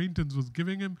mere acquaintance, was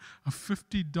giving him a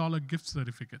 $50 gift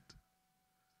certificate.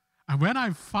 And when I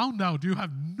found out, you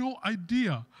have no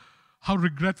idea how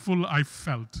regretful I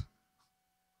felt.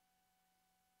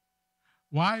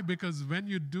 Why? Because when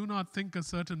you do not think a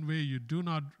certain way, you do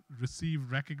not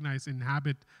receive, recognize,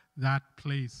 inhabit that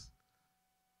place.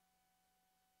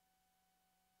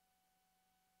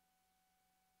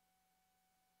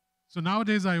 So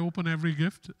nowadays I open every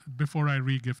gift before I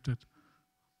re-gift it.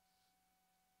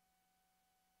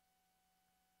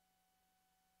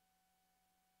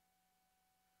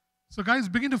 So guys,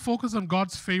 begin to focus on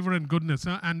God's favor and goodness.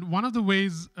 And one of the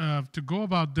ways to go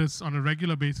about this on a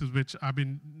regular basis, which I've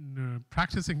been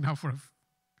practicing now for a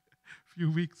few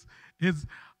weeks, is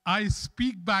I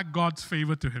speak back God's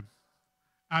favor to Him.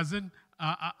 As in,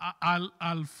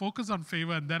 I'll focus on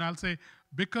favor, and then I'll say,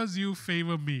 because you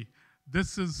favor me,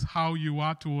 this is how you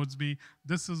are towards me.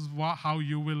 This is how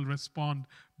you will respond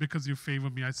because you favor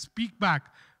me. I speak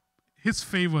back His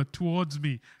favor towards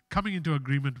me, coming into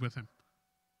agreement with Him.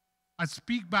 I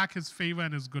speak back His favor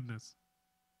and His goodness.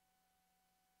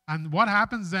 And what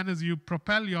happens then is you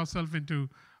propel yourself into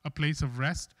a place of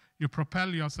rest. You propel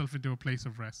yourself into a place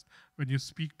of rest when you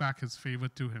speak back his favor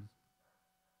to him.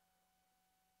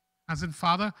 As in,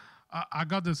 Father, I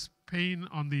got this pain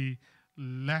on the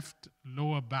left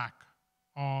lower back,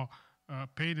 or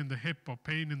pain in the hip, or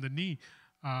pain in the knee.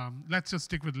 Let's just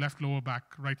stick with left lower back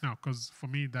right now, because for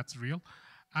me, that's real.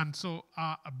 And so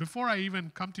before I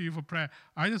even come to you for prayer,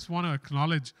 I just want to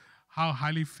acknowledge how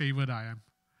highly favored I am,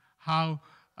 how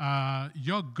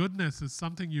your goodness is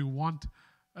something you want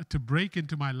to break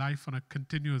into my life on a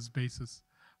continuous basis,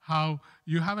 how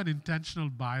you have an intentional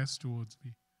bias towards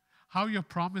me, how your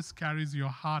promise carries your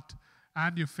heart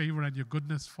and your favor and your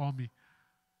goodness for me.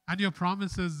 And your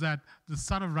promise is that the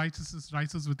Son of Righteousness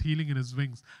rises with healing in his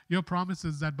wings. Your promise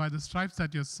is that by the stripes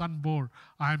that your Son bore,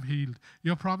 I am healed.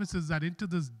 Your promise is that into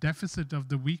this deficit of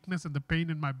the weakness and the pain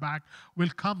in my back will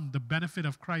come the benefit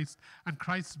of Christ, and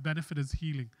Christ's benefit is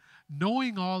healing.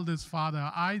 Knowing all this,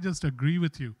 Father, I just agree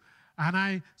with you. And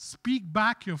I speak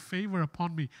back your favor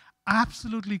upon me,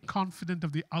 absolutely confident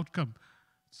of the outcome,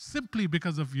 simply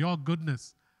because of your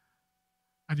goodness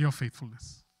and your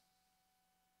faithfulness.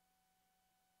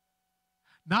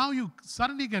 Now you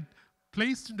suddenly get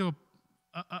placed into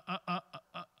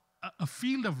a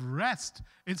field of rest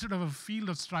instead of a field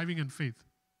of striving and faith.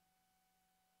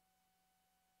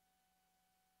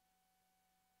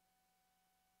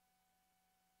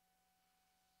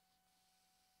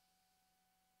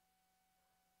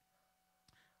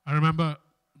 I remember,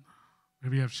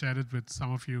 maybe I've shared it with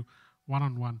some of you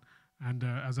one-on-one, and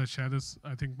as I share this,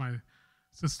 I think my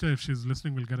sister, if she's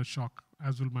listening, will get a shock,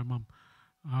 as will my mom.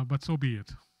 But so be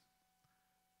it.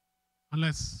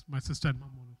 Unless my sister and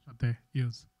mom want to shut their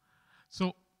ears.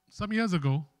 So some years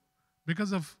ago,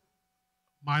 because of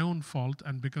my own fault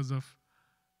and because of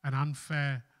an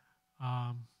unfair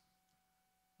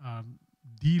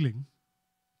dealing,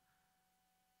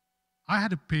 I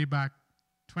had to pay back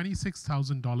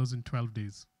 $26,000 in 12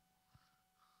 days.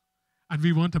 And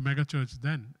we weren't a mega church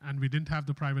then, and we didn't have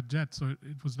the private jet, so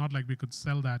it was not like we could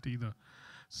sell that either.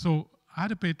 So I had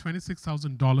to pay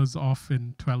 $26,000 off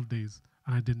in 12 days,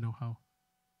 and I didn't know how.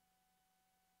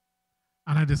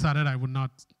 And I decided I would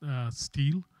not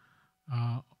steal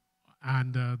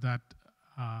and that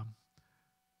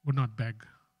would not beg.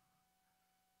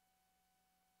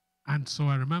 And so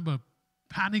I remember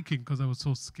panicking because I was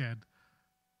so scared.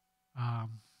 And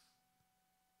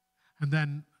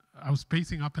then I was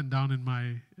pacing up and down in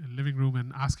my living room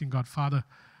and asking God, Father,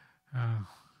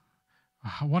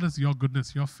 what is your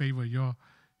goodness, your favor,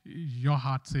 your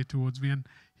heart say towards me? And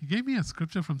he gave me a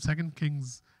scripture from 2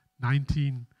 Kings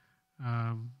 19,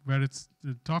 where it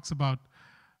talks about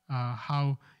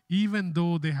how even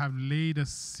though they have laid a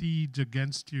siege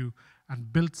against you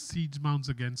and built siege mounds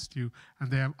against you,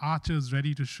 and they have archers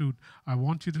ready to shoot, I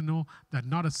want you to know that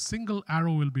not a single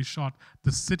arrow will be shot,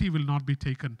 the city will not be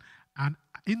taken, and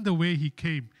in the way he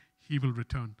came, he will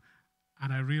return.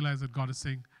 And I realized that God is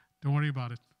saying, don't worry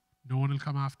about it. No one will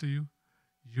come after you.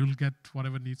 You'll get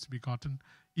whatever needs to be gotten.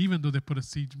 Even though they put a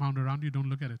siege mound around you, don't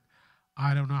look at it.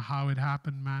 I don't know how it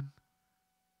happened, man.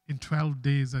 In 12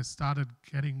 days, I started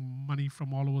getting money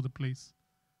from all over the place.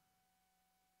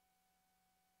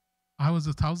 I was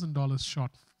 $1,000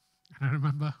 short. And I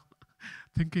remember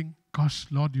thinking, gosh,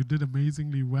 Lord, you did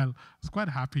amazingly well. I was quite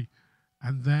happy.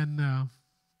 And then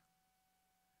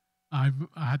I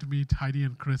had to meet Heidi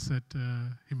and Chris at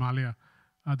Himalaya.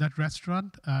 That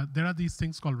restaurant, there are these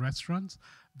things called restaurants.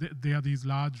 They are these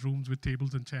large rooms with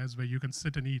tables and chairs where you can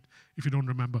sit and eat if you don't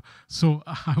remember. So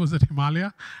I was at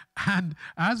Himalaya, and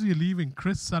as we're leaving,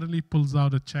 Chris suddenly pulls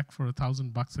out a check for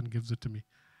 $1,000 and gives it to me.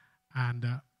 And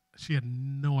she had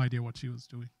no idea what she was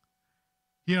doing.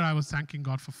 Here I was thanking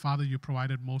God for, Father, you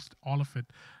provided most all of it.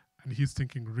 And he's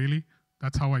thinking, really?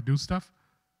 That's how I do stuff?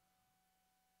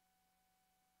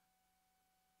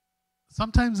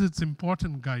 Sometimes it's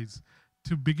important, guys,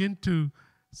 to begin to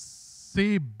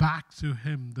say back to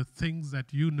him the things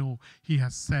that you know he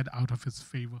has said out of his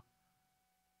favor.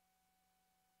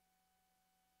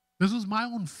 This was my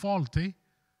own fault, eh?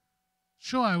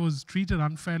 Sure, I was treated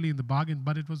unfairly in the bargain,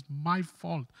 but it was my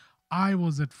fault. I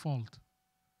was at fault.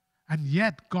 And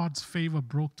yet, God's favor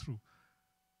broke through.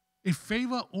 If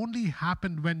favor only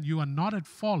happened when you are not at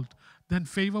fault, then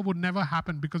favor would never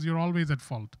happen because you're always at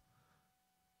fault.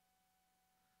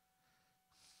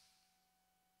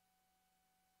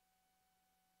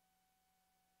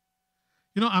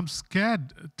 You know, I'm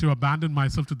scared to abandon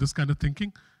myself to this kind of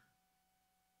thinking.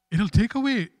 It'll take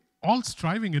away all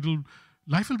striving.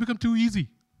 Life will become too easy.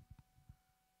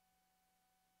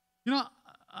 You know,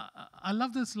 I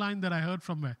love this line that I heard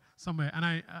from somewhere,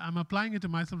 and I'm applying it to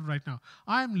myself right now.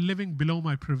 I am living below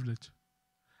my privilege.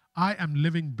 I am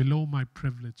living below my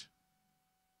privilege.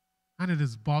 And it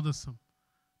is bothersome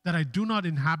that I do not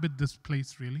inhabit this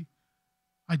place, really.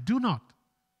 I do not.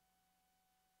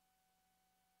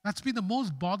 That's been the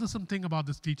most bothersome thing about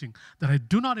this teaching, that I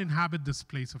do not inhabit this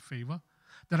place of favor,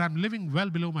 that I'm living well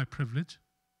below my privilege,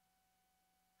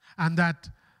 and that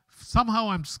somehow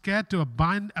I'm scared to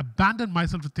abandon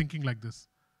myself to thinking like this.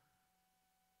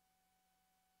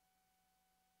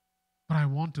 But I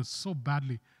want to so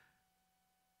badly.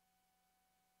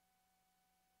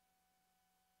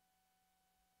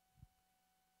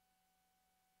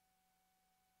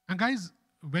 And guys,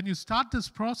 when you start this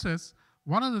process,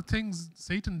 one of the things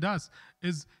Satan does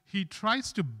is he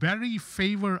tries to bury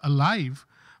favor alive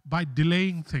by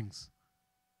delaying things.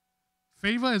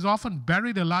 Favor is often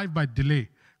buried alive by delay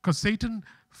because Satan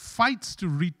fights to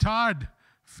retard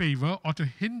favor or to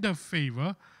hinder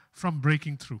favor from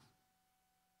breaking through.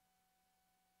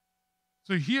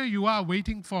 So here you are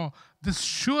waiting for this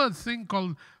sure thing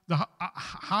called the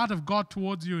heart of God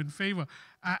towards you in favor.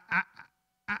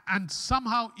 And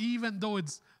somehow, even though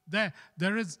it's there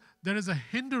is a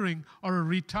hindering or a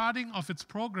retarding of its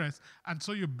progress. And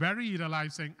so you bury it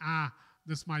alive saying,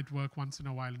 this might work once in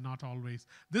a while, not always.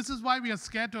 This is why we are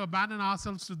scared to abandon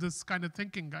ourselves to this kind of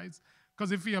thinking, guys.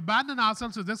 Because if we abandon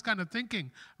ourselves to this kind of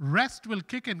thinking, rest will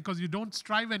kick in because you don't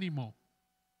strive anymore.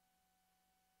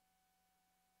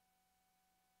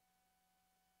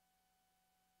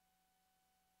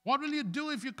 What will you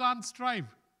do if you can't strive?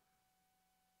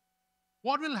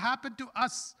 What will happen to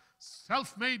us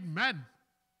self-made men?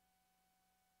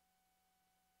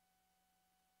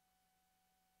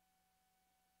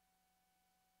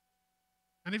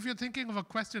 And if you're thinking of a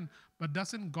question, but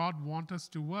doesn't God want us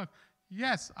to work?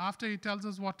 Yes, after He tells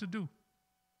us what to do.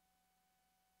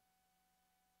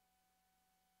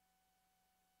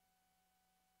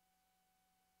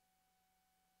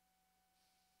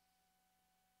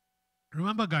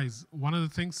 Remember, guys, one of the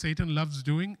things Satan loves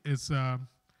doing is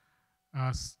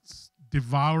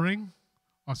devouring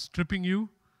or stripping you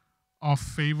of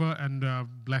favor and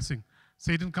blessing.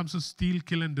 Satan comes to steal,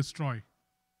 kill, and destroy.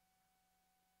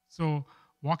 So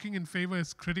walking in favor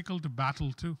is critical to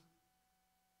battle too.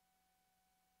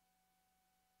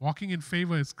 Walking in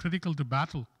favor is critical to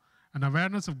battle. And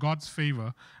awareness of God's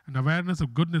favor and awareness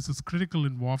of goodness is critical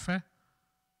in warfare,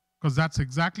 because that's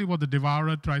exactly what the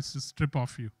devourer tries to strip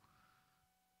off you.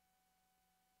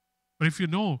 But if you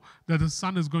know that the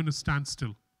sun is going to stand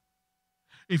still,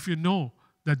 if you know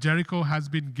that Jericho has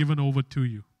been given over to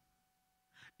you,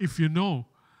 if you know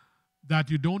that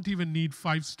you don't even need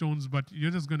 5 stones, but you're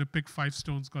just going to pick 5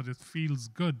 stones because it feels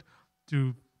good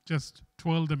to just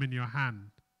twirl them in your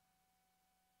hand,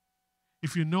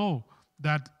 if you know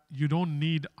that you don't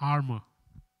need armor,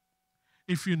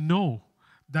 if you know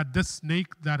that this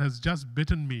snake that has just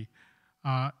bitten me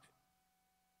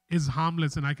is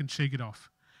harmless and I can shake it off,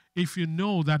 if you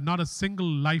know that not a single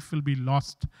life will be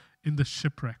lost in the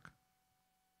shipwreck,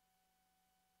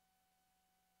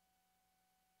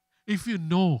 if you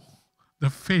know the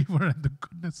favor and the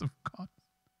goodness of God,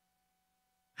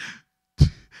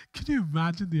 can you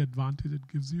imagine the advantage it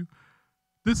gives you?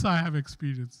 This I have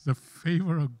experienced, the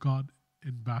favor of God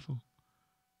in battle.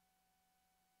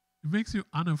 It makes you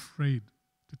unafraid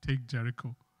to take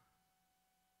Jericho.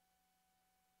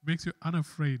 It makes you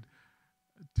unafraid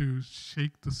to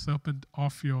shake the serpent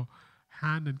off your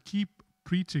hand and keep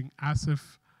preaching as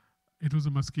if it was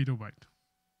a mosquito bite.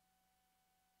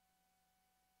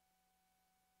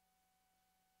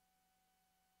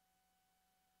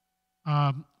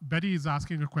 Betty is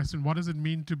asking a question. What does it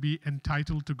mean to be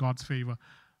entitled to God's favor?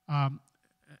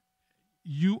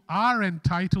 You are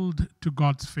entitled to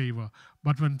God's favor,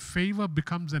 but when favor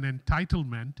becomes an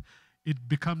entitlement, it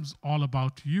becomes all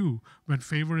about you. When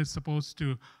favor is supposed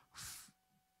to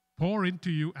pour into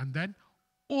you and then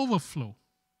overflow.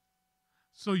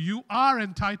 So you are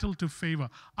entitled to favor.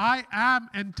 I am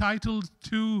entitled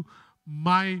to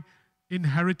my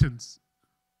inheritance.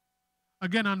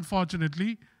 Again,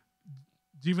 unfortunately,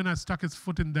 Jeevan has stuck his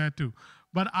foot in there too.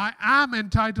 But I am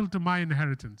entitled to my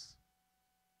inheritance.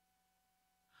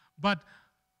 But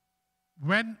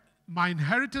when my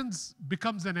inheritance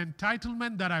becomes an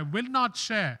entitlement that I will not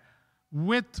share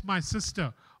with my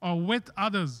sister or with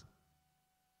others,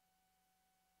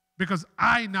 because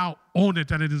I now own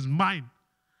it and it is mine,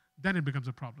 then it becomes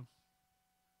a problem.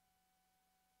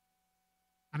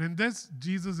 And in this,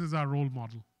 Jesus is our role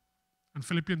model. And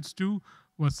Philippians 2,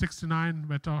 verse 6 to 9,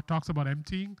 where talks about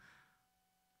emptying.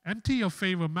 Empty your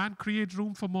favor, man, create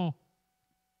room for more.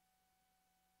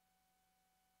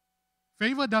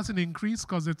 Favor doesn't increase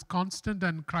because it's constant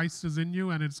and Christ is in you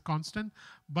and it's constant,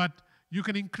 but You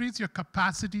can increase your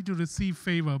capacity to receive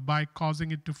favor by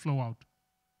causing it to flow out.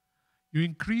 You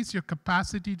increase your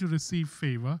capacity to receive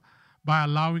favor by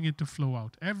allowing it to flow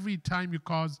out. Every time you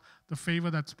cause the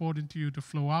favor that's poured into you to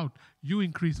flow out, you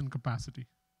increase in capacity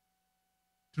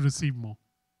to receive more.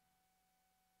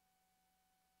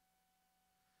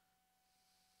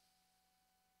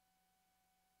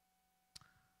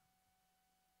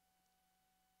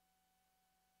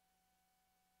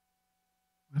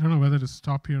 I don't know whether to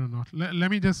stop here or not. Let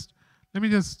me just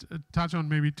touch on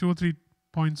maybe 2 or 3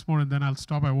 points more, and then I'll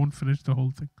stop. I won't finish the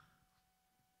whole thing,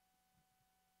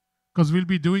 because we'll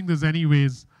be doing this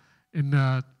anyways in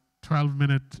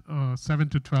 12-minute, 7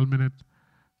 to 12-minute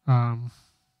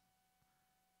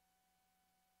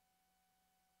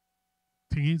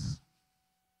thingies.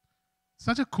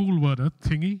 Such a cool word, a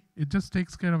thingy. It just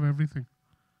takes care of everything.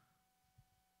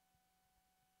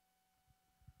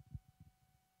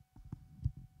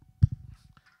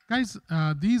 Guys,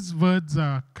 these words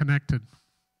are connected.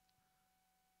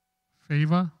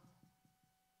 Favor,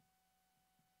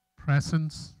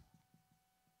 presence,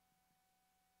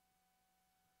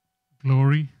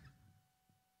 glory,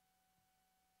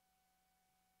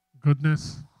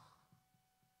 goodness,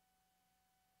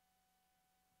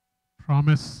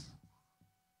 promise,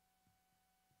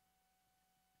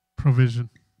 provision.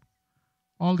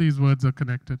 All these words are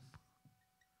connected.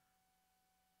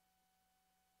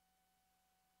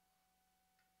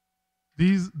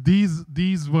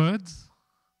 These words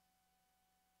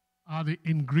are the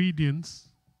ingredients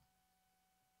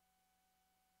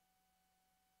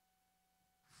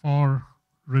for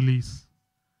release.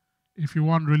 If you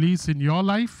want release in your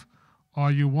life,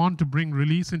 or you want to bring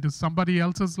release into somebody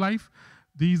else's life,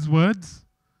 these words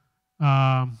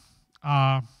are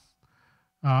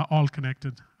all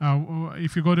connected.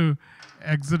 If you go to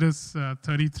Exodus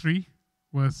 33,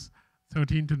 verse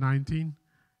 13 to 19,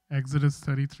 Exodus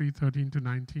 33, 13 to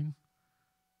 19.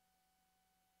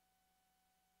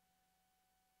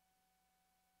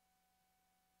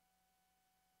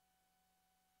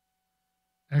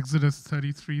 Exodus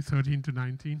 33, 13 to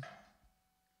 19.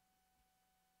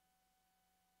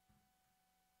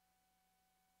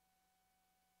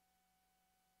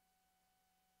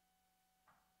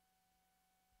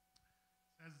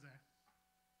 Says there.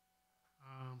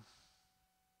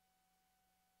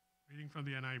 Reading from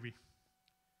the NIV.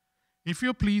 If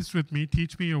you're pleased with me,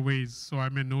 teach me your ways, so I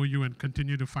may know you and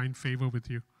continue to find favor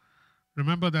with you.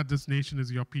 Remember that this nation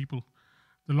is your people.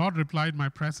 The Lord replied, my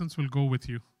presence will go with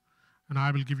you, and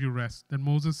I will give you rest. Then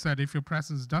Moses said, if your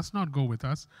presence does not go with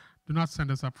us, do not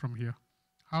send us up from here.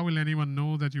 How will anyone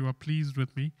know that you are pleased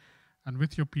with me and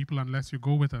with your people unless you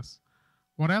go with us?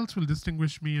 What else will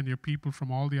distinguish me and your people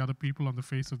from all the other people on the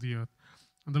face of the earth?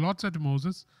 And the Lord said to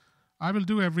Moses, I will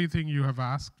do everything you have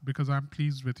asked because I am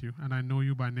pleased with you, and I know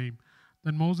you by name.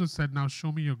 Then Moses said, now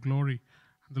show me your glory.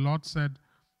 And the Lord said,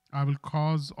 I will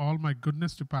cause all my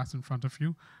goodness to pass in front of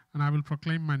you, and I will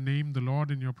proclaim my name, the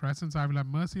Lord, in your presence. I will have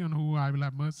mercy on whom I will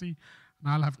have mercy,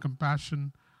 and I'll have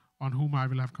compassion on whom I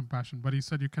will have compassion. But he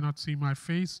said, you cannot see my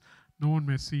face. No one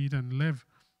may see it and live.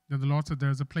 Then the Lord said,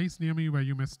 there is a place near me where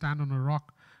you may stand on a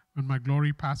rock. When my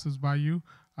glory passes by you,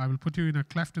 I will put you in a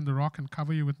cleft in the rock and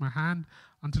cover you with my hand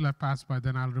until I pass by.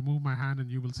 Then I'll remove my hand, and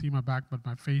you will see my back, but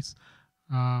my face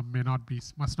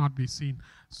must not be seen.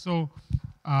 So,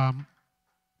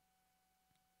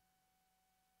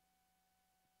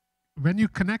 when you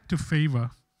connect to favor,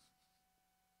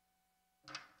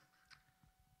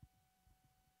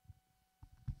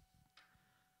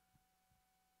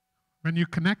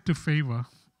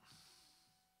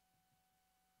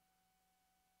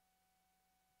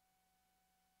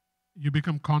 you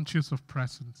become conscious of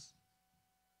presence.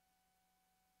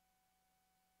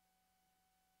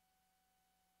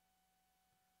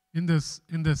 In this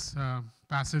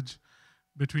passage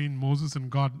between Moses and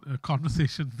God, a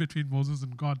conversation between Moses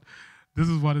and God, this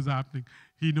is what is happening.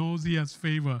 He knows he has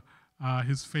favor.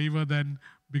 His favor then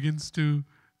begins to,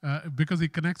 because he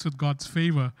connects with God's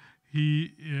favor,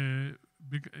 he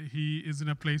is in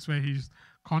a place where he's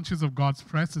conscious of God's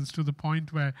presence, to the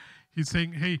point where he's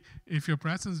saying, hey, if your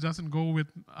presence doesn't go with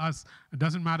us, it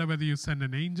doesn't matter whether you send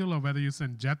an angel or whether you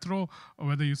send Jethro or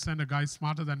whether you send a guy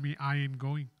smarter than me, I ain't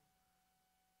going.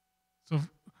 So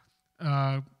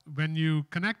when you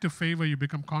connect to favor, you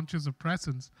become conscious of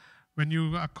presence. When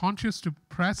you are conscious to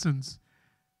presence,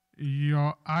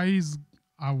 your eyes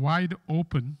are wide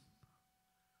open.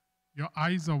 Your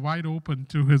eyes are wide open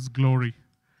to his glory.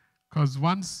 Because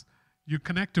once you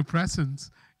connect to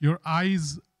presence, your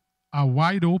eyes are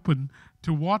wide open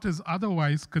to what is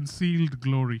otherwise concealed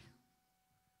glory.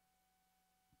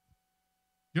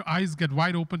 Your eyes get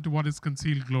wide open to what is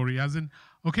concealed glory. As in,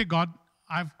 okay, God,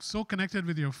 I've so connected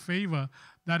with your favor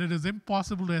that it is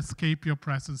impossible to escape your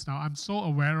presence now. I'm so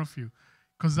aware of you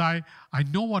because I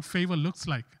know what favor looks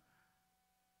like.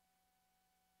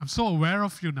 I'm so aware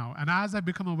of you now. And as I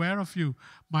become aware of you,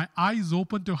 my eyes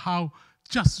open to how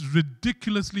just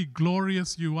ridiculously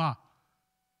glorious you are.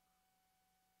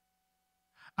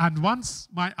 And once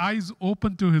my eyes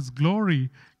open to his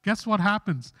glory, guess what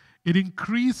happens? It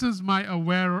increases my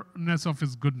awareness of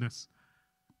his goodness.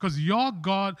 Because your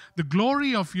God, the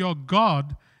glory of your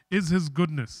God is his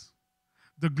goodness.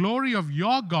 The glory of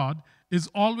your God is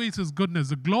always his goodness.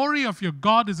 The glory of your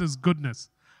God is his goodness.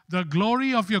 The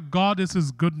glory of your God is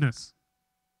his goodness.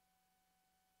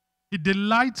 He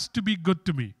delights to be good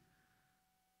to me.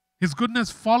 His goodness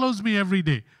follows me every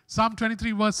day. Psalm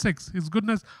 23 verse 6, his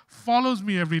goodness follows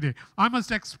me every day. I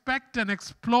must expect and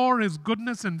explore his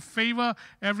goodness and favor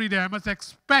every day. I must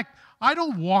expect. I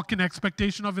don't walk in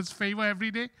expectation of his favor every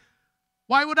day.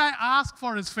 Why would I ask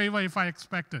for his favor if I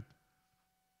expect it?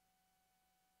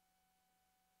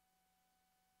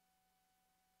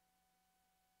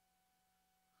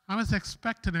 I must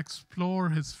expect and explore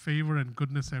his favor and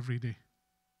goodness every day.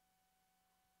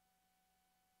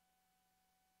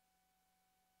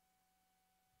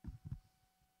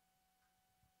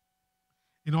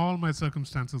 In all my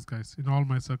circumstances, guys, in all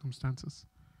my circumstances.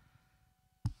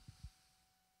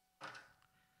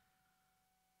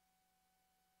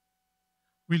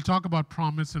 We'll talk about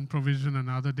promise and provision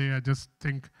another day. I just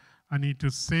think I need to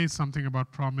say something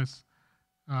about promise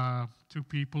to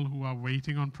people who are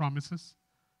waiting on promises.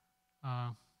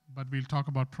 But we'll talk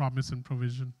about promise and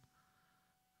provision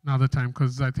another time,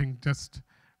 because I think just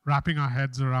wrapping our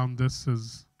heads around this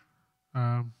is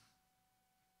head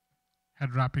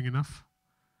wrapping enough.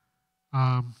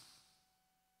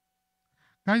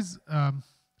 Guys,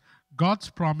 God's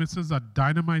promises are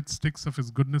dynamite sticks of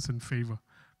his goodness and favor.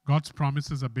 God's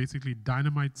promises are basically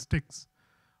dynamite sticks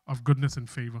of goodness and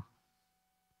favor.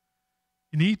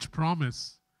 In each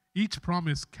promise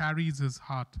carries his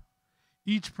heart.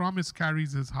 Each promise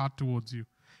carries his heart towards you.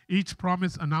 Each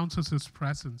promise announces his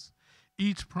presence.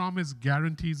 Each promise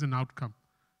guarantees an outcome.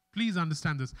 Please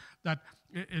understand this, that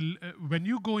when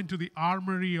you go into the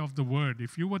armory of the word,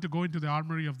 if you were to go into the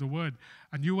armory of the word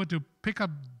and you were to pick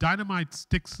up dynamite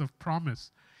sticks of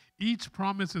promise, each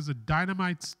promise is a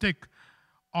dynamite stick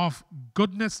of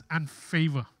goodness and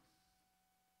favor.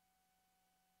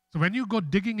 So when you go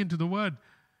digging into the word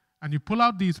and you pull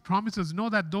out these promises, know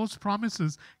that those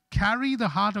promises carry the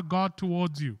heart of God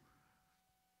towards you.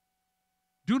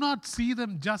 Do not see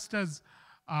them just as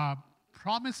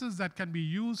promises that can be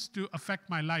used to affect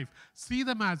my life. See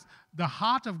them as the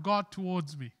heart of God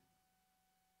towards me.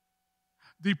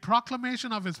 The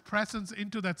proclamation of his presence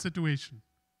into that situation.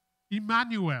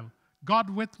 Emmanuel, God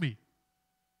with me.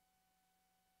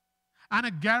 And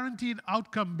a guaranteed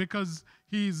outcome, because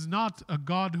he is not a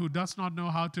God who does not know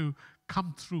how to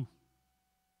come through.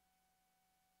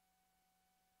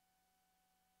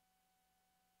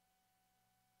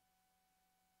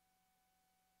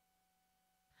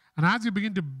 And as you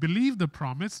begin to believe the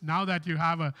promise, now that you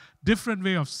have a different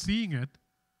way of seeing it,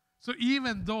 so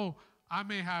even though I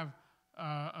may have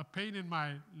a pain in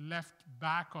my left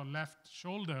back or left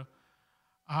shoulder,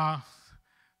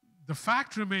 the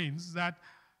fact remains that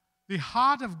the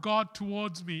heart of God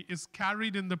towards me is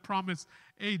carried in the promise.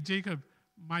 Hey, Jacob,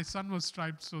 my son was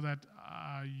striped so that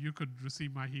you could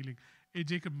receive my healing. Hey,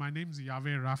 Jacob, my name's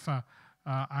Yahweh Rapha.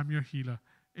 I'm your healer.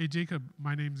 Hey, Jacob,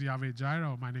 my name's Yahweh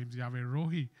Jireh. Or my name's Yahweh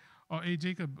Rohi. Or, hey,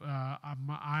 Jacob,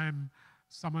 I'm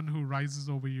someone who rises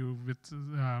over you with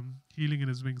healing in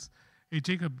his wings. Hey,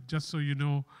 Jacob, just so you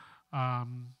know,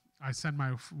 I send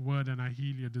my word and I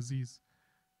heal your disease.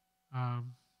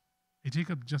 Hey,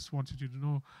 Jacob, just wanted you to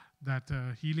know that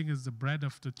healing is the bread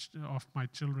of my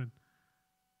children.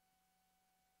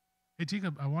 Hey,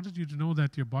 Jacob, I wanted you to know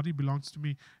that your body belongs to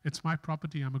me. It's my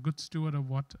property. I'm a good steward of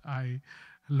what I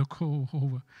look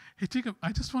over. Hey, Jacob,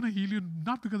 I just want to heal you,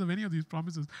 not because of any of these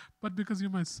promises, but because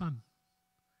you're my son.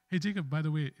 Hey, Jacob, by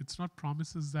the way, it's not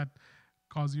promises that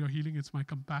cause your healing. It's my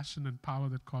compassion and power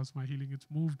that cause my healing.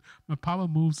 My power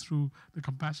moves through the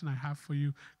compassion I have for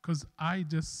you because I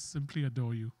just simply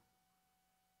adore you.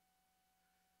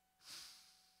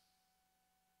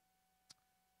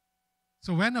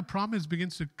 So when a promise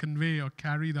begins to convey or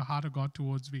carry the heart of God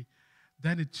towards me,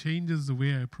 then it changes the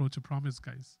way I approach a promise,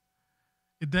 guys.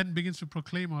 It then begins to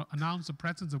proclaim or announce the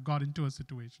presence of God into a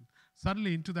situation.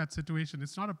 Suddenly into that situation,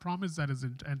 it's not a promise that is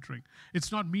entering.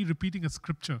 It's not me repeating a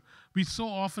scripture. We so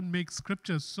often make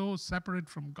scripture so separate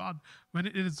from God when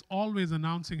it is always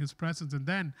announcing his presence, and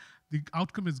then the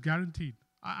outcome is guaranteed.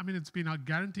 I mean, it's been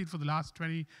guaranteed for the last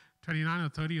 20, 29 or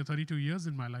 30 or 32 years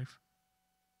in my life.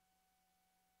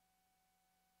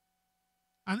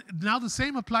 And now the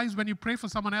same applies when you pray for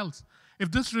someone else.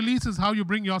 If this release is how you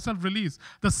bring yourself release,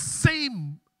 the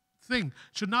same thing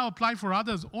should now apply for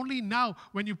others. Only now,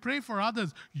 when you pray for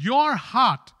others, your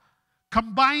heart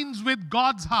combines with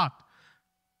God's heart,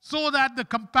 so that the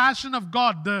compassion of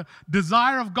God, the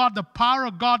desire of God, the power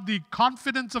of God, the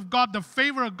confidence of God, the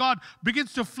favor of God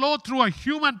begins to flow through a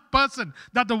human person,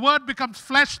 that the word becomes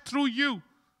flesh through you.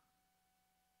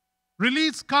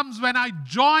 Release comes when I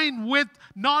join with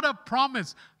not a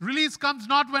promise. Release comes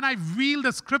not when I wield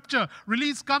a scripture.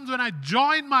 Release comes when I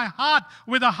join my heart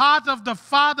with the heart of the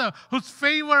Father, whose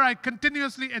favor I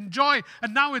continuously enjoy,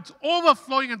 and now it's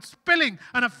overflowing and spilling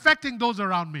and affecting those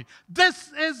around me.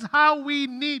 This is how we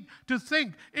need to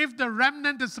think if the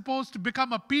remnant is supposed to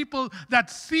become a people that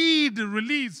see the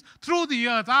release through the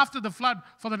earth after the flood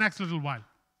for the next little while.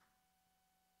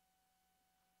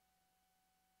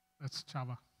 That's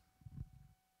Chava.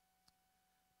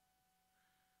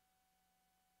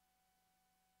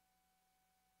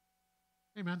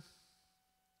 Amen.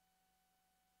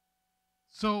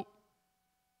 So,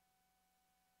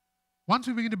 once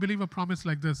we begin to believe a promise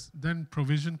like this, then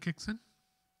provision kicks in.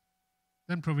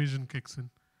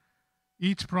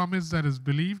 Each promise that is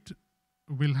believed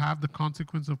will have the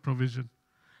consequence of provision.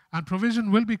 And provision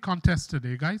will be contested,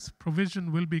 guys?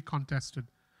 Provision will be contested.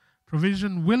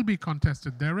 Provision will be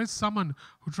contested. There is someone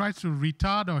who tries to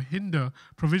retard or hinder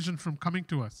provision from coming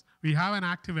to us. We have an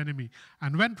active enemy.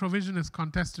 And when provision is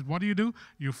contested, what do?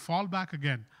 You fall back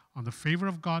again on the favor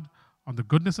of God, on the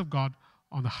goodness of God,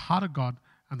 on the heart of God,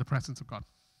 and the presence of God.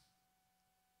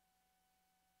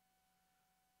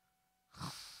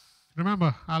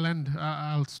 Remember,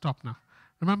 I'll stop now.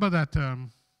 Remember that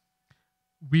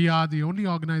we are the only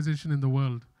organization in the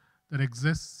world that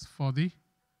exists for the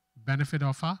benefit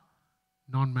of our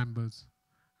non-members.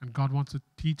 And God wants to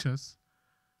teach us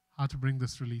how to bring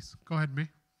this release. Go ahead, May.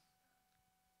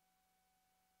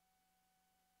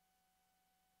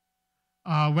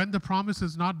 When the promise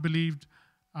is not believed,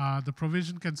 the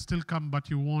provision can still come, but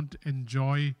you won't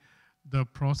enjoy the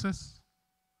process.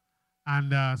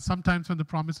 And sometimes when the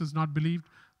promise is not believed,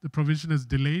 the provision is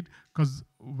delayed. Because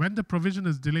when the provision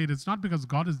is delayed, it's not because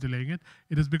God is delaying it.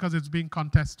 It is because it's being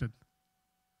contested.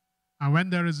 And when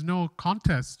there is no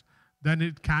contest, then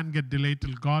it can get delayed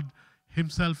till God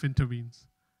himself intervenes.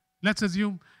 Let's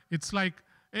assume it's like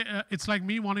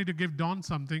me wanting to give Don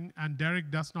something, and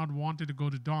Derek does not want it to go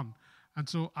to Don. And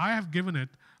so I have given it,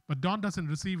 but Don doesn't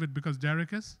receive it because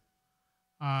Derek is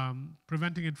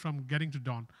preventing it from getting to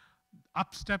Don.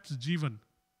 Up steps Jeevan,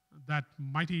 that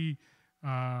mighty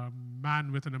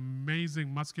man with an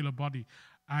amazing muscular body.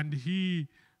 And he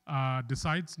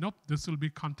decides, nope, this will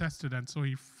be contested. And so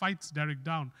he fights Derek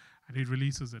down and he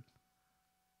releases it.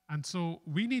 And so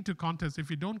we need to contest. If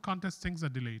we don't contest, things are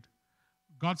delayed.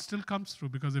 God still comes through,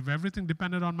 because if everything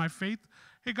depended on my faith,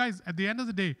 hey guys, at the end of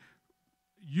the day,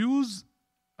 use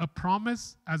a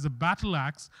promise as a battle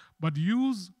axe, but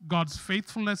use God's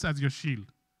faithfulness as your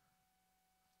shield.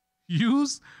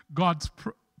 Use God's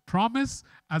promise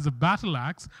as a battle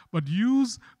axe, but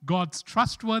use God's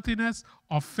trustworthiness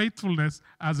or faithfulness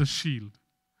as a shield.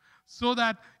 So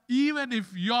that even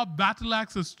if your battle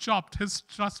axe is chopped, his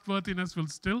trustworthiness will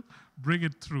still bring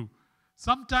it through.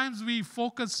 Sometimes we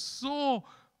focus so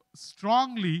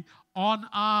strongly on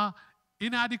our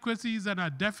inadequacies and our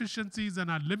deficiencies and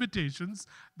our limitations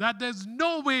that there's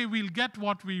no way we'll get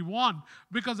what we want,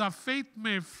 because our faith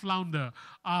may flounder,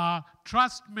 our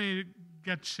trust may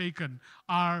get shaken,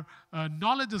 our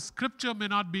knowledge of scripture may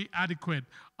not be adequate,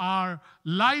 our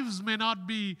lives may not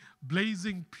be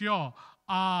blazing pure,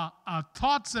 our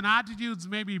thoughts and attitudes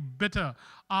may be bitter,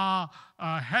 our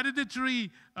hereditary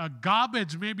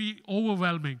garbage may be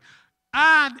overwhelming.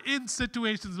 And in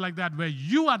situations like that where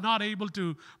you are not able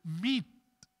to meet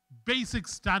basic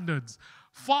standards,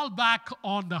 fall back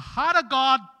on the heart of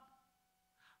God,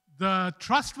 the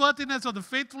trustworthiness or the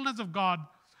faithfulness of God,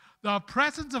 the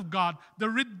presence of God, the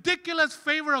ridiculous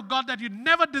favor of God that you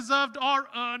never deserved or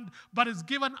earned, but is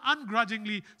given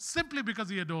ungrudgingly simply because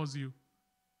he adores you,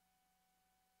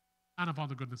 and upon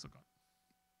the goodness of God.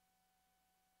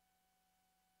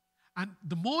 And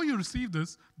the more you receive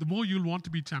this, the more you'll want to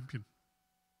be champion.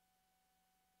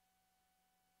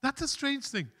 That's a strange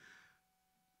thing.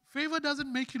 Favor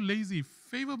doesn't make you lazy.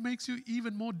 Favor makes you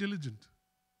even more diligent.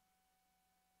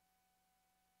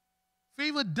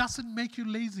 Favor doesn't make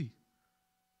you lazy.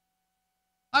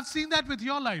 I've seen that with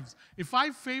your lives. If I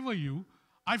favor you,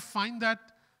 I find that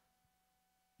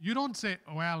you don't say,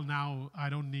 well, now I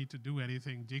don't need to do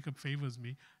anything. Jacob favors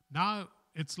me. Now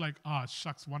it's like,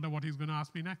 shucks, wonder what he's going to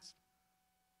ask me next.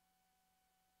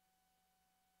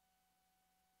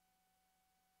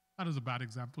 That was a bad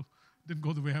example. Didn't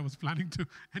go the way I was planning to.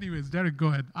 Anyways, Derek, go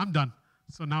ahead. I'm done.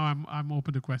 So now I'm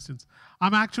open to questions.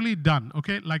 I'm actually done,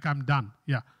 okay? Like I'm done.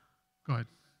 Yeah, go ahead.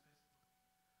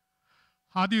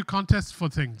 How do you contest for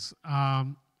things?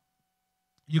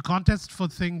 You contest for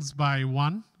things by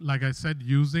one, like I said,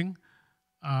 using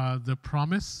the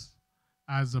promise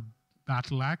as a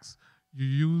battle axe. You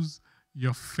use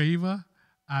your favor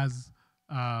as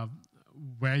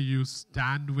where you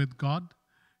stand with God.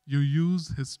 You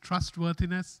use his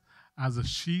trustworthiness as a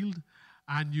shield,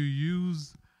 and you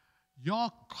use your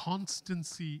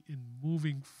constancy in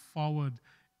moving forward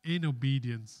in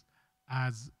obedience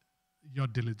as your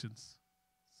diligence.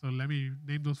 So let me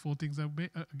name those 4 things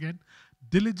again.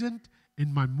 Diligent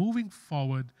in my moving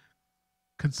forward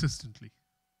consistently.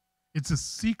 It's a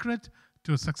secret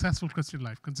to a successful Christian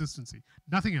life, consistency.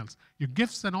 Nothing else. Your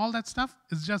gifts and all that stuff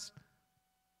is just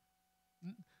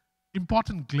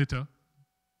important glitter,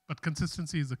 but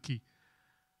consistency is the key.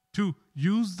 2,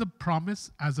 use the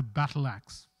promise as a battle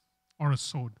axe or a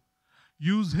sword.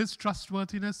 Use his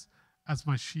trustworthiness as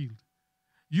my shield.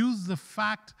 Use the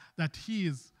fact that he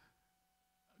is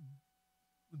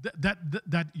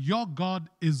that your God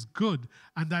is good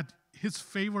and that his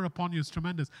favor upon you is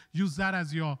tremendous. Use that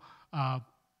as your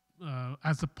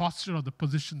as the posture or the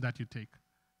position that you take.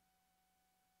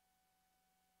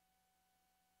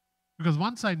 Because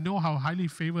once I know how highly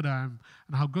favored I am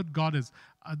and how good God is,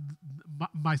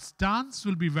 my stance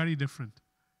will be very different.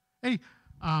 Hey,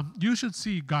 you should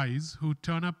see guys who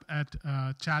turn up at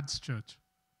Chad's church.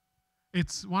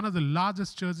 It's one of the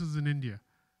largest churches in India.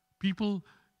 People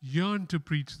yearn to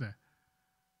preach there.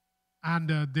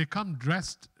 And they come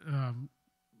dressed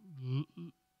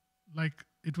like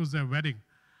it was their wedding.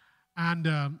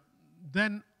 And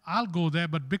then I'll go there,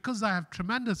 but because I have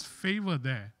tremendous favor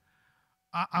there,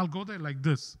 I'll go there like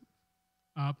this.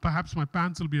 Perhaps my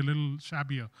pants will be a little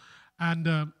shabbier.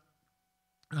 And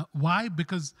why?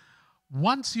 Because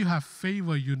once you have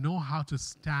favor, you know how to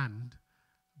stand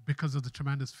because of the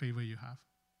tremendous favor you have.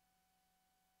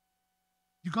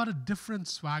 You got a different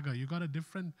swagger. You got a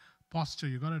different posture.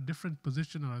 You got a different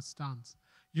position or a stance.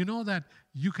 You know that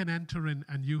you can enter in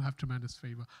and you have tremendous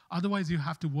favor. Otherwise, you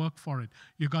have to work for it.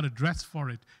 You got to dress for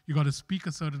it. You got to speak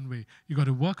a certain way. You got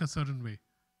to work a certain way.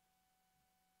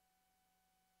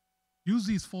 Use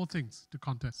these 4 things to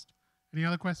contest. Any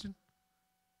other question?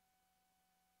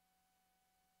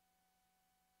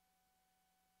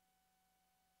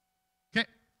 Okay.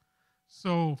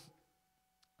 So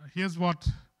here's what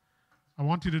I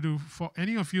want you to do. For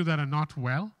any of you that are not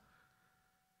well,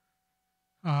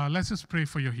 let's just pray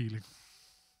for your healing.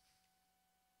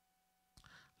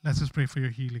 Let's just pray for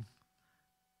your healing.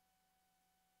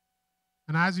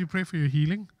 And as you pray for your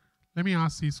healing, let me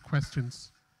ask these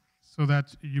questions so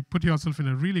that you put yourself in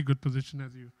a really good position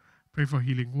as you pray for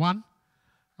healing. 1,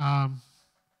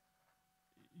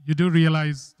 you do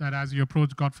realize that as you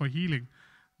approach God for healing,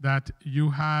 that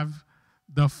you have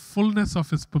the fullness of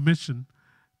his permission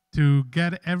to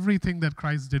get everything that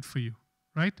Christ did for you,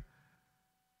 right?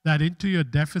 That into your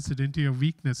deficit, into your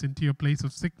weakness, into your place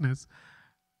of sickness,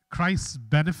 Christ's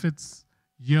benefits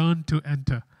yearn to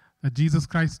enter. That Jesus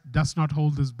Christ does not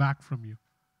hold this back from you.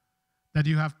 That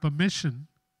you have permission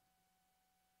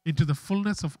into the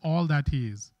fullness of all that he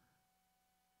is.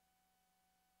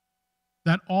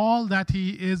 That all that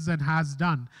he is and has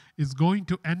done is going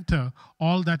to enter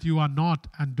all that you are not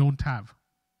and don't have.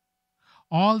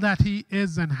 All that he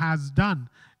is and has done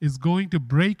is going to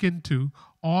break into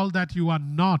all that you are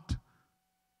not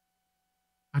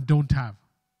and don't have.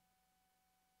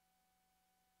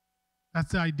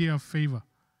 That's the idea of favor.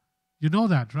 You know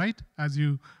that, right? As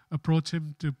you approach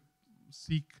him to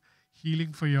seek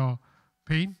healing for your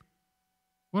pain.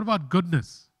 What about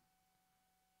goodness?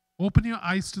 Open your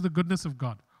eyes to the goodness of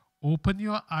God. Open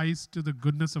your eyes to the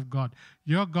goodness of God.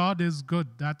 Your God is good.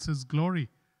 That's his glory.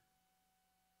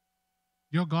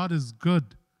 Your God is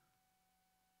good.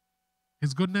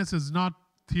 His goodness is not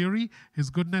theory. His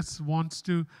goodness wants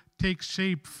to take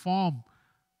shape, form.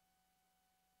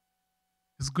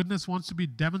 His goodness wants to be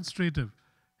demonstrative.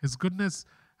 His goodness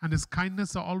and his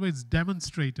kindness are always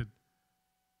demonstrated.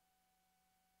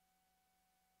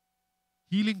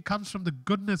 Healing comes from the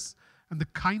goodness and the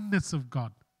kindness of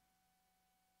God.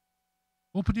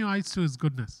 Open your eyes to his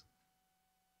goodness.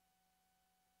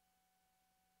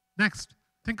 Next,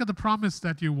 think of the promise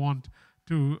that you want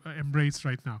to embrace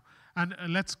right now. And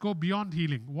let's go beyond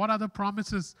healing. What other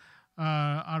promises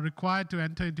are required to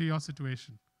enter into your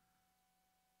situation?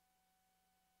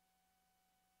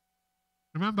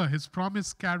 Remember, his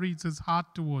promise carries his heart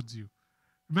towards you.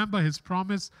 Remember, his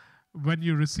promise, when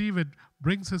you receive it,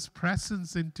 brings his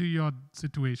presence into your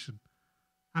situation.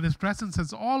 And His presence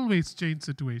has always changed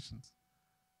situations.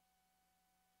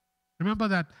 Remember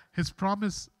that His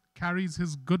promise carries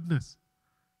His goodness.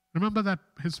 Remember that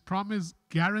His promise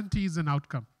guarantees an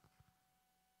outcome.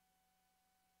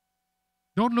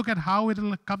 Don't look at how it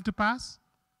will come to pass.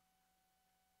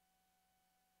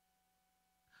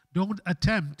 Don't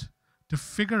attempt to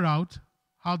figure out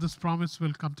how this promise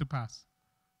will come to pass.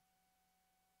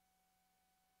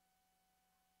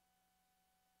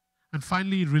 And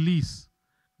finally, release.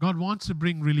 God wants to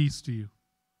bring release to you.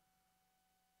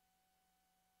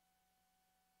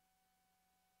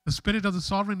 The Spirit of the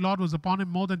Sovereign Lord was upon Him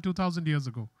more than 2,000 years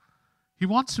ago. He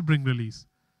wants to bring release.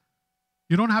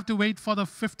 You don't have to wait for the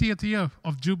 50th year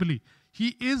of Jubilee.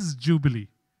 He is Jubilee.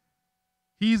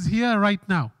 He is here right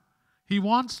now. He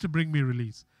wants to bring me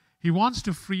release. He wants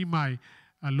to free my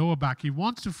lower back. He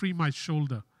wants to free my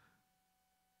shoulder.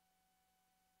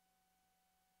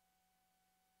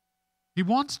 He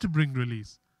wants to bring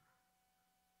release.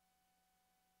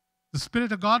 The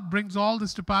Spirit of God brings all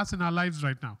this to pass in our lives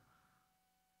right now.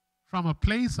 From a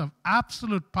place of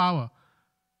absolute power,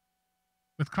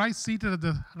 with Christ seated at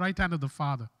the right hand of the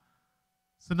Father.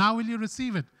 So now will you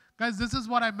receive it? Guys, this is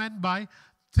what I meant by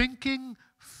thinking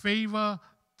favor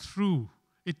through.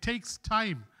 It takes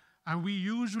time, and we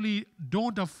usually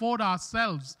don't afford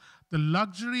ourselves the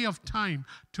luxury of time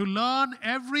to learn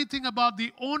everything about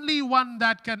the only one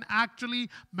that can actually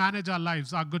manage our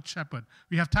lives, our Good Shepherd.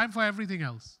 We have time for everything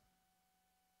else.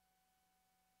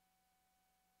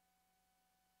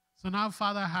 So now,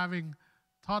 Father, having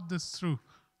thought this through,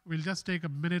 we'll just take a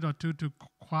minute or two to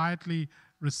quietly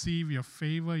receive your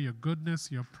favor, your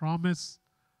goodness, your promise,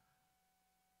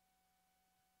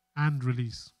 and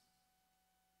release.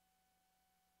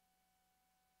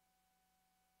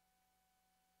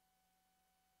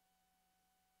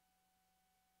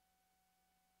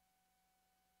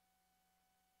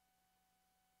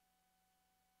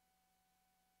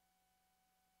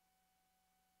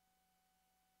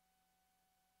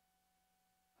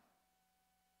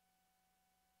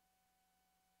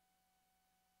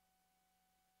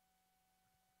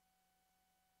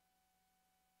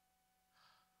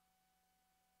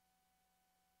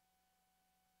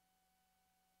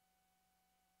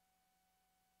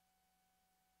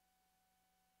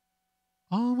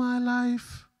 All my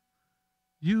life,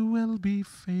 you will be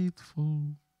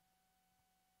faithful.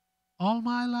 All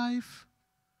my life,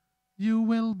 you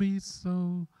will be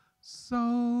so,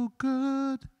 so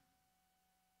good.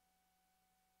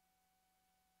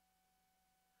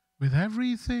 With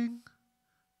everything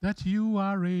that you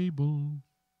are able,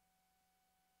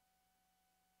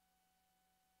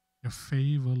 your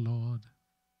favor, Lord.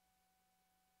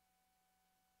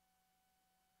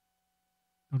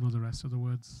 Don't know the rest of the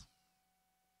words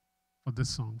for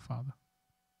this song, Father.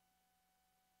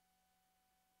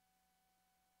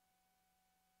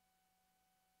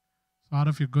 So out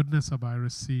of your goodness, Abba, I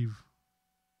receive.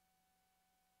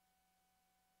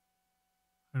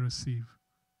 I receive.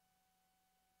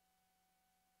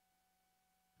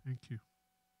 Thank you.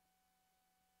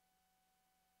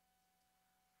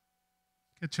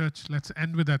 Okay, church, let's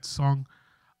end with that song.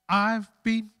 I've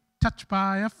been touched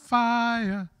by a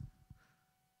fire.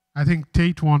 I think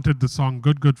Tate wanted the song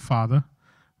Good, Good Father,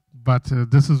 but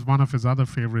this is one of his other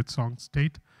favorite songs,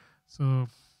 Tate. So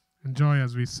enjoy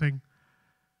as we sing.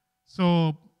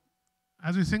 So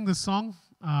as we sing this song,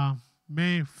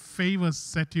 may favor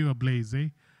set you ablaze, eh?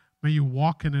 May you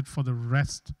walk in it for the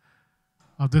rest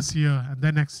of this year and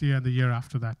then next year and the year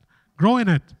after that. Grow in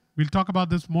it. We'll talk about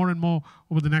this more and more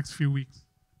over the next few weeks.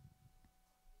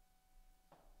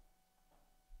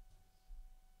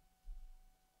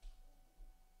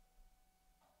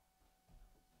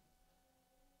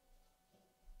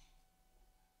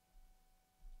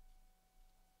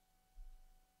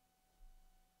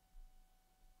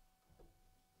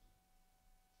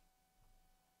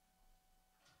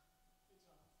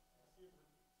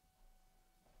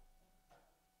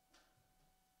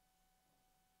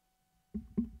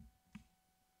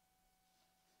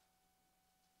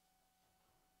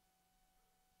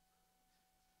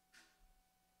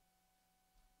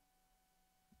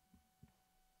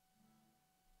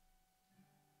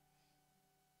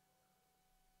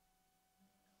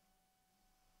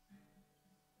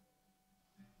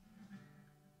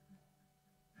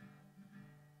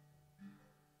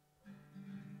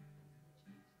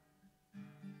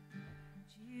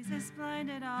 Jesus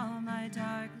blinded all my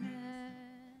darkness,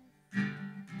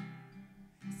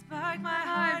 sparked my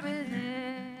heart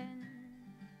within.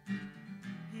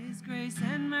 His grace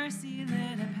and mercy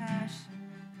lit a passion,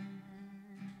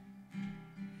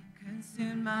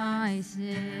 consumed my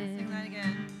sin. Sing that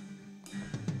again.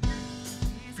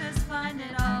 Jesus blinded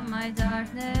in all my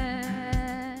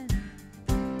darkness.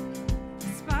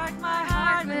 Spark my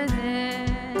heart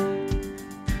Within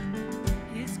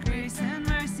His grace and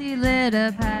mercy lit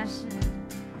a passion.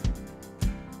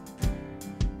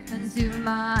 Consume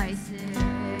my sin.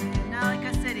 now like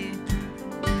a city.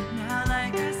 Now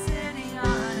like a city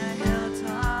on a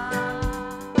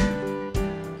hilltop.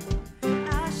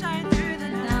 I shine through the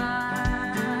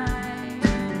night.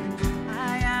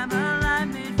 I am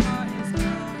alive made for His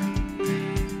glory.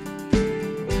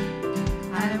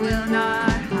 I will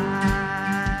not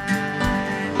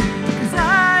hide. 'Cause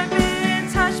I've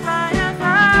been touched by a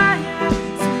fire.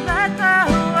 So let the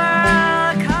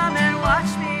world come and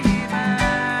watch me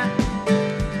burn.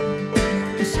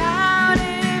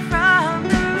 Shouting from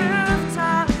the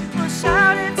rooftop, we'll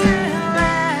shout it till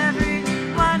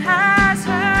everyone has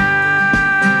heard.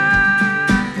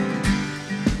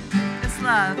 This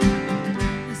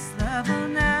love will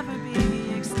never be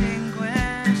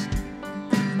extinguished.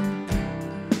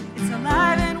 It's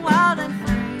alive and wild and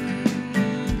free.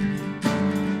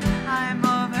 I'm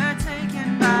overtaken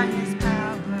by His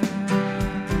power.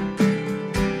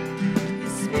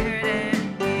 His Spirit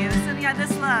in me. Listen, yeah,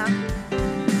 this love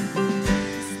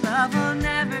will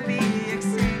never be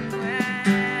extinguished.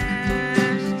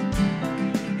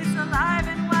 It's alive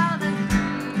and wild and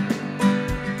free.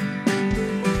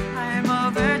 I am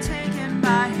overtaken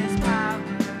by His power.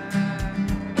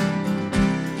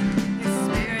 His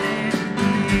Spirit in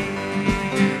me.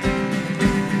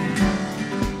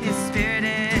 His Spirit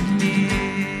in me.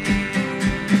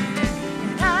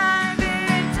 And I've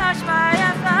been touched by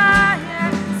a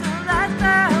fire. So let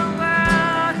the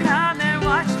world come and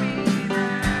watch me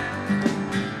burn.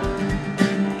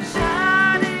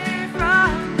 Shouting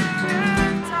from the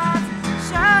rooftops,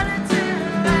 shout it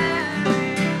till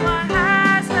everyone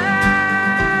has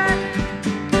heard.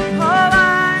 Oh,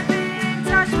 I'm being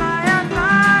touched by a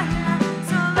fire,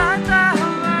 so let the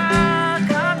world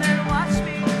come and watch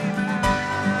me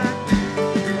burn.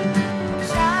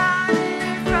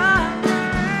 Shouting from the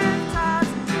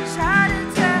rooftops, shout it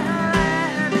till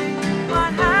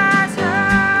everyone has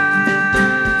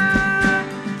heard.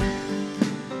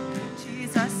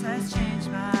 Jesus has changed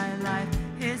my life.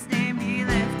 His name be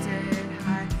lifted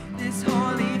high. This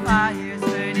holy fire's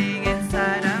burning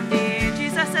inside of me.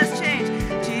 Jesus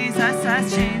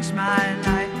has changed my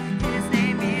life. His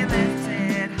name be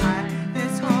lifted high.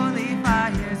 This holy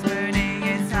fire's burning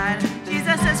inside.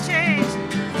 Jesus has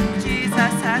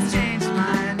changed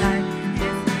my life.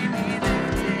 His name be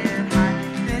lifted high.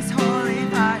 This holy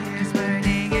fire's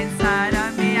burning inside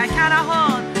of me. I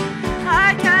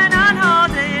cannot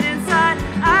hold it inside.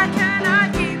 I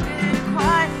cannot keep it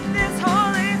quiet. This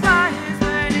holy fire's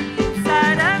burning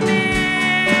inside of me.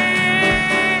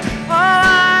 Oh,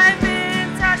 I've been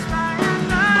touched by a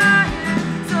fire.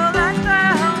 So let the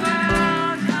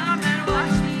world come and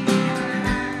watch me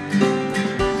burn.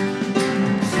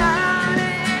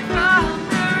 Shouting from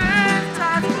the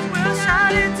rooftops, we'll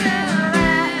shout it till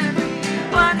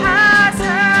everyone has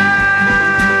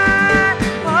heard.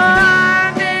 Oh,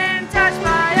 I've been touched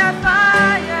by a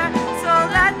fire, so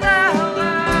let the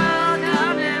world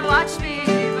come and watch me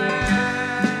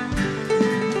burn.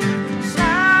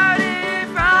 Shouting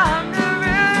from the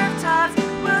rooftops,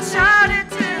 we'll shout it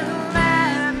till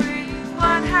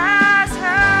everyone has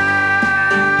heard.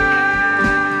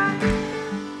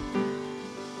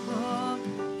 Oh,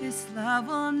 His love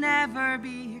will never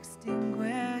be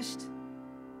extinguished.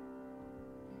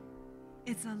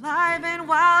 It's alive and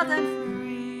wild and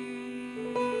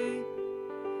free.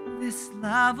 This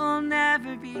love will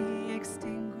never be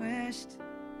extinguished.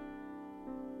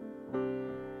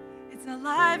 It's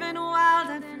alive and wild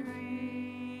and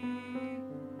free.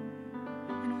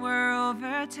 And we're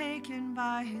overtaken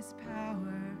by His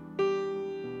power.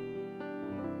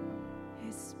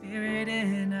 His Spirit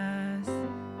in us.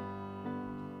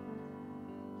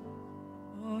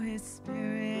 Oh, His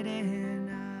Spirit in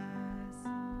us.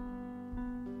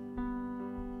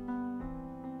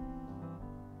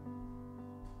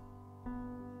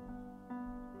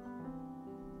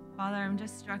 Father, I'm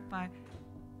just struck by,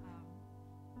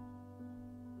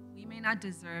 we may not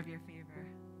deserve your favor.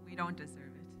 We don't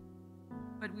deserve it.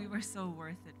 But we were so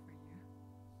worth it for you.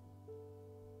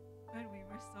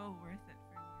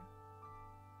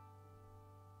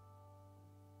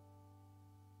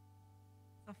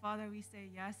 So, Father, we say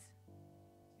yes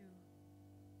to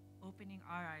opening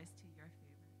our eyes to your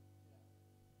favor.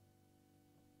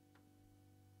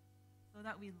 So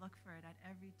that we look for it at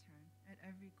every turn, at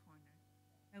every corner.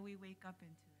 That we wake up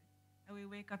into it. That we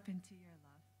wake up into your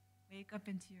love. Wake up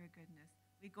into your goodness.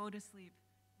 We go to sleep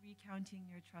recounting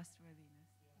your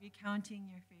trustworthiness, recounting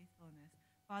your faithfulness.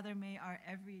 Father, may our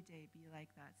every day be like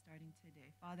that starting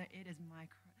today. Father, it is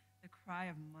the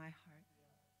cry of my heart,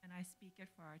 and I speak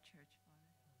it for our church,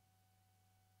 Father.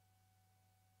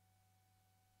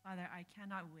 Father, I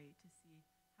cannot wait to see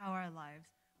how our lives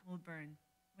will burn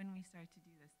when we start to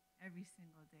do this every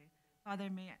single day. Father,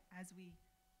 may as we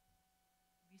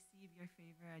receive your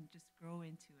favor and just grow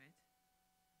into it.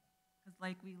 Because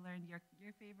like we learned, your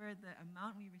favor, the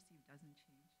amount we receive doesn't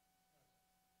change.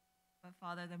 But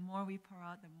Father, the more we pour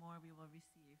out, the more we will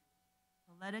receive.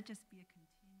 So let it just be a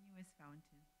continuous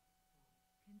fountain,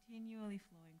 continually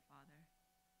flowing, Father.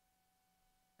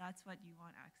 That's what you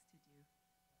want Acts to do.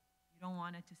 You don't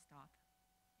want it to stop.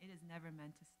 It is never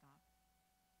meant to stop.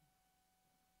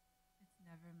 It's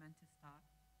never meant to stop.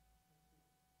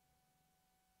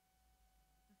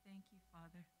 So thank you,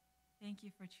 Father. Thank you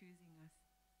for choosing us.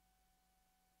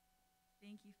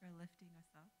 Thank you for lifting us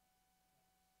up.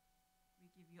 We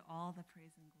give you all the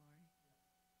praise and glory.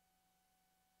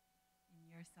 In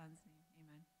your Son's name,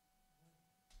 amen.